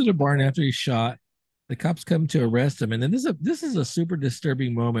 retreats to the barn after he's shot. The cops come to arrest him, and then this is a super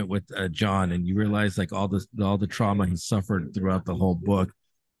disturbing moment with John, and you realize like all the trauma he suffered throughout the whole book,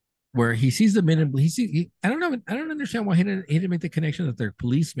 where he sees the men in I don't understand why he didn't make the connection that they're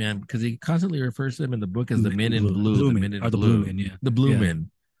policemen, because he constantly refers to them in the book as the men in blue, the blue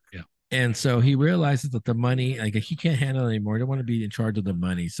men. Yeah. And so he realizes that the money, like he can't handle it anymore. He don't want to be in charge of the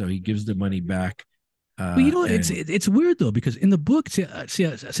money, so he gives the money back. Well, it's weird though, because in the book, I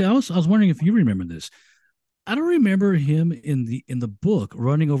was wondering if you remember this. I don't remember him in the book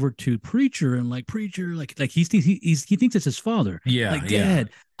running over to preacher and like preacher, like he thinks it's his father. Yeah, like dad.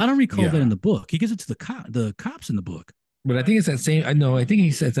 Yeah. I don't recall that in the book. He gives it to the cops in the book. But I think it's that same. I think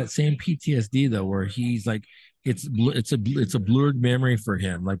he says that same PTSD though, where he's like, it's a blurred memory for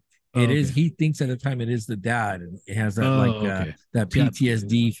him. Like is. He thinks at the time it is the dad, and it has that that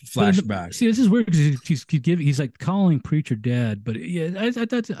PTSD flashback. See, this is weird because he's like calling preacher dad, but yeah, I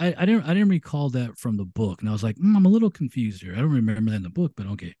didn't recall that from the book, and I was like, I'm a little confused here. I don't remember that in the book, but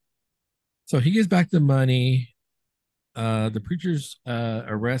okay. So he gives back the money. The preacher's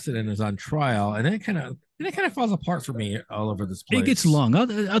arrested and is on trial, and then it kind of falls apart for me all over this place. It gets long.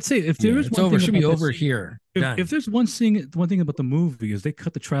 I'd say if there is one thing should be over here. If there's one thing about the movie is they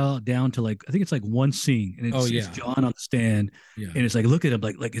cut the trial down to like, I think it's like one scene, and it's John on the stand, and it's like, look at him,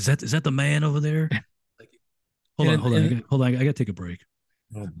 like is that the man over there? Hold on, I gotta take a break.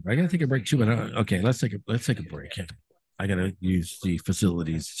 I gotta take a break too. But okay, let's take a break. I gotta use the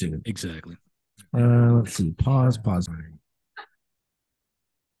facilities too. Exactly. Let's see. Pause. Do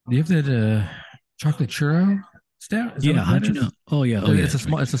you have that chocolate churro stout? Yeah. How'd you know? Oh yeah. It's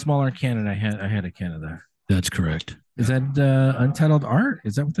a smaller can, and I had a can of that. That's correct. Is that Untitled Art?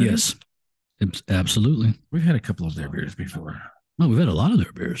 Is that what that is? Yes. Absolutely. We've had a couple of their beers before. No, we've had a lot of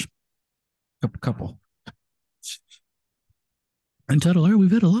their beers. Couple. Untitled Art.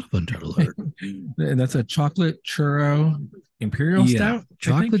 We've had a lot of Untitled Art. And that's a chocolate churro imperial stout.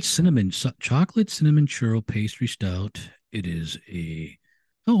 Chocolate cinnamon churro pastry stout. It is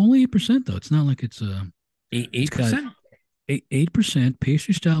only 8% though. It's not like it's 8%. 8%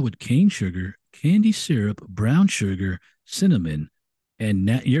 pastry style with cane sugar, candy syrup, brown sugar, cinnamon, and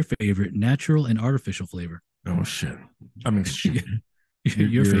your favorite natural and artificial flavor. Oh shit! I mean, Your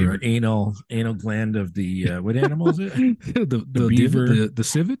your favorite. anal gland of the what animal is it? The The beaver, the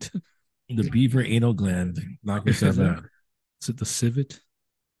civet. the beaver anal gland. Knock Is yourself that out. is it the civet?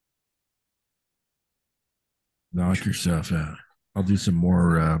 Knock yourself out. I'll do some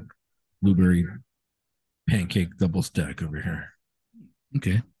more blueberry pancake double stack over here.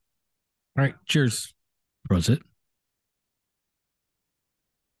 Okay, All right, cheers. it.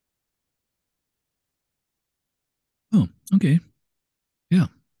 Oh, okay. Yeah,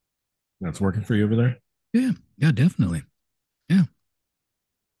 That's working for you over there. yeah, yeah, definitely. Yeah,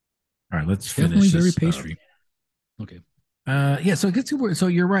 All right, let's definitely finish very this. pastry. Okay. Yeah, so it gets to so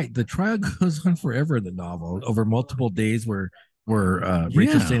you're right. The trial goes on forever in the novel over multiple days where Rachel's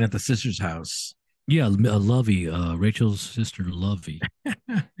Yeah, staying at the sister's house. yeah. Lovey, Rachel's sister, Lovey.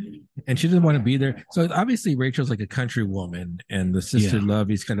 And she doesn't want to be there. So obviously Rachel's like a country woman, and the sister Yeah,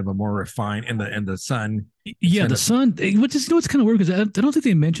 Lovey's kind of a more refined, and the son is yeah. kind The of son, which is what's kind of weird because I don't think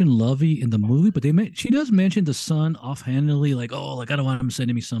they mentioned Lovey in the movie, but she does mention the son offhandedly, like, oh, like I don't want him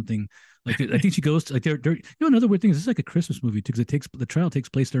sending me something. Like I think she goes to like they're another weird thing is it's like a Christmas movie too because the trial takes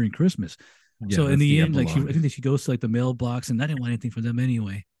place during Christmas. yeah, So in that's the the end, like epilogue. I think that she goes to like the mailbox and I didn't want anything for them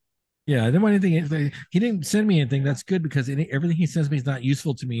anyway. Yeah, I didn't want anything. He didn't send me anything. That's good because everything he sends me is not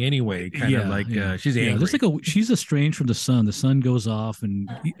useful to me anyway. Kind of Yeah, like yeah, she's yeah. There's angry. like she's estranged from the son. The son goes off, and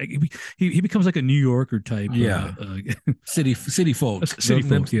he becomes like a New Yorker type. Yeah, city folk, City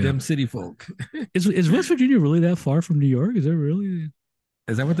folk. Yeah. them city folk. Is West Virginia really that far from New York? Is that really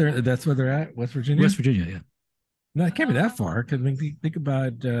Is that what they're? That's where they're at, West Virginia. West Virginia? Yeah. No, it can't be that far because think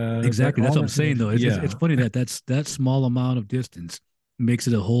about that Exactly. That's all what I'm that's in saying though. It's yeah. funny that's that small amount of distance makes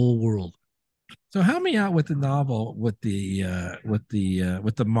it a whole world. So help me out with the novel with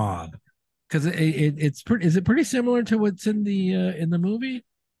the mob because it's pretty. Is it pretty similar to what's in the movie?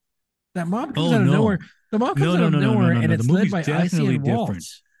 That mob comes Oh out of nowhere. no. The mob comes No, out no, of no, no, no, nowhere, no, and no. The it's led movie's by Icy definitely and different.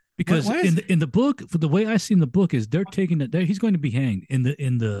 Waltz. Because Why is in the book, for the way I see in the book is they're taking that he's going to be hanged in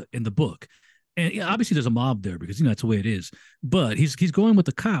the book, and yeah, obviously there's a mob there because that's the way it is. But he's going with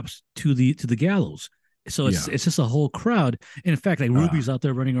the cops to the gallows, so yeah? it's just a whole crowd. And in fact, like Uh, Ruby's out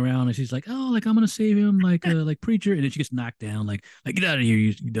there running around, and she's like, oh, like I'm gonna save him, like preacher, and then she gets knocked down, like get out of here,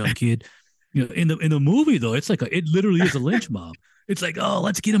 you dumb kid. In the movie though, it's like it literally is a lynch mob. It's like, oh,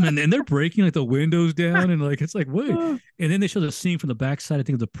 let's get them, and they're breaking like the windows down, and like it's like, wait, and then they show the scene from the backside, I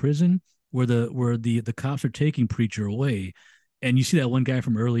think, of the prison where the cops are taking preacher away, and you see that one guy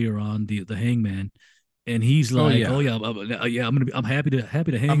from earlier on, the hangman, and he's oh like, yeah, oh yeah, yeah, I'm happy to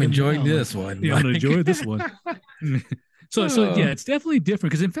hang I'm him enjoying now. Like, this one. yeah, I'm gonna enjoy this one. So yeah, Oh, it's definitely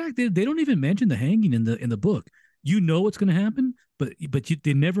different because in fact they don't even mention the hanging in the book. You know what's going to happen, but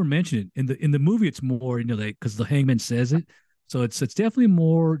they never mention it in the movie. It's more like because the hangman says it, so it's definitely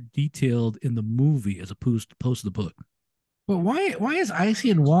more detailed in the movie as opposed to the book. but why is Icy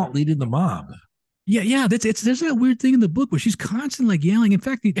and Walt leading the mob? Yeah, yeah, there's that weird thing in the book where she's constantly like yelling. In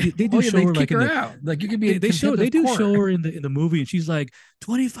fact, they Oh do yeah, show they her kick like in her the out. Like you could be in they contempt of do court. show her in the movie, and she's like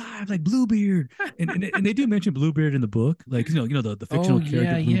 25, like Bluebeard, and they do mention Bluebeard in the book, like the Oh fictional character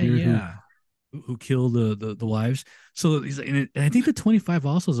yeah, yeah, Bluebeard yeah. who killed the wives. So he's like, and I think the 25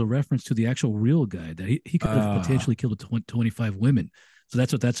 also is a reference to the actual real guy that he could have Uh, potentially killed 25 women. So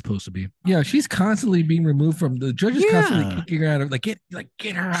that's what that's supposed to be. yeah, she's constantly being removed from the judge is constantly Yeah. kicking her out of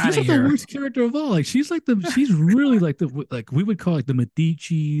get her out She's of like the here. worst character of all. Like she's really like we would call it the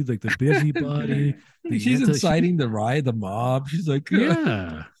Medici, like the busybody, the She's anti. inciting the riot, the mob. She's like,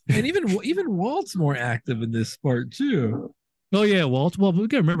 Yeah. and even Walt's more active in this part too. Oh yeah, Walt. Well, we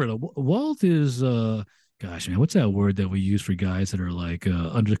gotta remember Walt is gosh man, what's that word that we use for guys that are like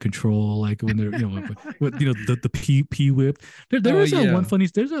under control, like when they're the p whipped. There Oh is that yeah, one funny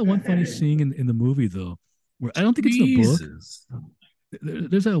there's that one funny scene in the movie though, where I don't think it's in the book. Jesus.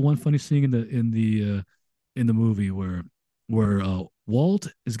 There's that one funny scene in the movie where Walt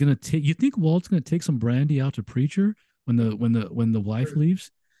is gonna take. You think Walt's gonna take some brandy out to preacher when the wife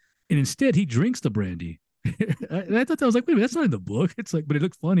leaves, and instead he drinks the brandy. I thought that was like, wait a minute, that's not in the book. It's like, but it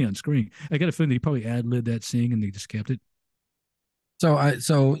looked funny on screen. I got a feeling that he probably ad libbed that scene and they just kept it. So I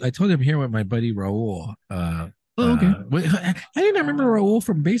told him here with my buddy Raul. Oh, okay. I didn't remember Raul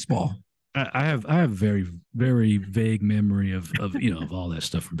from baseball. I have very very vague memory of all that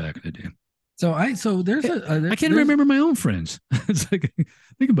stuff from back in the day. So there's I can't remember my own friends. It's like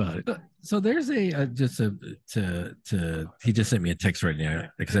think about it. so there's just a to he just sent me a text right now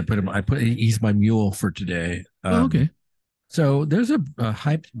because he's my mule for today. Oh, okay. So there's a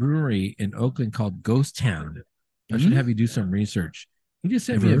hyped brewery in Oakland called Ghost Town, I should Hmm? have you do some research. He just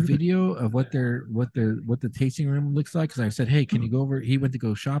sent Never me a heard of it. video of what the tasting room looks like. Because I said, hey, can Oh. you go over? He went to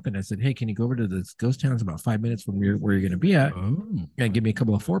go shopping. I said, hey, can you go over to this ghost town? It's about 5 minutes from where you're going to be at, Oh. and give me a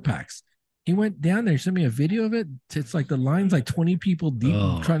couple of 4 packs. He went down there, sent me a video of it. It's like the line's like 20 people deep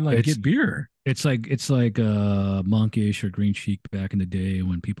Oh, trying to like get beer. it's like Monkish or Green Cheek back in the day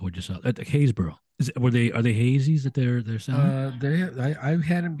when people were just out at Haysboro. Are they hazies that they're selling? I've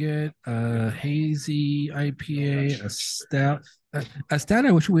had him get a hazy IPA, a stout, a stout.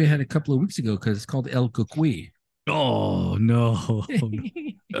 I wish we had a couple of weeks ago because it's called El Cucuy. Oh no. That's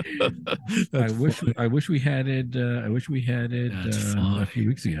funny. I wish we had it. I wish we had it That's a funny. few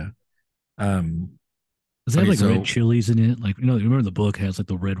weeks ago. Um. Does that have Okay, like red so chilies in it? Like, remember the book has like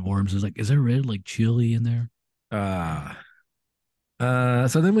the red worms. Is there red like chili in there? uh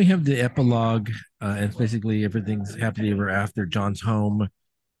so then we have the epilogue, and it's basically everything's happily ever after. John's home,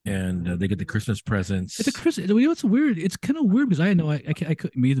 and they get the Christmas It's a presents. Chris. It's weird. It's kind of weird because I know I could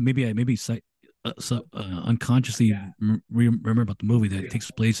maybe unconsciously remember about the movie that it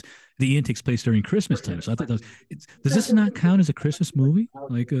takes place. The end takes place during Christmas time. So I thought does this not count as a Christmas movie?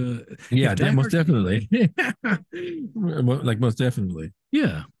 Like if Yeah, Die most Hard, definitely. Like most definitely.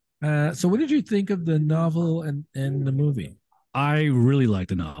 yeah. So what did you think of the novel and the movie? I really like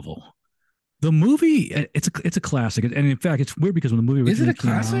the novel. The movie, it's a classic, and in fact, it's weird because when the movie Is it originally a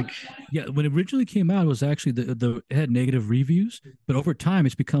came out, classic? yeah, when it originally came out, it was actually it had negative reviews, but over time,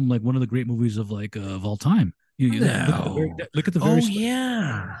 it's become like one of the great movies of all time. No. Look at the very Oh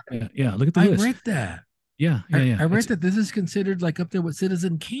yeah. yeah, look at the I list. read that. Yeah, yeah, yeah. I read It's that this is considered like up there with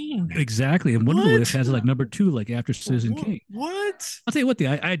Citizen Kane. exactly, and one of the lists What? has it like number two, like after Citizen Kane. What? I'll tell you what,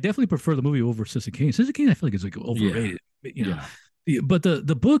 I definitely prefer the movie over Citizen Kane. Citizen Kane, I feel like it's like Yeah. overrated. Yeah. Yeah, but the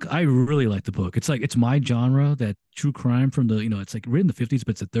book, I really like the book. It's like it's my genre, that true crime from the it's like written in the 50s,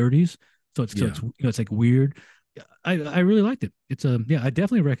 but it's the 30s. Yeah. It's it's like weird. Yeah, I really liked it. It's yeah, I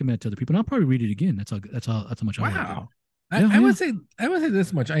definitely recommend it to other people. And I'll probably read it again. That's how much I liked it. Wow. Yeah, yeah, I would say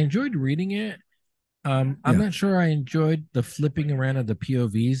this much. I enjoyed reading it. I'm yeah. not sure I enjoyed the flipping around of the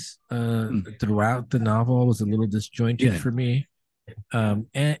POVs Mm. throughout the novel. It was a little disjointed Yeah, for me.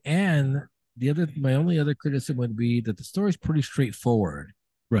 And my only other criticism would be that the story's pretty straightforward.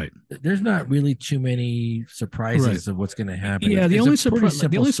 right. There's not really too many Right. surprises of what's going to happen. Yeah, It's a pretty the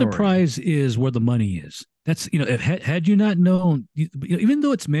simple only story. surprise is where the money is. That's if had you not known, even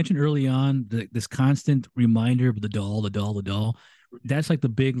though it's mentioned early on, this constant reminder of the doll, the doll, the doll. That's like the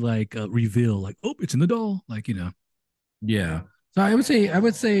big like reveal, like oh, it's in the doll, like Yeah. So I would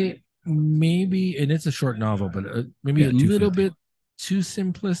say maybe, and it's a short novel, but maybe a yeah, little 250. bit too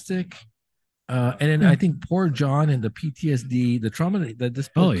simplistic. And then Yeah. I think poor John and the PTSD, the trauma that this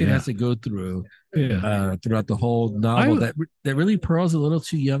poor Oh kid has yeah, to go through yeah. throughout the whole novel, I that really Pearl's a little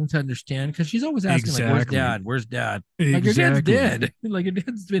too young to understand because she's always asking like, "Where's exactly, Dad? Where's Dad?" Like your dad's exactly, dead. Like your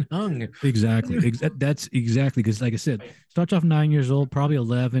dad's been hung. exactly. That's exactly because, like I said, starts off 9 years old, probably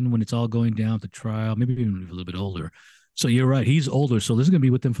 11 when it's all going down at the trial, maybe even a little bit older. So you're right, he's older, so this is gonna be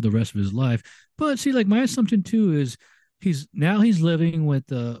with him for the rest of his life. But see, like my assumption too is he's living with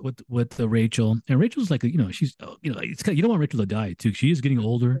the Rachel, and Rachel's like she's it's kind of, you don't want Rachel to die too. She is getting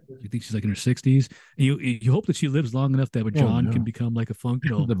older. I think she's like in her 60s. And you hope that she lives long enough that Oh John can no, become like a funk,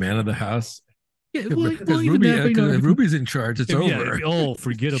 the man of the house. yeah, well, Because even that, but If Ruby's in charge, it's yeah, over. oh,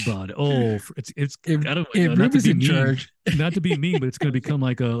 forget about it. Oh, it's I don't If not to Ruby's be in mean, charge, not to be mean, but it's going to become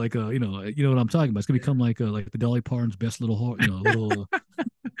like a you know what I'm talking about. It's going to become like the Dolly Parton's best little little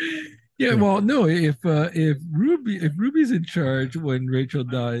yeah. you know. Well, no. If Ruby's in charge when Rachel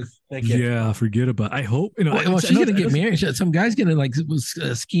dies, that can't be. Yeah, forget about. I hope Well, I she's know gonna get married. Some guy's gonna like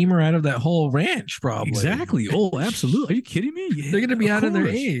scheme her out of that whole ranch, probably. exactly. Oh, absolutely. Are you kidding me? Yeah, They're gonna be of out of their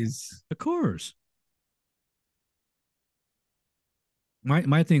course, A's. of course.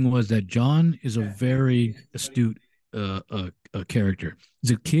 My thing was that John is a very astute character.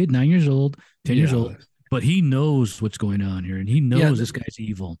 He's a kid, 9 years old, 10 years Yeah, old, but he knows what's going on here, and he yeah, knows this guy's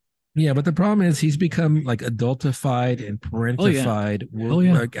evil. yeah. But the problem is he's become like adultified and Oh yeah, parentified. oh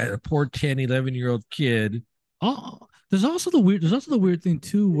yeah. Like a poor 10, 11-year-old kid. Oh, there's also the weird thing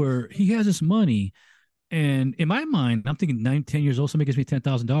too, where he has this money, and in my mind, I'm thinking 9, 10 years old, somebody gives me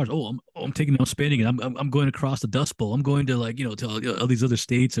 $10,000. I'm taking, I'm spending it. I'm going across the Dust Bowl. I'm going to like to all these other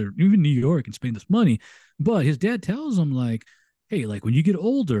states or even New York and spending this money. But his dad tells him like, hey, like when you get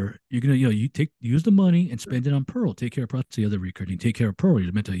older, you're gonna you use the money and spend it on Pearl. Take care of the other recruit. You take care of Pearl.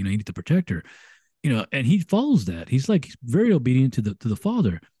 You're meant to you need to protect her. And he follows that. He's very obedient to the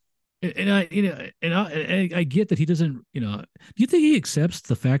father. And I get that he doesn't. Do you think he accepts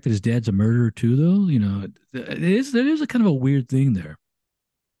the fact that his dad's a murderer too? Though it is a kind of a weird thing there.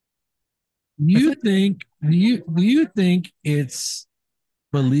 you think do you think it's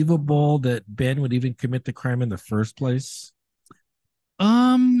believable that Ben would even commit the crime in the first place?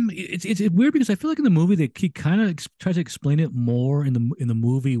 It's weird because I feel like in the movie that he kind of tries to explain it more in the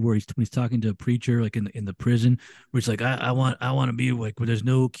movie where he's talking to a preacher like in the prison where he's like I want to be like where there's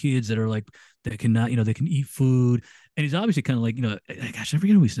no kids that are like that cannot they can eat food, and he's obviously kind of like gosh, I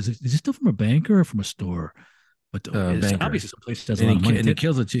forget who he says. Is this still from a banker or from a store? But it's Banker. obviously some place that has a lot of And money. he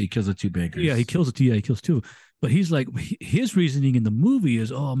kills the two. He kills the two bankers. Yeah, he kills it. Yeah, he kills two. But he's like, his reasoning in the movie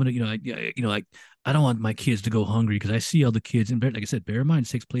is, oh, I'm gonna, like I don't want my kids to go hungry because I see all the kids, and like I said, bear in mind, it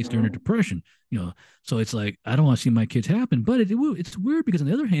takes place during a depression, so it's like I don't want to see my kids happen. But it's weird because on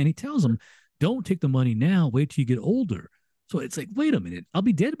the other hand, he tells them, don't take the money now, wait till you get older. So it's like, wait a minute, I'll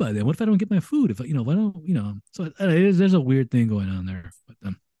be dead by then. What if I don't get my food? If if I don't, so there's a weird thing going on there. But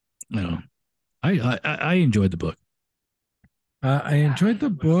I don't know. I enjoyed the book. I enjoyed the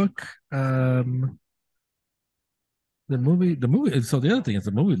book. The movie. So the other thing is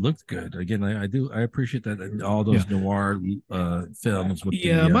the movie looked good. Again, I appreciate that all those Yeah. noir films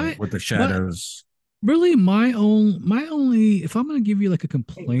Yeah, with the my shadows. really my only if I'm gonna give you like a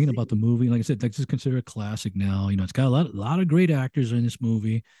complaint about the movie, like I said, like just consider it a classic now. It's got a lot of great actors in this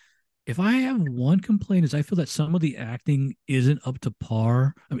movie. If I have one complaint is I feel that some of the acting isn't up to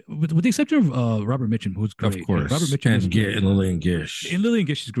par. I mean, with the exception of Robert Mitchum, who's Of great. Robert course, Mitchum is And Lillian Gish. and Lillian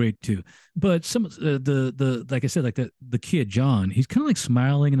Gish is great too. But some the like I said, like the kid John, he's kind of like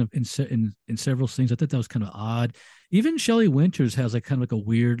smiling in several things. I thought that was kind of odd. Even Shelley Winters has like kind of like a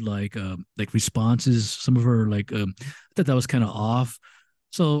weird like responses. Some of her I thought that was kind of off.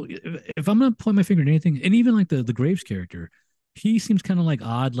 So if I'm gonna point my finger at anything, and even like the Graves character, he seems kind of like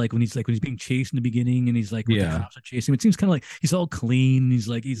odd, like when he's being chased in the beginning, and he's like when the Yeah. cops are chasing him. It seems kind of like he's all clean. He's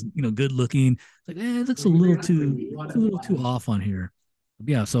good looking. It's like it looks a little too off on here.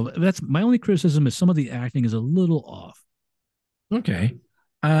 Yeah, so that's my only criticism is some of the acting is a little off. Okay.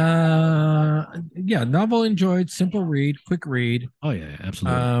 Yeah, novel enjoyed, simple read, quick read. Oh yeah,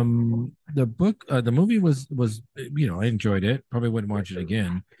 absolutely. The movie was I enjoyed it. Probably wouldn't watch it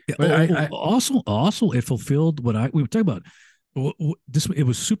again. Yeah, But also it fulfilled what we were talking about. This it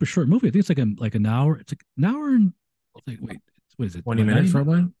was super short movie. I think it's like an hour. It's like an hour and like wait, what is it? 20 About minutes 90?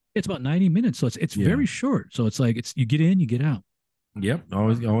 probably. It's about 90 minutes, so it's Yeah. very short. So it's like it's you get in, you get out. Yep,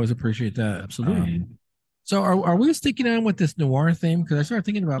 always appreciate that. Absolutely. So are we sticking on with this noir theme? Because I started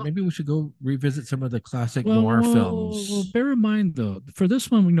thinking about maybe we should go revisit some of the classic noir films. Bear in mind though, for this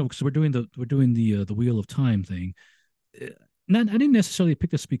one, because we're doing the Wheel of Time thing. Not, I didn't necessarily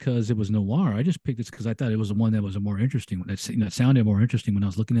pick this because it was noir. I just picked this because I thought it was the one that was a more interesting. That sounded more interesting when I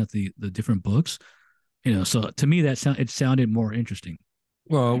was looking at the different books. So to me it sounded more interesting.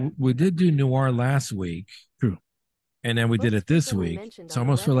 Well, we did do noir last week. True. And then we did it this week. So I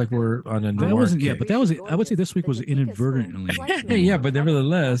almost feel like we're on a That noir wasn't kick. but that was I would say this week was inadvertently. Yeah, but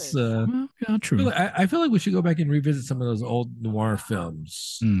nevertheless, Well, yeah, true. I feel like we should go back and revisit some of those old noir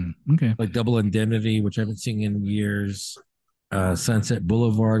films, Okay. like Double Indemnity, which I haven't seen in years, Sunset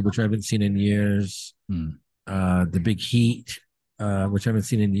Boulevard, which I haven't seen in years, The Big Heat, which I haven't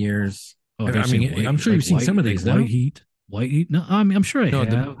seen in years. Oh, I'm sure you've seen some of these. White Heat. White Heat. No, I mean I'm sure I No,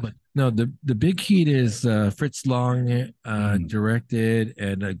 have, but No, the Big Heat is Fritz Lang directed,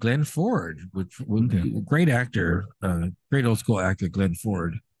 and Glenn Ford, which great actor, great old school actor, Glenn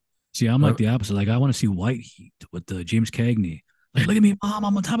Ford. see, I'm like the opposite. Like I want to see White Heat with James Cagney. Like, look at me, mom!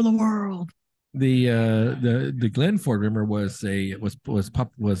 I'm on top of the world. The Glenn Ford, remember, was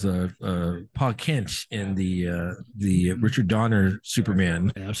Paul Kent in the Richard Donner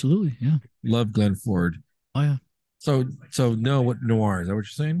Superman. Absolutely, yeah. Love Glenn Ford. Oh yeah. So no, what noir is that? What you're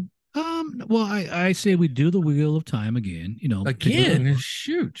saying? Well, I say we do the Wheel of Time again. Again,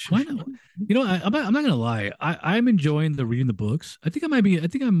 shoot. Why not? I'm not gonna lie. I'm enjoying reading the books. I think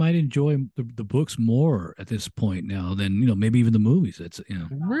I might enjoy the books more at this point now than maybe even the movies. It's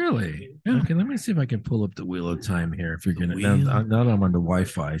Really? Yeah. Okay, let me see if I can pull up the Wheel of Time here. If you're gonna now that I'm on the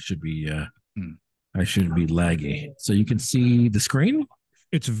Wi-Fi, I should be I shouldn't be laggy. So you can see the screen.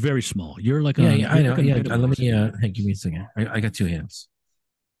 It's very small. You're like I know. like Yeah, let me hey, give me a second. I got two hands.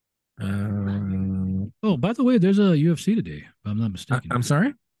 Oh, by the way, there's a UFC today. If I'm not mistaken. I'm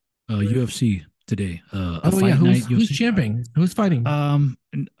sorry. UFC today. Oh yeah, who's champing? Who's fighting? I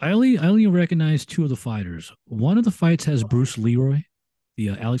only recognize two of the fighters. One of the fights has Bruce Leroy, the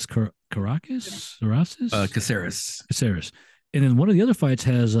Alex Caracas, Caceres. And then one of the other fights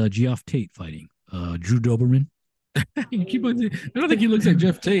has Geoff Tate fighting. Drew Doberman. You keep on. I don't think he looks like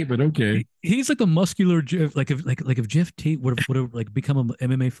Jeff Tate, but okay. He's like a muscular Jeff. Like if Jeff Tate would have like become an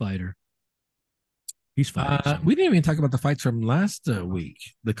MMA fighter. He's fine. So. We didn't even talk about the fights from last week,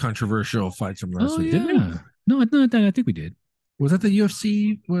 the controversial fights from last Oh week, did we? yeah. No, I think we did. Was that the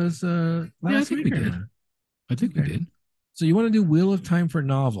UFC was Yeah, I last think week we or did. not? I think we Okay. did. So you want to do Wheel of Time for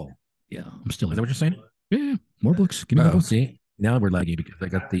novel? Yeah, I'm still Is that in. what you're saying? Yeah, yeah. More books. Give me more Oh, books. see, now we're lagging because I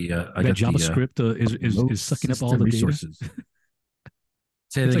got the That JavaScript load is sucking up all system the data. resources.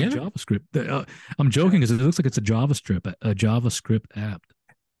 Say it It's like again. JavaScript. I'm joking because it looks like it's a JavaScript app.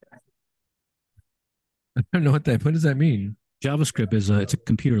 I don't know what does that mean? JavaScript is it's a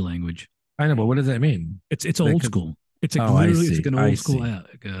computer language. I know, but what does that mean? It's Like, old school. It's like oh, I literally it's see. like an I old school see. app,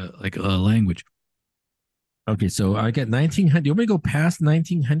 like a language. Okay, so I get 1900. You want me to go past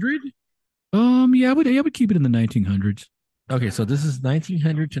 1900? Yeah, I would keep it in the 1900s. Okay, so this is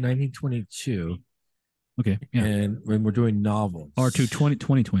 1900 to 1922, Okay, yeah. and when we're doing novels, Or to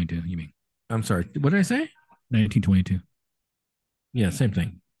 2022, you mean I'm sorry, what did I say? 1922? Yeah, same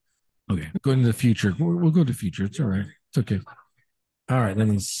thing. Okay. Going to the future. We'll go to the future. It's all right. It's okay. All right, let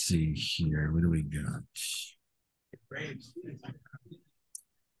me see here. What do we got?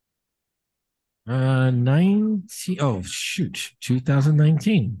 19. Oh, shoot.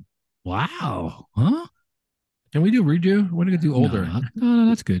 2019. Wow. Huh? Can we do redo? I want to do older. No,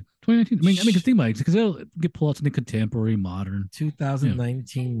 that's good. 2019. Cause think about it, because they'll get pulled out something contemporary, modern.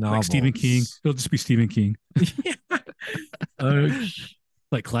 2019 novels. Like Stephen King. It'll just be Stephen King. Okay.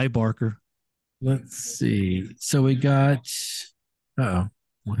 Like Clive Barker. Let's see. So we got. Oh,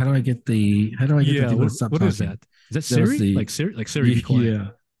 how do I get the? How do I get the people to stop what talking? is that? Is that Siri? Like Siri, be quiet.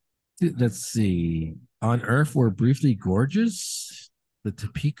 Yeah. Let's see. On Earth, we're briefly gorgeous. The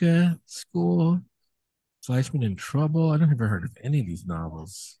Topeka School. Fleischman in Trouble. I don't ever heard of any of these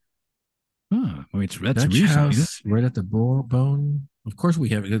novels. Huh. I mean, that's Dutch recent. House, right at the bone. Of course, we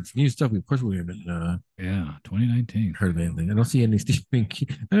haven't. It's new stuff. Of course, we haven't. Yeah, 2019. Heard of anything? I don't see any Stephen King.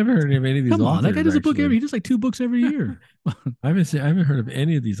 I never heard of any of these. Come on, authors, that guy does a book actually. he does like 2 books every year. I haven't heard of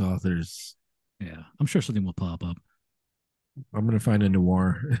any of these authors. Yeah, I'm sure something will pop up. I'm gonna find a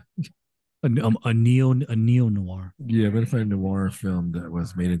noir. A neo noir, Yeah, I'm gonna find a noir film that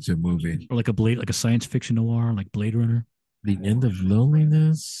was made into a movie. or like a science fiction noir, like Blade Runner. The End of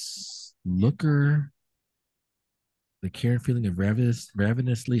Loneliness, Looker, The Care and Feeling of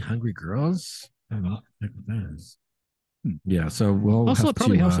Ravenously Hungry Girls. I don't know what that is. Yeah, so we'll Also, have it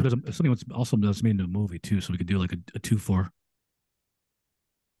probably to, also does something that's made into a movie too, so we could do like a 2-4.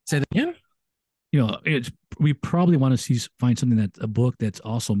 say that again. We probably want to find something that's a book that's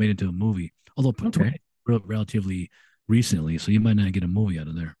also made into a movie, although relatively recently, so you might not get a movie out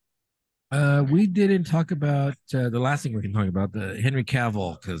of there. We didn't talk about the last thing we can talk about, the Henry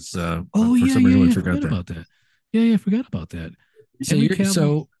Cavill, because for yeah, some reason we forgot about that. Yeah, I forgot about that.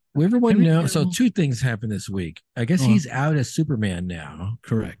 So everyone knows. So Cavill. 2 things happened this week. I guess he's out as Superman now.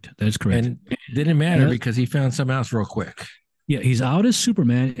 Correct. That is correct. And it didn't matter because he found something else real quick. Yeah, he's out as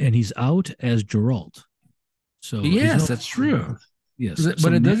Superman and he's out as Geralt. So yes, that's true. Yes,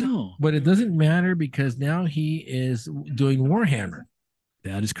 but it doesn't matter because now he is doing Warhammer.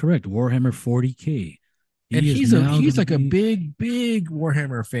 That is correct. Warhammer 40K. And he's like a big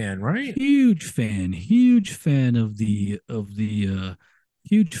Warhammer fan, right? Huge fan of the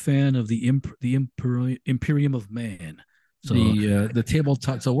huge fan of the Imperium of Man. So the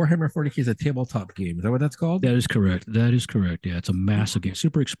tabletop. So Warhammer 40K is a tabletop game. Is that what that's called? That is correct. Yeah, it's a massive game.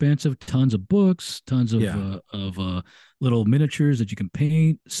 Super expensive. Tons of books. Tons of little miniatures that you can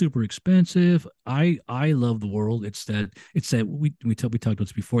paint. Super expensive. I love the world. It's that we talked about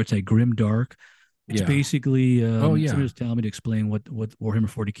this before. It's that grim dark. It's basically somebody was telling me to explain what Warhammer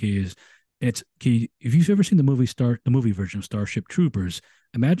 40K is. If you've ever seen the movie version of Starship Troopers,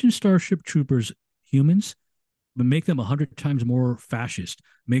 imagine Starship Troopers humans, but make them 100 times more fascist.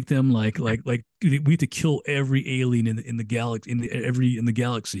 Make them like we have to kill every alien in the galaxy in the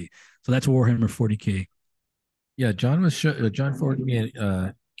galaxy. So that's Warhammer 40K. Yeah, John forwarded me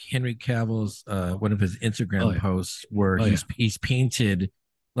Henry Cavill's one of his Instagram posts where he's painted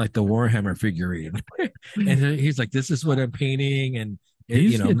like the Warhammer figurine, and he's like, "This is what I'm painting," and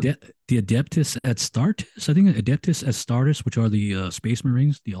the Adeptus Astartes. I think Adeptus Astartes, which are the Space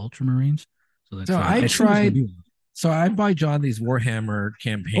Marines, the Ultramarines. So I buy John these Warhammer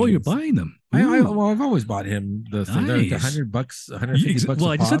campaigns. Oh, you're buying them? I've always bought him the thing. They're like $100, $150.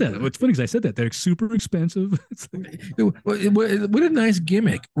 Well, I just said that. What's funny is I said that they're super expensive. What a nice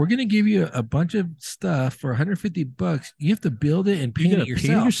gimmick! We're gonna give you a bunch of stuff for $150. You have to build it and paint it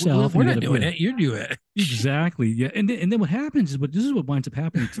yourself. We're not doing it. You do it. Exactly. Yeah. And then what happens is this is what winds up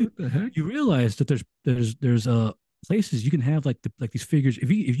happening too. You realize that there's places you can have like these figures. If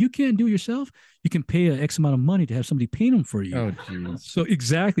you can't do it yourself, you can pay a X amount of money to have somebody paint them for you. Oh, jeez. So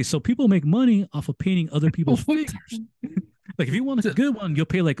exactly. So people make money off of painting other people's What? figures. Like if you want a good one, you'll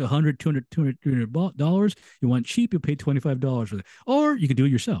pay like 100, 200, $200. You want cheap, you'll pay $25 for it. Or you can do it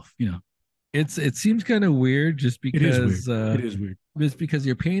yourself, you know. It seems kind of weird just It is weird. because It is weird. just because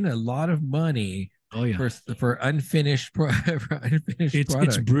you're paying a lot of money Oh yeah. for unfinished for unfinished It's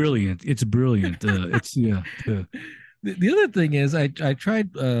product. brilliant. It's brilliant. It's yeah. The other thing is I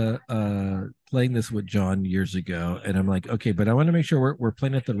tried playing this with John years ago, and I'm like, okay, but I want to make sure we're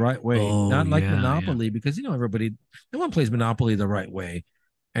playing it the right way, Oh not like yeah, yeah. Monopoly, because everybody, no one plays Monopoly the right way,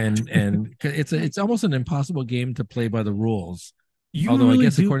 and it's almost an impossible game to play by the rules. You Although I really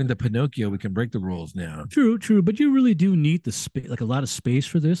guess do. according to Pinocchio, we can break the rules now. True, true, but you really do need the space, like a lot of space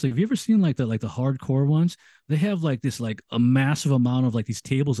for this. Like, have you ever seen like the hardcore ones? They have like this like a massive amount of like these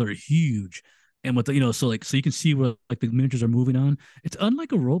tables that are huge, and with the, so you can see where like the miniatures are moving on. It's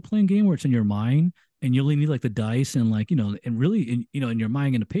unlike a role playing game where it's in your mind and you only need like the dice and like and really in your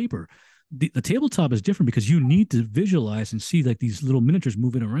mind and the paper. The tabletop is different because you need to visualize and see like these little miniatures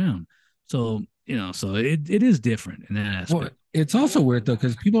moving around. So so it is different in that Well, aspect. it's also weird though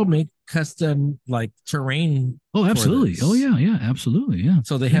because people make custom like terrain Oh, for absolutely. Oh this. yeah, yeah, absolutely. Yeah.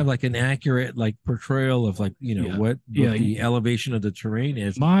 So they Yeah. have like an accurate like portrayal of like Yeah. what Yeah. the elevation of the terrain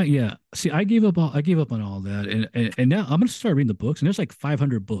is. Yeah. See, I gave up on all that, and now I'm gonna start reading the books, and there's like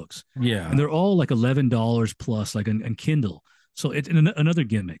 500 books, and Yeah. they're all like $11 plus, like on Kindle. So it's another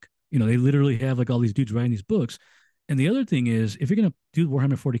gimmick. They literally have like all these dudes writing these books. And the other thing is, if you're gonna do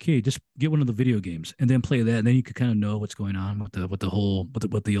Warhammer 40K, just get one of the video games and then play that, and then you could kind of know what's going on with the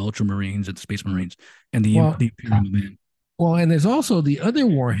Ultramarines and the Space Marines and Well, the Imperium of Man. and there's also the other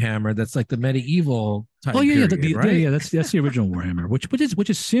Warhammer that's like the medieval Oh time yeah, period, right? yeah. That's the original Warhammer, which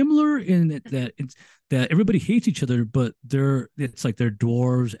is similar in that it's that everybody hates each other, but it's like they're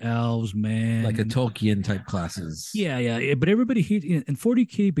dwarves, elves, Like a man. Tolkien type classes. Yeah. But everybody hates, and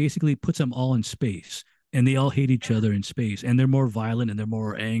 40K basically puts them all in space, and they all hate each other in space, and they're more violent and they're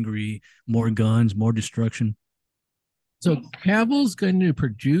more angry, more guns, more destruction. So Cavill's going to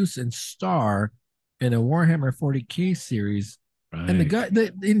produce and star in a Warhammer 40K series. And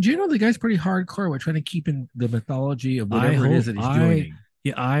Right. in general, the guy's pretty hardcore. We're trying to keep in the mythology of I whatever it is hope that he's I joining.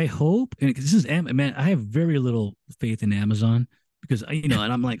 Yeah, I hope, and this is man, I have very little faith in Amazon because and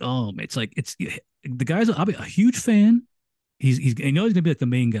I'm like, oh, it's like the guy's. I'll be a huge fan. I know he's gonna be like the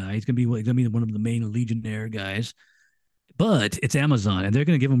main guy. He's gonna be one of the main Legionnaire guys. But it's Amazon, and they're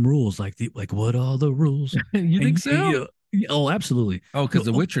gonna give him rules like what are the rules? You think And so? oh, absolutely. Oh, because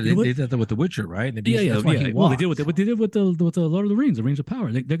The Witcher, You know what? they did that with The Witcher, right? Yeah. That's why he Well, they walked. did what they did with the Lord of the Rings, the Rings of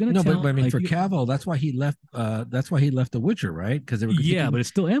Power. They're gonna No, but tell I mean like for Cavill, that's why he left. That's why he left The Witcher, right? Because they were yeah, thinking, but it's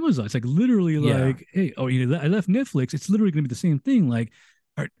still Amazon. It's like literally yeah, like, hey, I left Netflix. It's literally going to be the same thing. Like,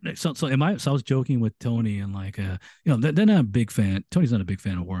 so I was joking with Tony and like, they're not a big fan. Tony's not a big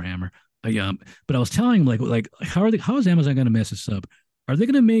fan of Warhammer. But I was telling him like, how is Amazon going to mess this up? Are they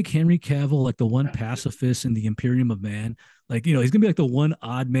going to make Henry Cavill like the one pacifist in the Imperium of Man? Like, he's going to be like the one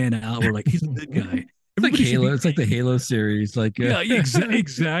odd man out where like he's a good guy. it's like Everybody should Halo. be It's like the Halo series. Like, yeah,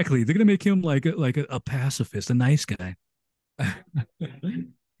 exactly. They're gonna make him like a pacifist, a nice guy.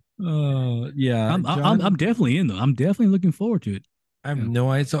 oh yeah, I'm John. definitely in though. I'm definitely looking forward to it. I have Yeah. no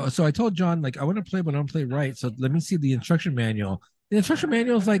idea. So I told John like I want to play, but I don't play right. So let me see the instruction manual. The instruction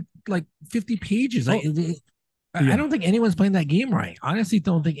manual is like 50 pages. Oh I yeah. don't think anyone's playing that game right. Honestly,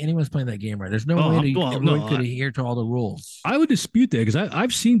 don't think anyone's playing that game right. There's no way to Well, everyone no, could adhere to all the rules. I would dispute that because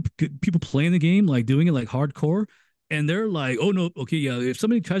I've seen people playing the game like doing it like hardcore, and they're like, oh no, okay, yeah. If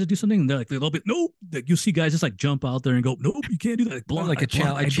somebody tries to do something, they're like a little bit, nope. Like you see guys just like jump out there and go, nope, you can't do that. Like block, Like a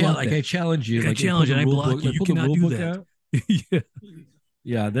challenge, that. I challenge you. Like I Like pull challenge the and I rule block book, you. like You pull the cannot rule do book that. out. Yeah,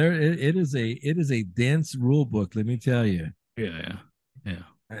 Yeah, it is a dense rule book. Let me tell you. yeah. Yeah.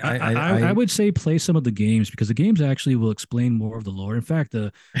 I I would say play some of the games because the games actually will explain more of the lore. In fact,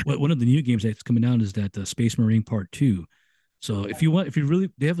 one of the new games that's coming out is that the Space Marine Part Two. So if you really,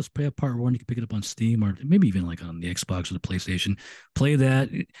 they have a part one, you can pick it up on Steam or maybe even like on the Xbox or the PlayStation. Play that,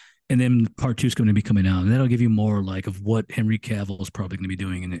 and then Part Two is going to be coming out, and that'll give you more like of what Henry Cavill is probably going to be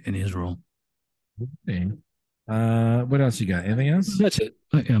doing in his role. okay. What else you got? Anything else? That's it.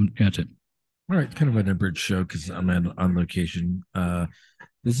 That's it. All right, kind of an abridged show because I'm on location.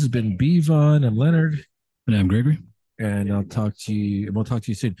 This has been Bevon. I'm Leonard, And I'm Gregory. and I'll talk to you. We'll talk to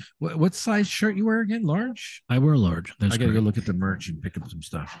you soon. What size shirt you wear again? Large? I wear a large. That's I gotta go correct. look at the merch and pick up some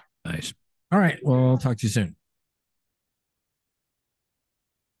stuff. Nice. All right. Well, I'll talk to you soon.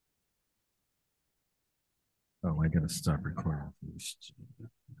 Oh, I gotta stop recording first.